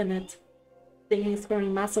life in it. Thinking it's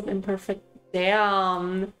growing massive imperfect.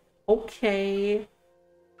 Damn. Okay.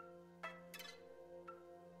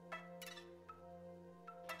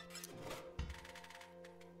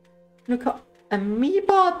 Look up.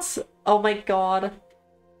 Amiibot! Oh my god.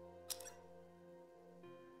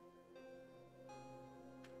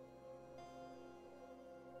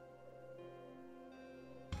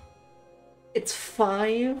 It's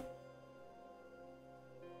 5.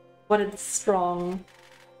 But it's strong.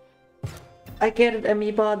 I get it,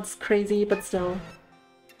 Amiibot's crazy, but still.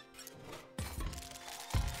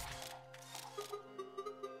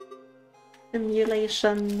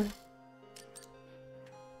 Emulation.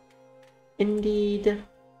 Indeed.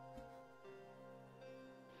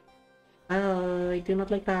 I do not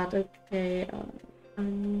like that. Okay.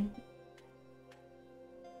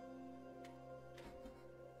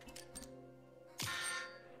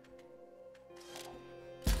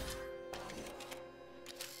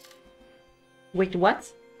 Wait, what?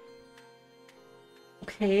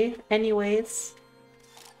 Okay, anyways.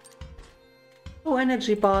 Oh,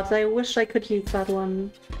 energy bot. I wish I could use that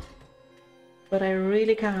one. But I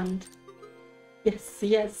really can't. Yes,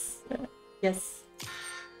 yes, yes.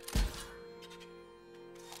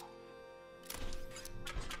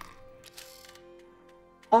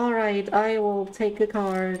 Alright, I will take a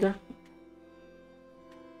card.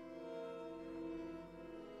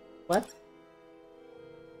 What?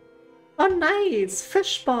 Oh, nice!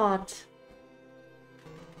 Fishbot!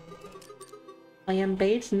 I am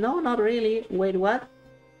bait? No, not really. Wait, what?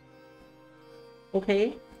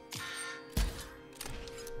 Okay.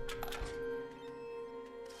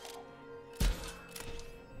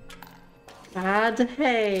 Bad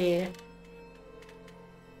hay.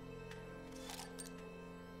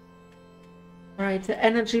 Alright, the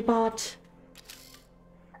energy bot.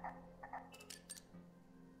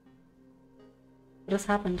 What has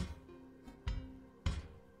happened?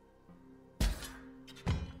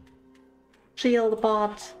 Shield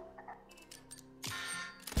bot.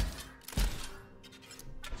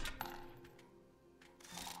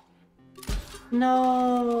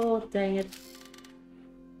 No, dang it.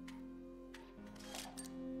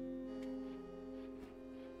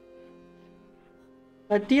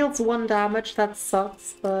 It deals 1 damage, that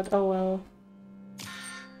sucks, but oh well.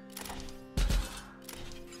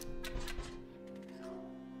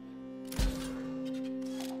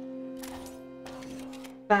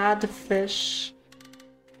 Bad fish.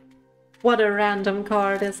 What a random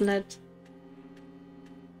card, isn't it?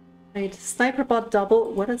 Wait, Sniper bot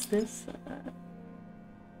double. What is this?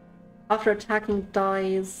 After attacking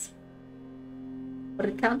dies. But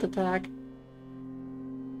it can't attack.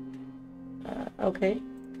 Okay.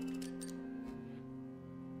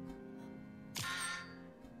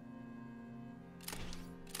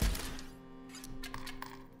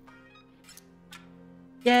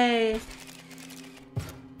 Yay!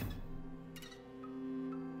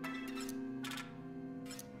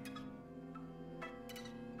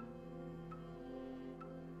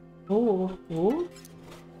 Oh, oh.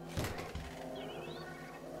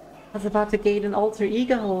 I was about to gain an alter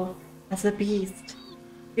ego as a beast.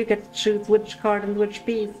 You get to choose which card and which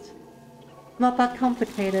beast. Not that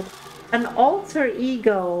complicated. An alter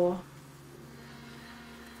ego.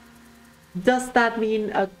 Does that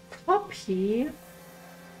mean a copy?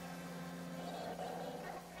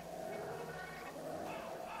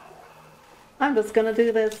 I'm just gonna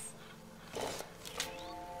do this.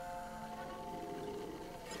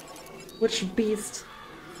 Which beast?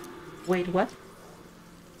 Wait, what?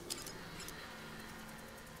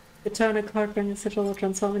 Eternal card brings sigil will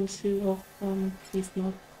transform into beast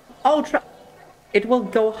mode. Oh, it will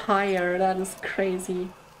go higher. That is crazy.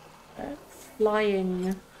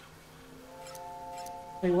 Flying.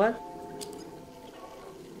 Wait, what?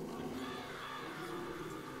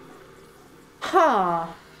 Ha!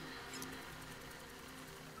 Huh.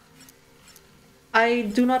 I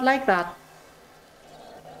do not like that.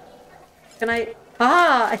 Can I?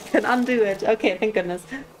 Ah, I can undo it. Okay, thank goodness.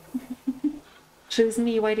 Choose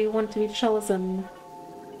me. Why do you want to be chosen?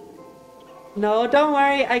 No, don't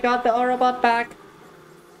worry. I got the Aurabot back.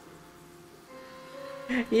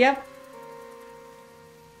 Yep.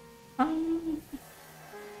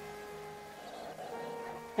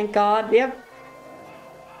 Thank God. Yep.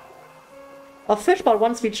 Well, Fishbot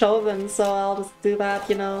wants to be chosen, so I'll just do that,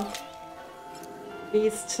 you know.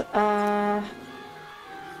 Beast,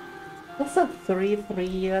 that's a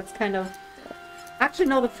 3/3, that's kind of... Actually,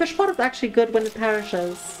 no, the Fishbot is actually good when it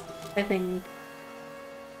perishes, I think.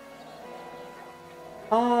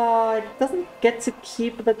 Oh, it doesn't get to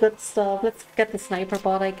keep the good stuff. Let's get the Sniper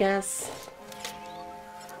bot, I guess.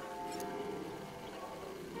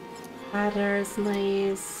 Adder is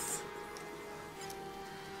nice.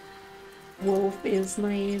 Wolf is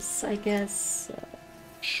nice, I guess.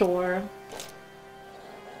 Sure.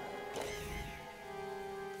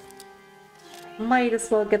 Might as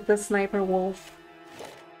well get the Sniper Wolf.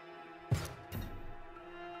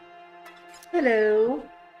 Hello.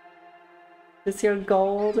 Is your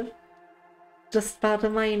gold? Just about to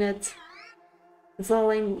mine it. That's all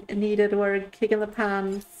I needed were a kick in the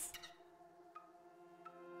pants.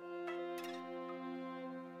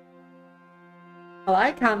 Well,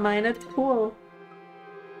 I can't mine it. Cool.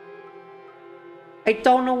 I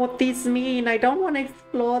don't know what these mean. I don't want to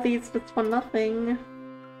explore these just for nothing.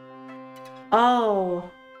 Oh.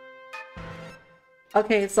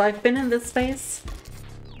 Okay, so I've been in this space.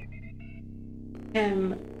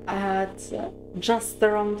 At just the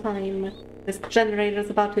wrong time. This generator is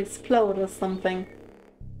about to explode or something.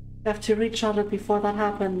 You have to recharge it before that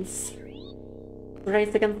happens.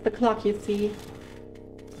 Race against the clock, you see.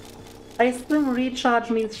 I assume recharge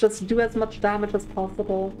means just do as much damage as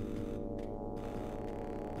possible.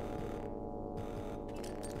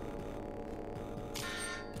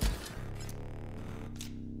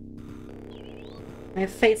 My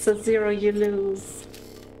face is 0, you lose.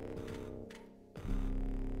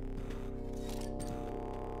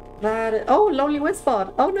 Oh, Lonely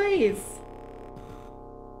Wispod! Oh, nice!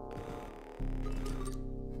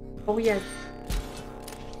 Oh, yes.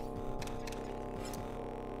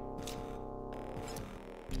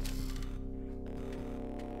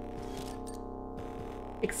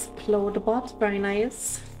 Explode bot, very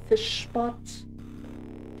nice. Fish bot.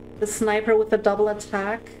 The Sniper with the double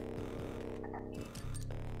attack.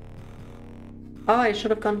 Oh, I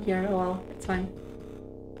should have gone here. Oh well, it's fine.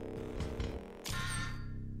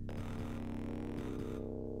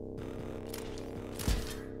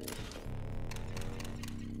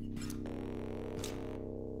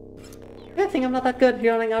 I think I'm not that good.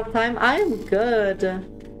 You're running out of time. I'm good.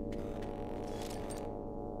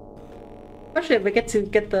 Especially if we get to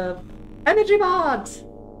get the energy mod!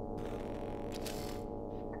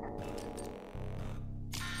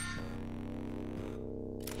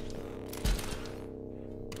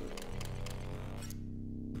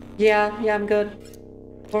 Yeah, I'm good.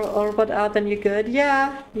 Or what out, then you're good.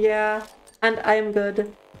 Yeah. And I'm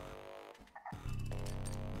good.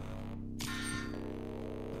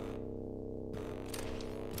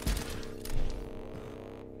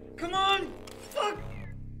 Come on! Fuck!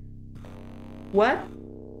 What?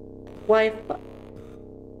 Why?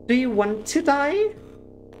 Do you want to die?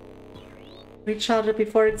 Recharge it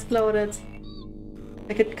before it exploded.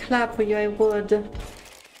 I could clap for you, I would.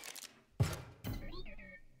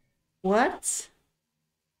 What?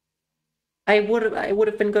 I would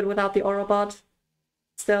have been good without the Orobot.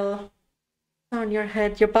 Still, on your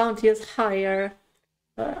head, your bounty is higher.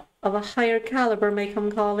 Of a higher caliber may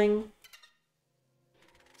come calling.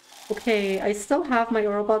 Okay, I still have my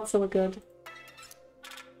Orobot, so we're good.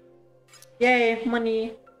 Yay,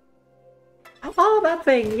 money. Oh, that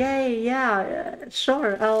thing! Yay, yeah,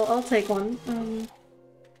 sure, I'll take one.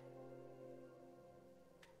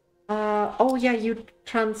 Oh yeah, you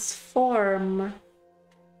transform.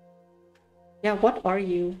 Yeah, what are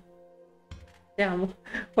you? Damn,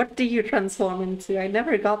 what do you transform into? I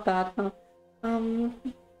never got that, huh?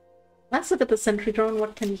 Let's look at the sentry drone.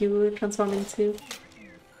 What can you transform into?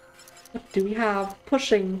 What do we have?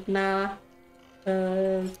 Pushing? Nah.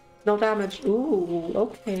 No damage. Ooh,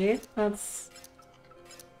 okay. That's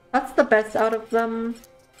the best out of them.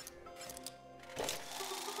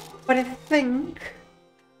 But I think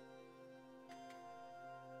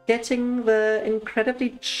getting the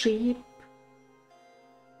incredibly cheap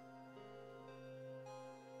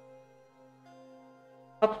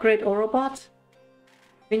upgrade Orobot?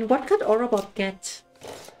 I mean, what could Orobot get?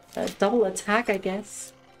 Double attack, I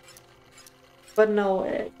guess. But no,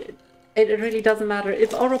 it really doesn't matter.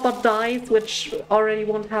 If Orobot dies, which already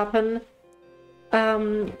won't happen,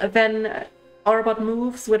 then Orobot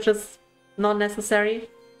moves, which is not necessary.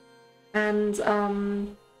 And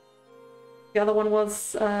the other one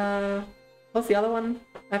was what's the other one?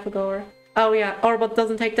 I forgot. Oh yeah, Orobot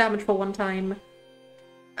doesn't take damage for one time.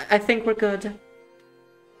 I think we're good.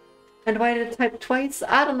 And why did it type twice?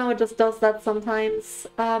 I don't know, it just does that sometimes.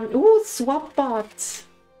 Ooh, Swapbot!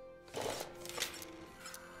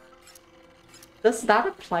 Does that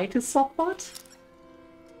apply to Swapbot?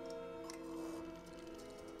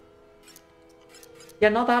 Yeah,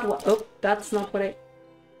 not that one. Oh, that's not what I...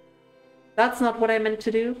 That's not what I meant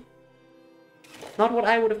to do. Not what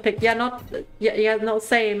I would have picked. Yeah, not... Yeah, no,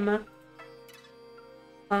 same.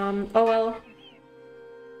 Oh well.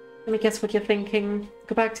 Let me guess what you're thinking.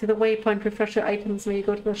 Go back to the waypoint, refresh your items when you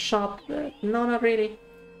go to the shop. No, not really.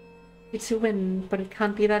 You to win, but it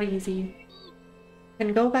can't be that easy. You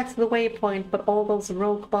can go back to the waypoint, but all those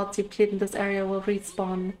rogue bots you cleared in this area will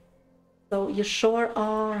respawn. So, you sure?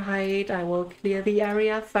 Alright, I will clear the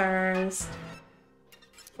area first.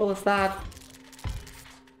 What was that?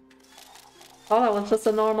 Oh, that was just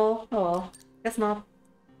a normal... Oh well, guess not.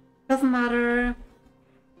 Doesn't matter.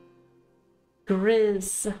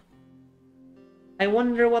 Grizz. I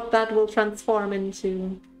wonder what that will transform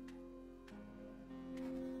into.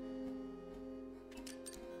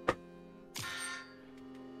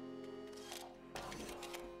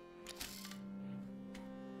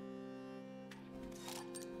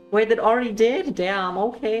 Wait, it already did? Damn,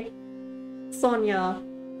 okay. Sonia.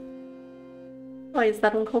 Why is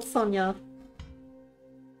that one called Sonia?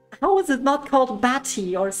 How is it not called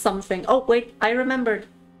Batty or something? Oh, wait, I remembered.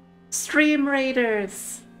 Stream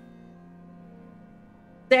Raiders!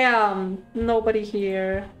 Damn, nobody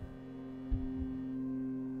here.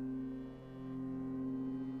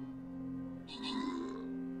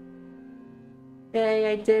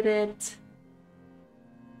 Yay, I did it.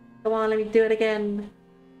 Come on, let me do it again.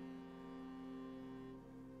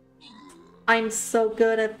 I'm so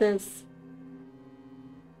good at this.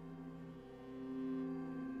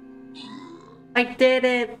 I did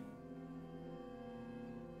it!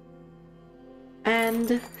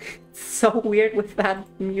 And it's so weird with that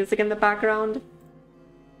music in the background.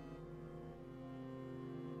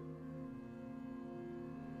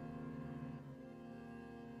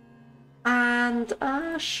 And,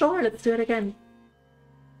 sure, let's do it again.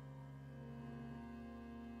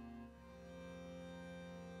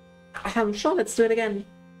 Sure, let's do it again.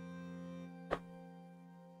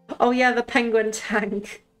 Oh yeah, the penguin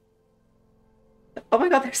tank. Oh my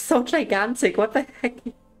god, they're so gigantic, what the heck?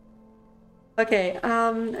 Okay,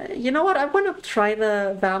 you know what? I want to try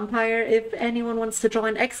the vampire. If anyone wants to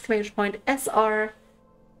join, exclamation point SR.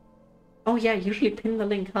 Oh yeah, usually pin the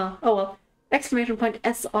link, huh? Oh well. Exclamation point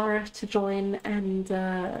SR to join, and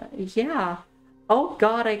yeah. Oh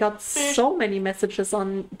god, I got so many messages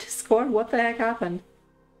on Discord. What the heck happened?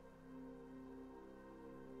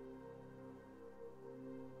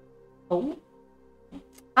 Oh.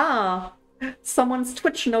 Ah, someone's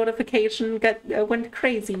Twitch notification went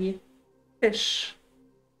crazy. Fish.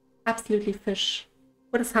 Absolutely fish.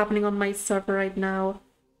 What is happening on my server right now?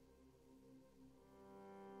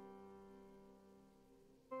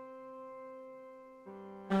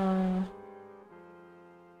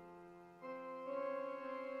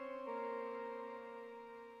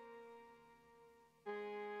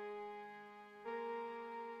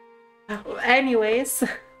 Anyways,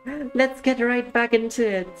 let's get right back into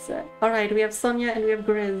it. Alright, we have Sonia and we have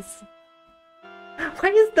Grizz. Why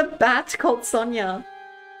is the bat called Sonia?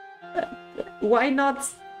 Why not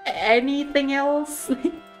anything else?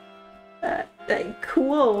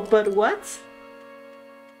 Cool, but what?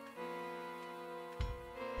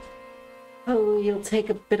 Oh, you'll take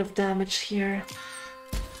a bit of damage here.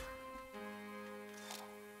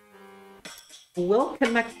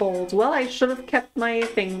 Wilken McBold. Well, I should have kept my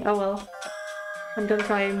thing. Oh well. I'm gonna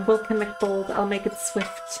try Wilken McBold. I'll make it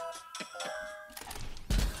swift.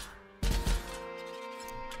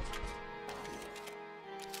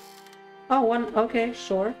 Oh, one. Okay,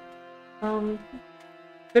 sure.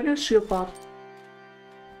 Good news, shield bot.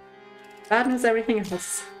 Bad news, everything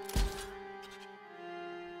else.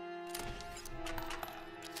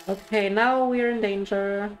 Okay, now we're in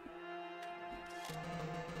danger.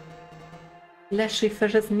 Fleshy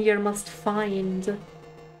fishes near must find.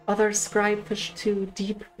 Other scribe fish too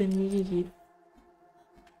deep beneath.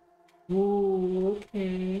 Ooh,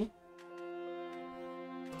 okay.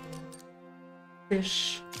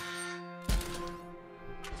 Fish.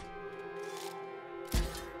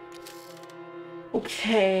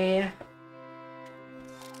 Okay.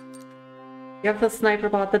 You have the sniper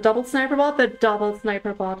bot. The double sniper bot? The double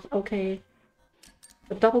sniper bot. Okay.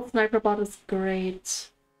 The double sniper bot is great.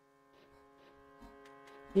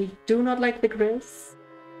 We do not like the Grizz.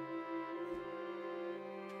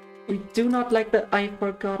 We do not like the... I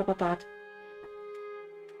forgot about that.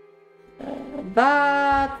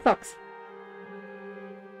 That sucks.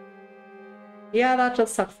 Yeah, that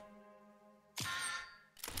just sucks.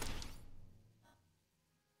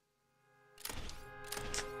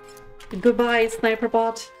 Goodbye, sniper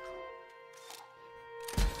bot.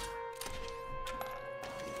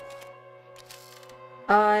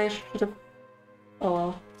 I should have... Oh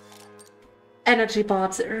well. Energy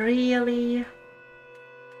bots, really?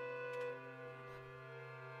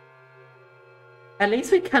 At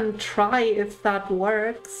least we can try if that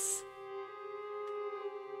works.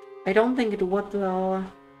 I don't think it would though.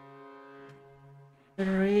 I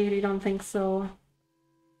really don't think so.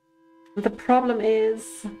 The problem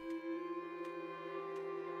is...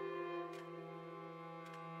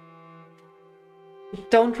 we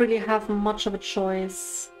don't really have much of a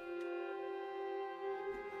choice.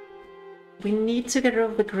 We need to get rid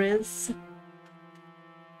of the Grizz.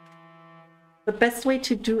 The best way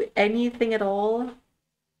to do anything at all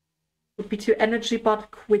would be to energy bot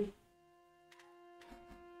quit.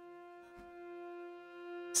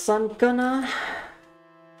 So I'm gonna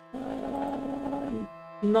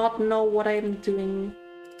not know what I'm doing.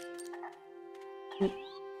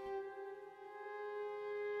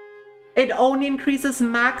 It only increases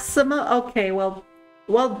maximum? Okay, well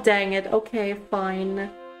dang it. Okay,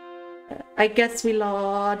 fine. I guess we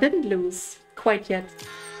didn't lose quite yet.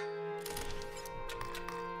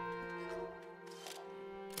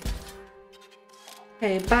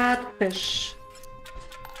 Okay, bad fish.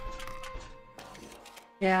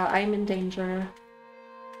 Yeah, I'm in danger.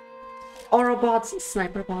 Orobot,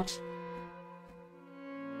 sniper bot.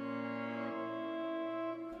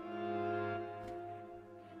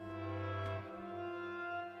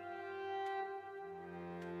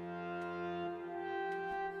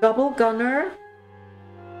 Double gunner.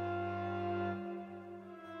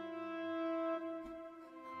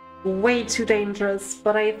 Way too dangerous,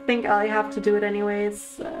 but I think I have to do it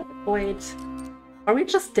anyways. Wait. Are we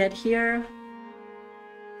just dead here?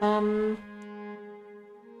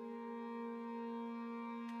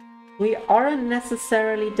 We aren't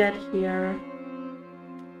necessarily dead here.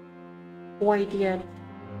 Quite yet.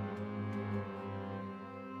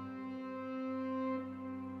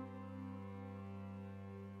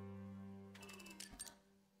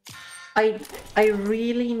 I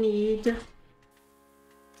really need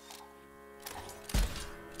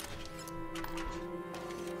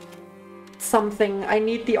something. I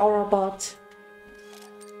need the Orobot.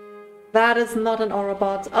 That is not an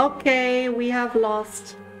Orobot. Okay, we have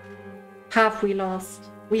lost. Have we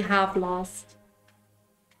lost? We have lost.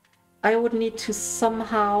 I would need to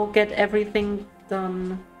somehow get everything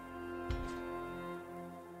done.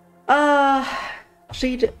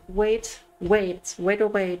 She'd wait. Wait.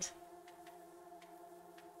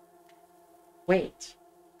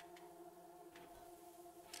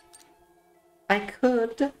 I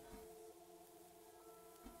could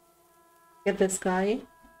get this guy.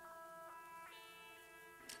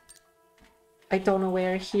 I don't know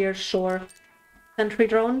where. Here, sure. Sentry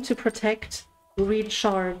drone to protect.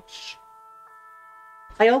 Recharge.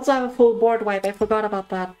 I also have a full board wipe. I forgot about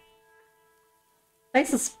that.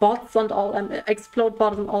 Places bots on all explode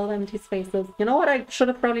bots on all empty spaces. You know what? I should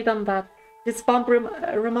have probably done that. This bomb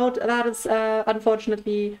remote, that is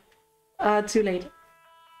unfortunately too late.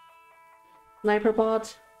 Sniper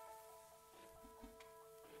bot.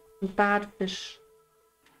 Bad fish.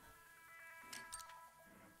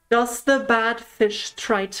 Does the bad fish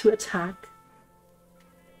try to attack?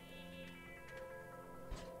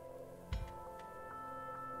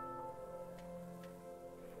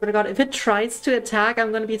 Oh god, if it tries to attack,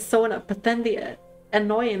 I'm gonna be so but then the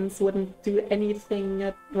annoyance wouldn't do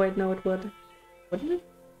anything. Wait, no, it would. Wouldn't it?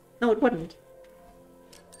 No, it wouldn't.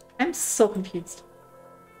 I'm so confused.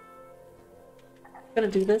 I'm gonna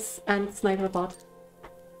do this and sniper bot.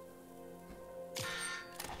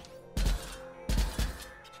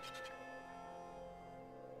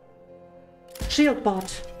 Shield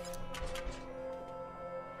bot.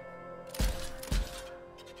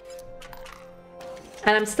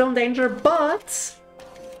 And I'm still in danger, but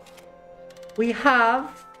we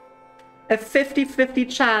have a 50-50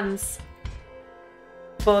 chance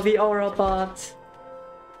for the Aura bot.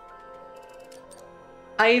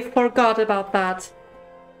 I forgot about that.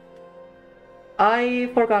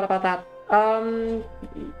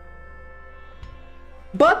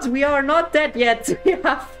 But we are not dead yet.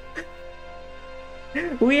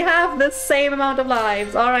 We have the same amount of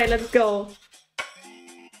lives. Alright, let's go.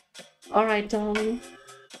 Alright, darling.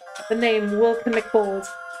 The name, Wilkin McBold.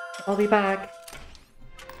 I'll be back.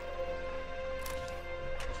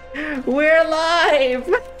 We're live!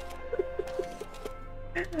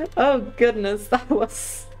 Oh goodness, that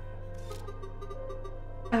was...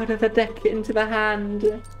 out of the deck into the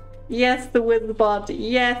hand. Yes, the Wizbot,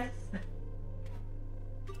 yes!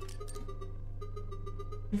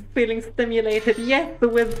 Feeling stimulated, yes, the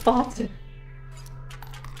Wizbot!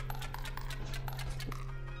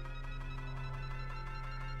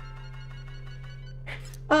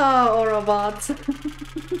 Ah, Aurabot.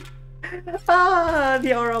 Ah,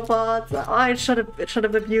 the Aurabot. I should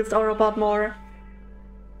have abused Aurabot more.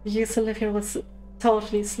 Use Olivier was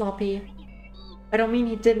totally sloppy. I don't mean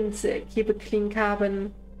he didn't keep a clean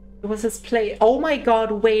cabin. It was his play. Oh my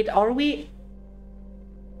god, wait, are we?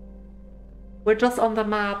 We're just on the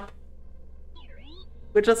map.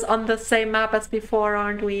 We're just on the same map as before,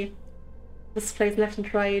 aren't we? This plays left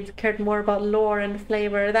and right, cared more about lore and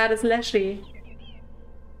flavor. That is Leshy.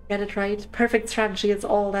 Get it right. Perfect strategy is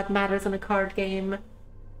all that matters in a card game.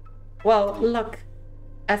 Well, look.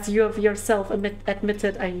 As you have yourself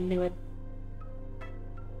admitted, I knew it.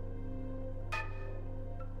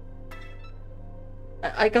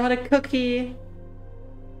 I got a cookie.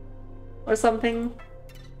 Or something.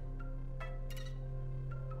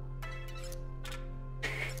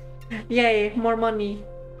 Yay, more money.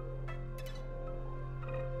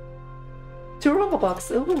 2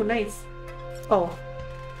 Robobucks. Ooh, nice. Oh.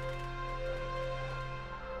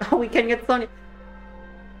 Oh, we can get Sonya.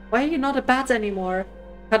 Why are you not a bat anymore?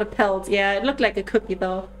 Got a pelt. Yeah, it looked like a cookie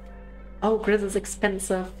though. Oh, Grizz is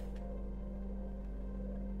expensive.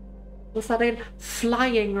 What's that in?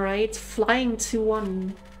 Flying, right? Flying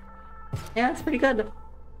 2-1. Yeah, it's pretty good.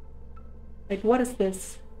 Wait, what is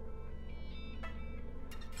this?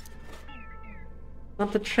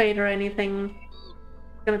 Not the trade or anything.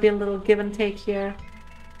 It's gonna be a little give and take here.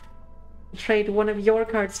 Trade one of your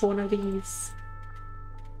cards for one of these.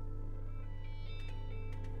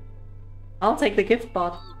 I'll take the gift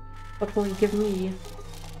bot. What will you give me?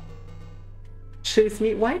 Choose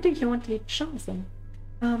me. Why do you want to be chosen?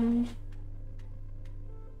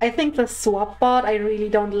 I think the swap bot. I really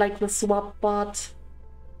don't like the swap bot.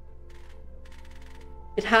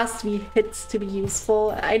 It has to be hits to be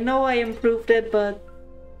useful. I know I improved it, but...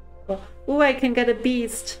 Ooh, I can get a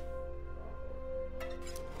beast.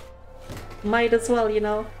 Might as well, you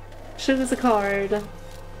know. Choose a card.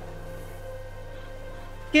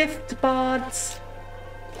 Gift bot.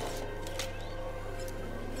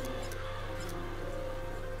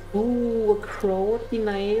 Ooh, a crow would be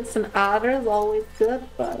nice. An adder is always good,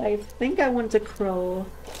 but I think I want a crow.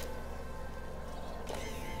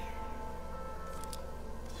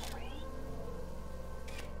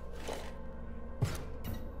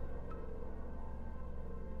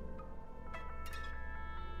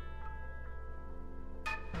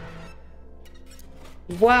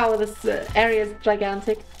 Wow, this area is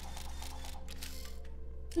gigantic.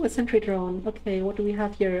 Oh, a sentry drone. Okay, what do we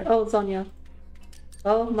have here? Oh, Sonia.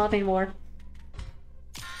 Oh, not anymore.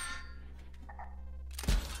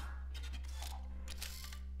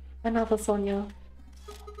 Another Sonia.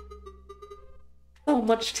 So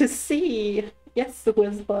much to see. Yes, the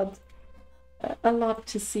Wizbud. A lot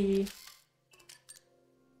to see.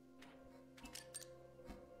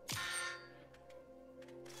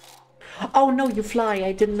 Oh no, you fly.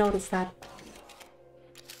 I didn't notice that.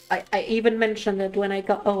 I even mentioned it when I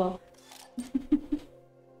got... Oh well.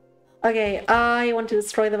 Okay, I want to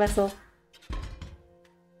destroy the vessel.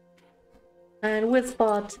 And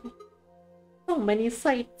Wizbot. So many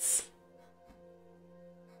sites.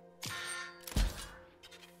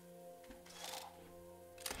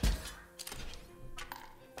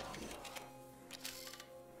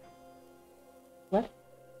 What?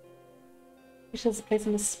 Wishes a place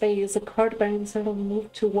in the space. A card bearing the will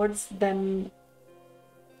move towards them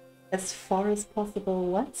as far as possible.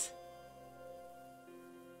 What?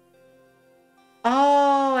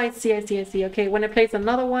 Oh, I see. Okay, when I place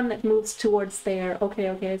another one, it moves towards there. Okay,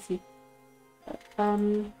 I see.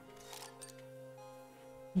 No,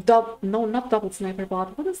 not double sniper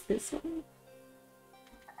bot. What is this one?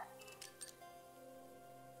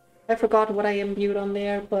 I forgot what I imbued on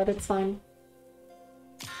there, but it's fine.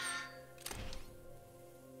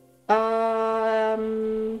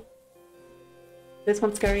 This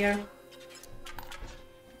one's scarier.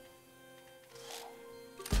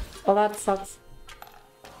 Oh, that sucks.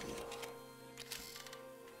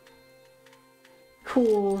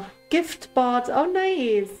 Cool. Gift bot. Oh,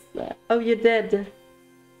 nice. Oh, you're dead.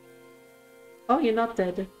 Oh, you're not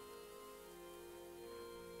dead.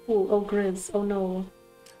 Cool. Oh, Grizz. Oh, no.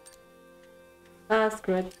 Ah,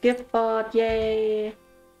 screw it. Gift bot. Yay.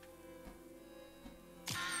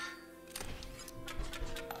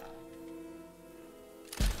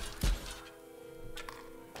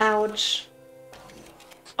 Ouch.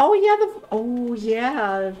 Oh yeah, oh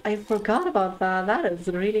yeah, I forgot about that. That is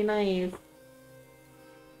really nice.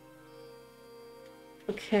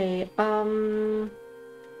 Okay, I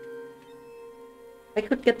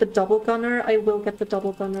could get the double gunner. I will get the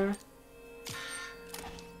double gunner.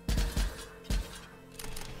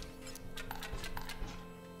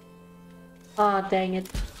 Ah, dang it.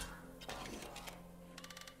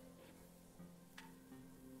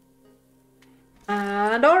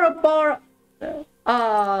 And Ouroboros.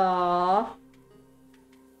 Ah,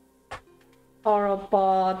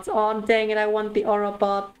 Ouroboros. Oh, dang it! I want the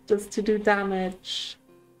Ouroboros just to do damage.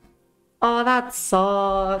 Oh, that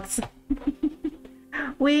sucks.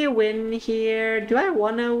 We win here. Do I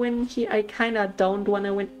want to win here? I kind of don't want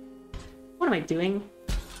to win. What am I doing?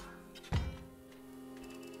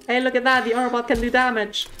 Hey, look at that! The Ouroboros can do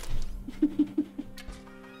damage.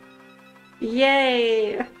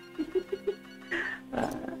 Yay!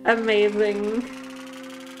 Amazing.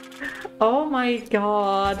 Oh my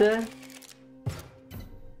god.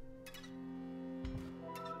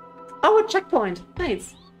 Oh, a checkpoint.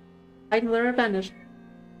 Nice. Items are vanished.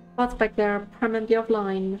 Spots back there are permanently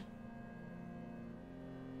offline.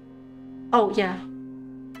 Oh, yeah.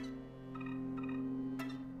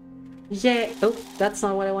 Yeah. Oh, that's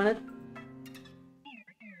not what I wanted.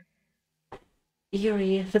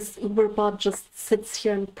 Eerie. This Uberbot just sits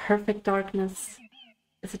here in perfect darkness.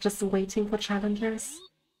 Is it just waiting for challengers?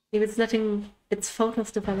 Maybe it's letting its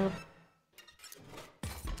photos develop.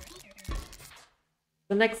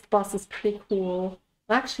 The next boss is pretty cool.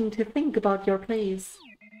 Action to think about your place.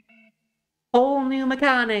 Whole new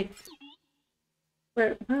mechanic!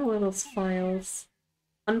 Where were those files?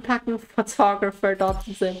 Unpacking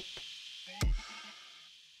photographer.zip.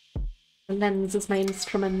 The lens is my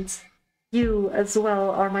instrument. You as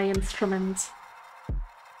well are my instrument.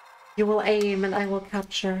 You will aim and I will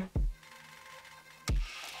capture.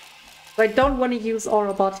 So I don't want to use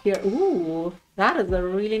Ouroboros here. Ooh, that is a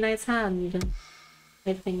really nice hand,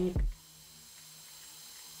 I think.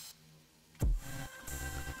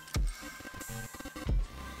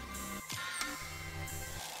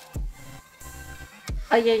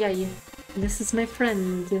 Ay. This is my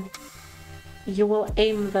friend. You will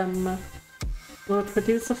aim them. You will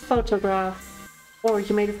produce a photograph. Or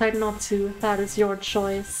you may decide not to. That is your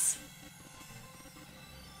choice.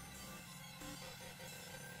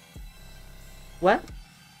 What?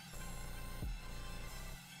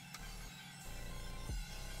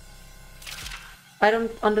 I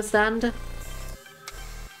don't understand.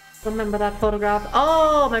 Remember that photograph?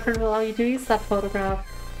 Oh, my friend will allow you to use that photograph.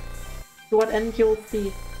 To what end you'll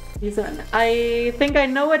see. I think I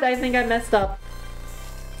know it. I think I messed up.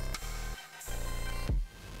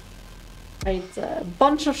 Right, a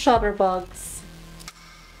bunch of shutterbugs.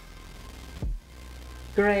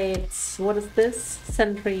 Great. What is this?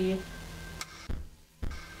 Sentry.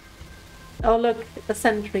 Oh look, a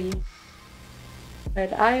sentry.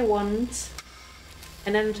 Right, I want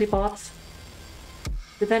an energy bot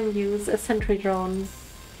to then use a sentry drone.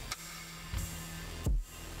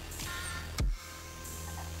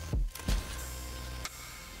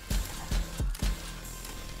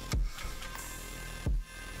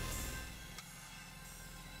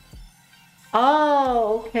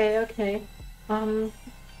 Oh, okay, okay.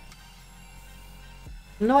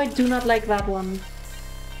 No, I do not like that one.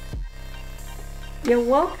 You're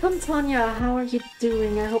welcome, Tanya. How are you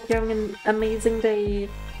doing? I hope you're having an amazing day.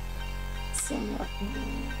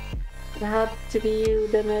 It had to be you,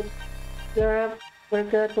 damn it. We're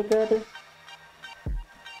good, we're good.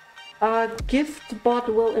 Gift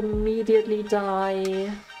bot will immediately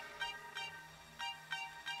die.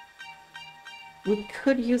 We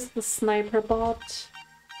could use the sniper bot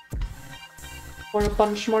for a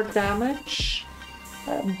bunch more damage.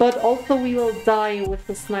 But also we will die with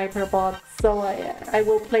the sniper bot, so I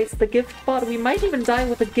will place the gift bot. We might even die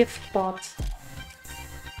with the gift bot.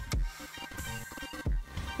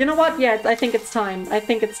 You know what? Yeah, I think it's time. I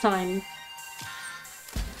think it's time.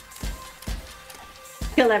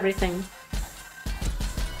 Kill everything.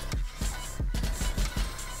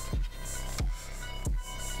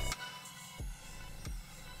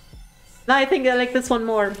 No, I think I like this one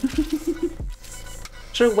more.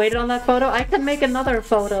 Should've waited on that photo. I can make another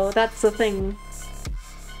photo. That's the thing.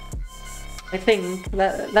 I think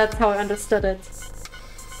that's how I understood it.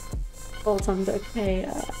 Bolton, okay.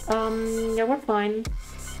 Yeah, we're fine.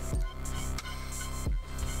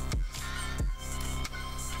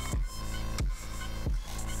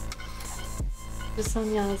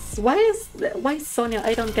 Sonia's. Why Sonia?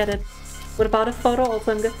 I don't get it. What about a photo?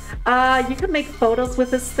 Also, I'm good. You can make photos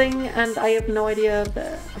with this thing, and I have no idea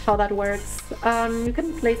how that works. You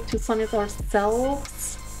can place two Sonias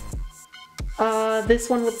ourselves. This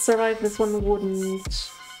one would survive, this one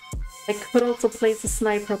wouldn't. I could also place a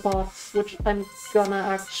sniper bot, which I'm gonna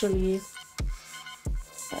actually...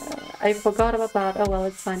 I forgot about that. Oh well,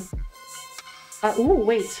 it's fine. Ooh,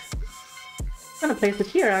 wait. I'm gonna place it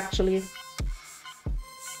here, actually.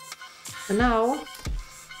 And now...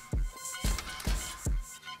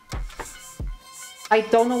 I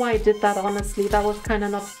don't know why I did that, honestly. That was kind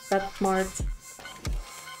of not that smart.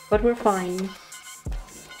 But we're fine.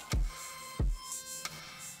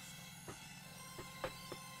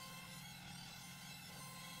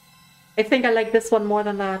 I think I like this one more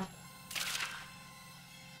than that.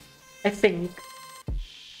 I think.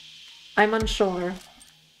 I'm unsure.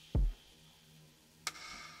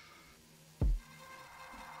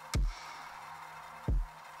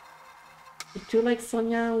 We do like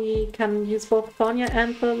Sonia. We can use both Sonia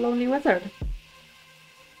and the Lonely Wizard.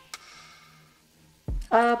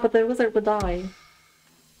 But the wizard would die.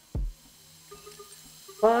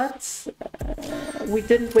 But we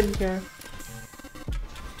didn't win here.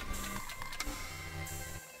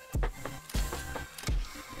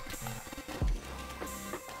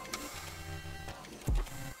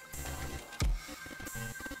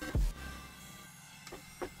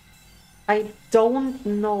 I don't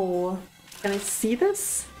know. Can I see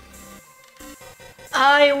this?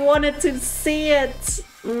 I wanted to see it!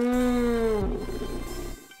 You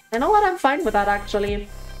know what? I'm fine with that, actually.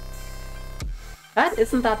 That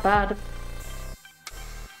isn't that bad.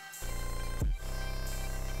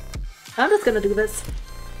 I'm just gonna do this.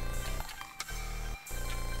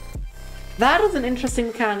 That is an interesting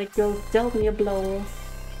mechanic. You've dealt me a blow.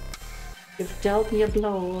 You've dealt me a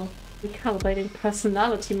blow. Recalibrating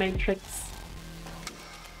personality matrix.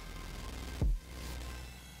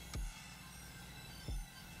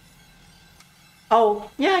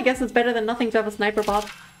 Oh, yeah, I guess it's better than nothing to have a sniper bot.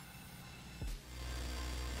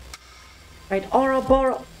 Right,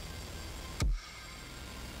 Ouroboros.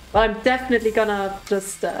 Well, I'm definitely gonna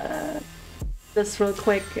just real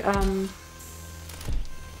quick, don't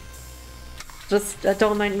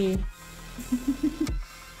mind me.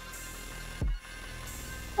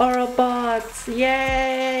 Ourobots,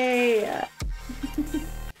 yay!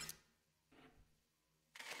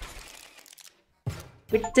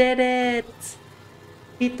 We did it!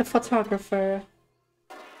 Beat the photographer.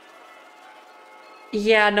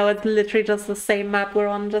 Yeah, no, it's literally just the same map we're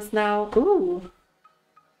on just now. Ooh.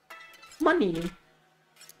 Money.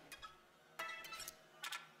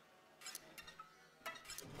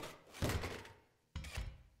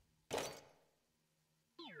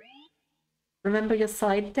 Remember your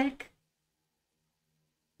side deck?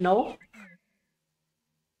 No?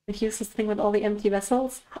 Use this thing with all the empty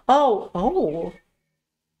vessels. Oh!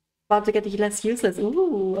 About to get less useless.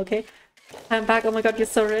 Ooh, okay. I'm back. Oh my god, you're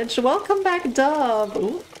so rich. Welcome back, Dove.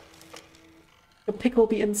 Ooh. The pick will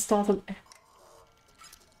be installed.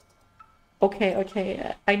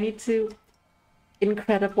 Okay. I need to...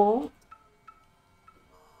 Incredible.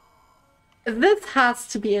 This has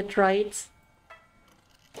to be it, right?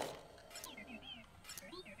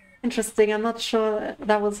 Interesting, I'm not sure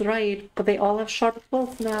that was right, but they all have sharp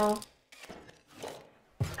quills now.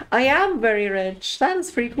 I am very rich. That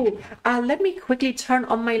is pretty cool. Let me quickly turn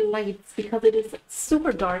on my lights because it is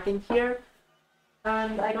super dark in here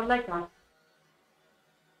and I don't like that.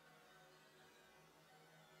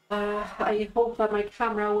 I hope that my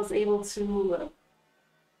camera was able to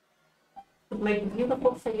put my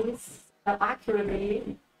beautiful face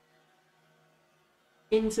accurately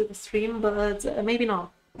into the stream, but maybe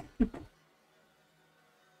not.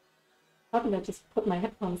 How did I just put my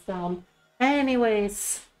headphones down?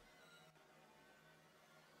 Anyways.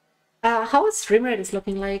 How is stream rate is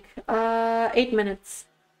looking like? 8 minutes.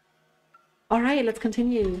 Alright, let's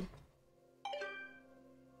continue.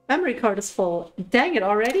 Memory card is full. Dang it,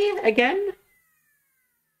 already? Again?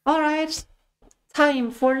 Alright.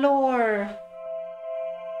 Time for lore.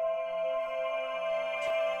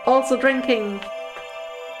 Also drinking.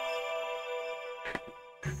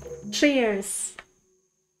 Cheers.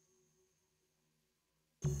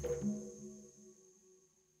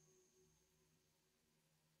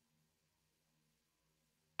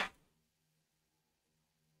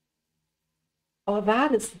 Oh,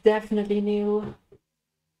 that is definitely new.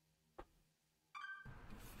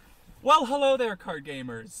 Well, hello there, card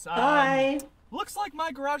gamers. Hi. Looks like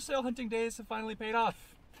my garage sale hunting days have finally paid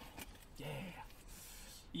off.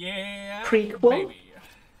 Yeah. Prequel? Baby.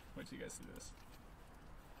 What do you guys see this?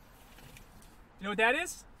 You know what that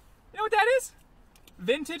is?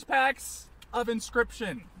 Vintage packs of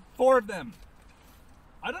Inscryption. 4 of them.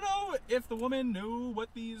 I don't know if the woman knew what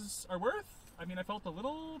these are worth. I mean, I felt a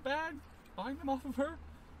little bad buying them off of her.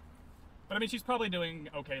 But I mean, she's probably doing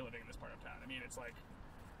okay living in this part of town. I mean, it's like,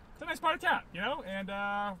 it's a nice part of town, you know? And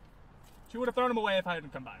she would have thrown them away if I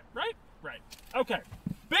hadn't come by, right? Right. Okay.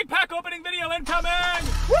 Big pack opening video incoming!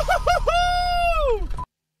 Woo-hoo-hoo-hoo!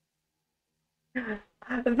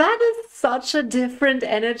 That is such a different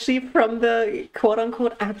energy from the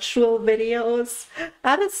quote-unquote actual videos.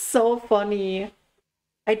 That is so funny.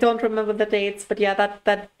 I don't remember the dates, but yeah,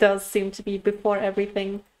 that does seem to be before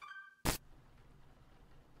everything.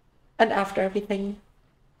 And after everything.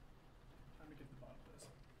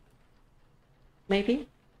 Maybe?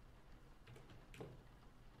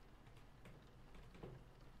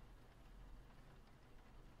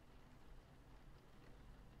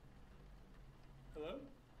 Hello?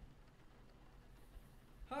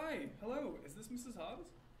 Hi, hello, is this Mrs. Hobbs?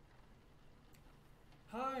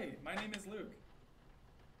 Hi, my name is Luke.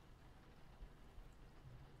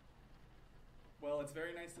 Well, it's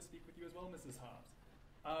very nice to speak with you as well, Mrs. Hobbs.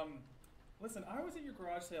 Listen, I was at your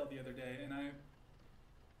garage sale the other day, and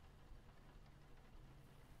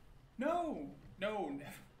No,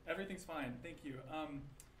 everything's fine, thank you.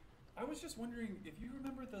 I was just wondering if you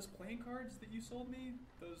remember those playing cards that you sold me?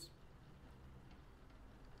 Those...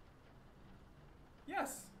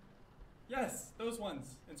 Yes, those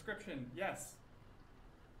ones. Inscryption, yes.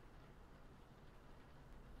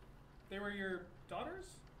 They were your daughter's?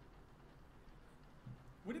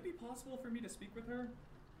 Would it be possible for me to speak with her?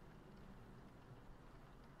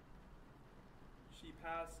 She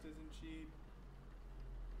passed, isn't she?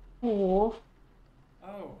 Oh.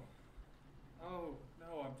 Oh,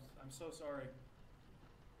 no, I'm so sorry.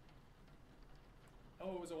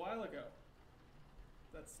 Oh, it was a while ago.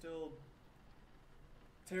 That's still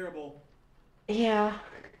terrible. Yeah.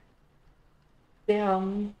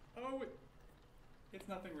 Damn. Oh, it's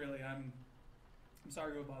nothing really. I'm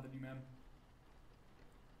sorry to have bothered you, ma'am.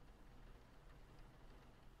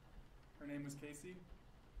 Her name was Casey?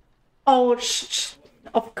 Oh,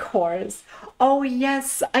 of course. Oh,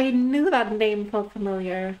 yes, I knew that name felt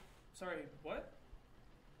familiar. Sorry, what?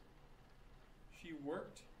 She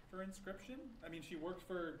worked for Inscryption? I mean, she worked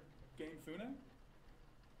for Game Funa?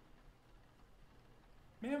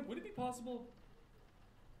 Ma'am, would it be possible...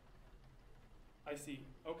 I see.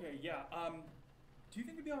 Okay, yeah, do you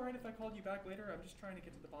think it'd be alright if I called you back later? I'm just trying to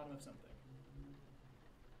get to the bottom of something.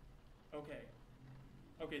 Okay.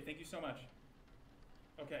 Okay, thank you so much.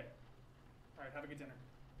 Okay. Alright, have a good dinner.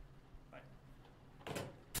 Bye.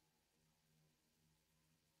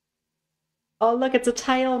 Oh, look, it's a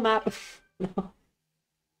tile map. No.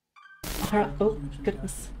 Oh,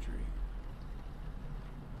 goodness.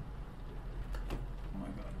 Oh my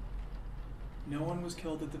god. No one was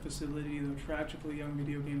killed at the facility, though tragically young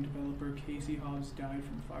video game developer Casey Hobbs died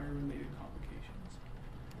from fire-related complications.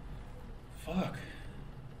 Fuck.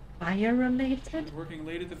 Fire-related? Working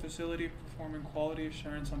late at the facility, performing quality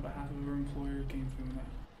assurance on behalf of her employer, Game Funa.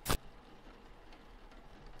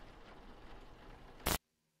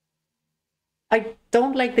 I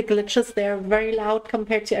don't like the glitches. They're very loud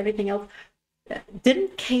compared to everything else.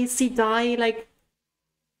 Didn't Casey die, like...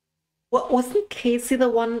 What, wasn't Casey the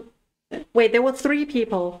one... Wait, there were 3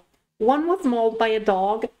 people. One was mauled by a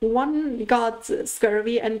dog, one got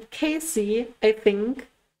scurvy, and Casey, I think,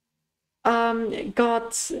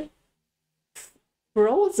 got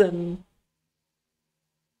frozen.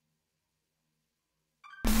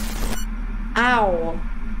 Ow.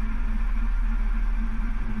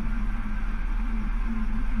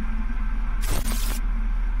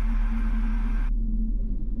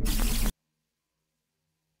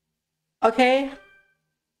 Okay.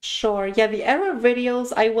 Sure. Yeah, the error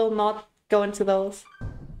videos, I will not go into those.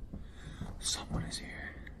 Someone is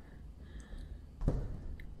here.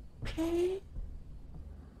 Okay.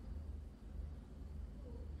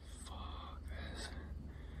 Fuck this.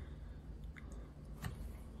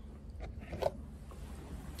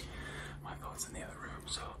 My phone's in the other room,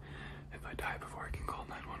 so if I die before I can call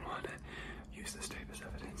 911, use this tape as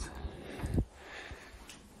evidence.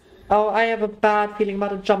 Oh, I have a bad feeling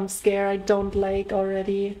about a jump scare I don't like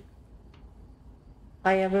already.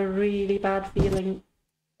 I have a really bad feeling.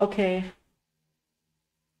 Okay.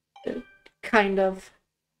 Kind of.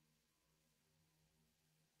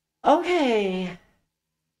 Okay.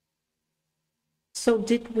 So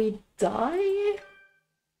did we die?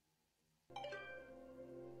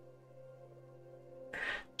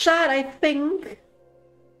 Chad, I think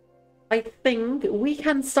we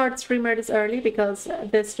can start streamer this early because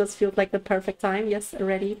this just feels like the perfect time. Yes,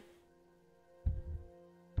 ready.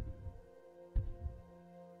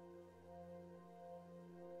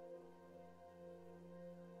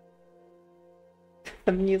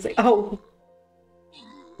 The music. Oh.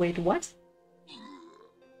 Wait, what?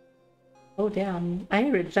 Oh, damn. I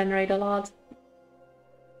regenerate a lot.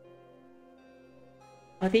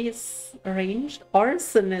 Are these arranged?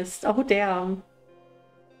 Arsonist. Oh, damn.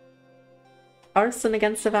 Arson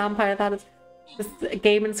against a vampire. That is... This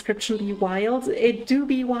game inscription be wild? It do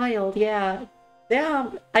be wild, yeah.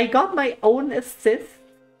 Damn. I got my own assist.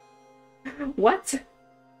 What?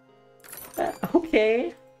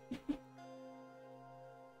 Okay.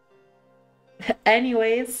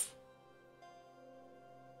 Anyways.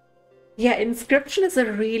 Yeah, Inscription is a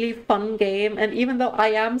really fun game, and even though I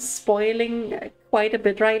am spoiling quite a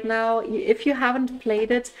bit right now, if you haven't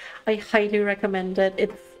played it, I highly recommend it.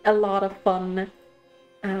 It's a lot of fun.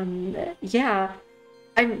 Yeah,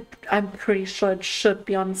 I'm pretty sure it should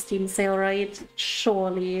be on Steam sale, right?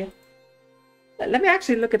 Surely. Let me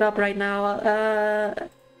actually look it up right now.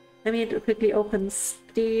 Let me quickly open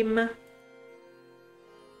Steam.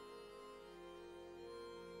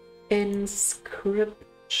 Inscription.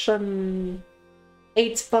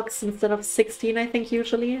 $8 instead of 16, I think,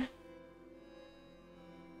 usually.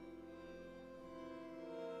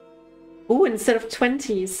 Ooh, instead of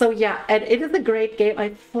 20. So yeah, and it is a great game.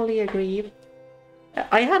 I fully agree.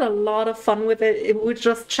 I had a lot of fun with it. It was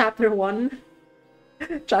just chapter 1.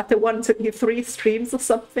 Chapter 1 took me 3 streams or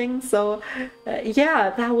something. So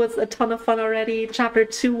yeah, that was a ton of fun already. Chapter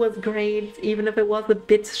 2 was great, even if it was a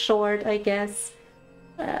bit short, I guess.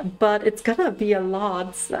 But it's gonna be a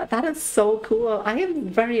lot. That is so cool. I am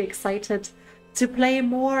very excited to play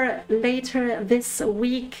more later this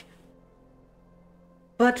week.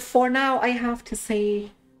 But for now, I have to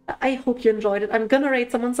say, I hope you enjoyed it. I'm gonna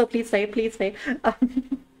rate someone, so please stay, please stay.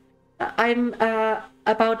 I'm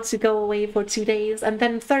about to go away for 2 days, and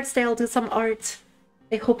then Thursday I'll do some art.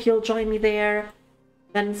 I hope you'll join me there.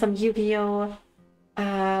 Then some Yu-Gi-Oh!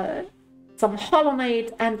 Some Hollow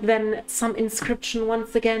Knight, and then some Inscription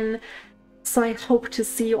once again. So I hope to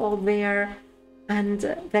see you all there, and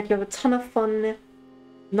that you have a ton of fun,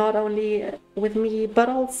 not only with me, but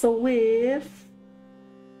also with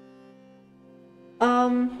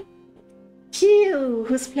Q,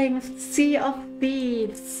 who's playing Sea of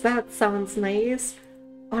Thieves. That sounds nice.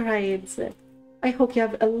 Alright, I hope you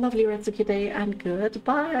have a lovely rest of your day, and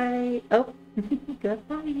goodbye. Oh,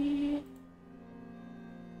 goodbye.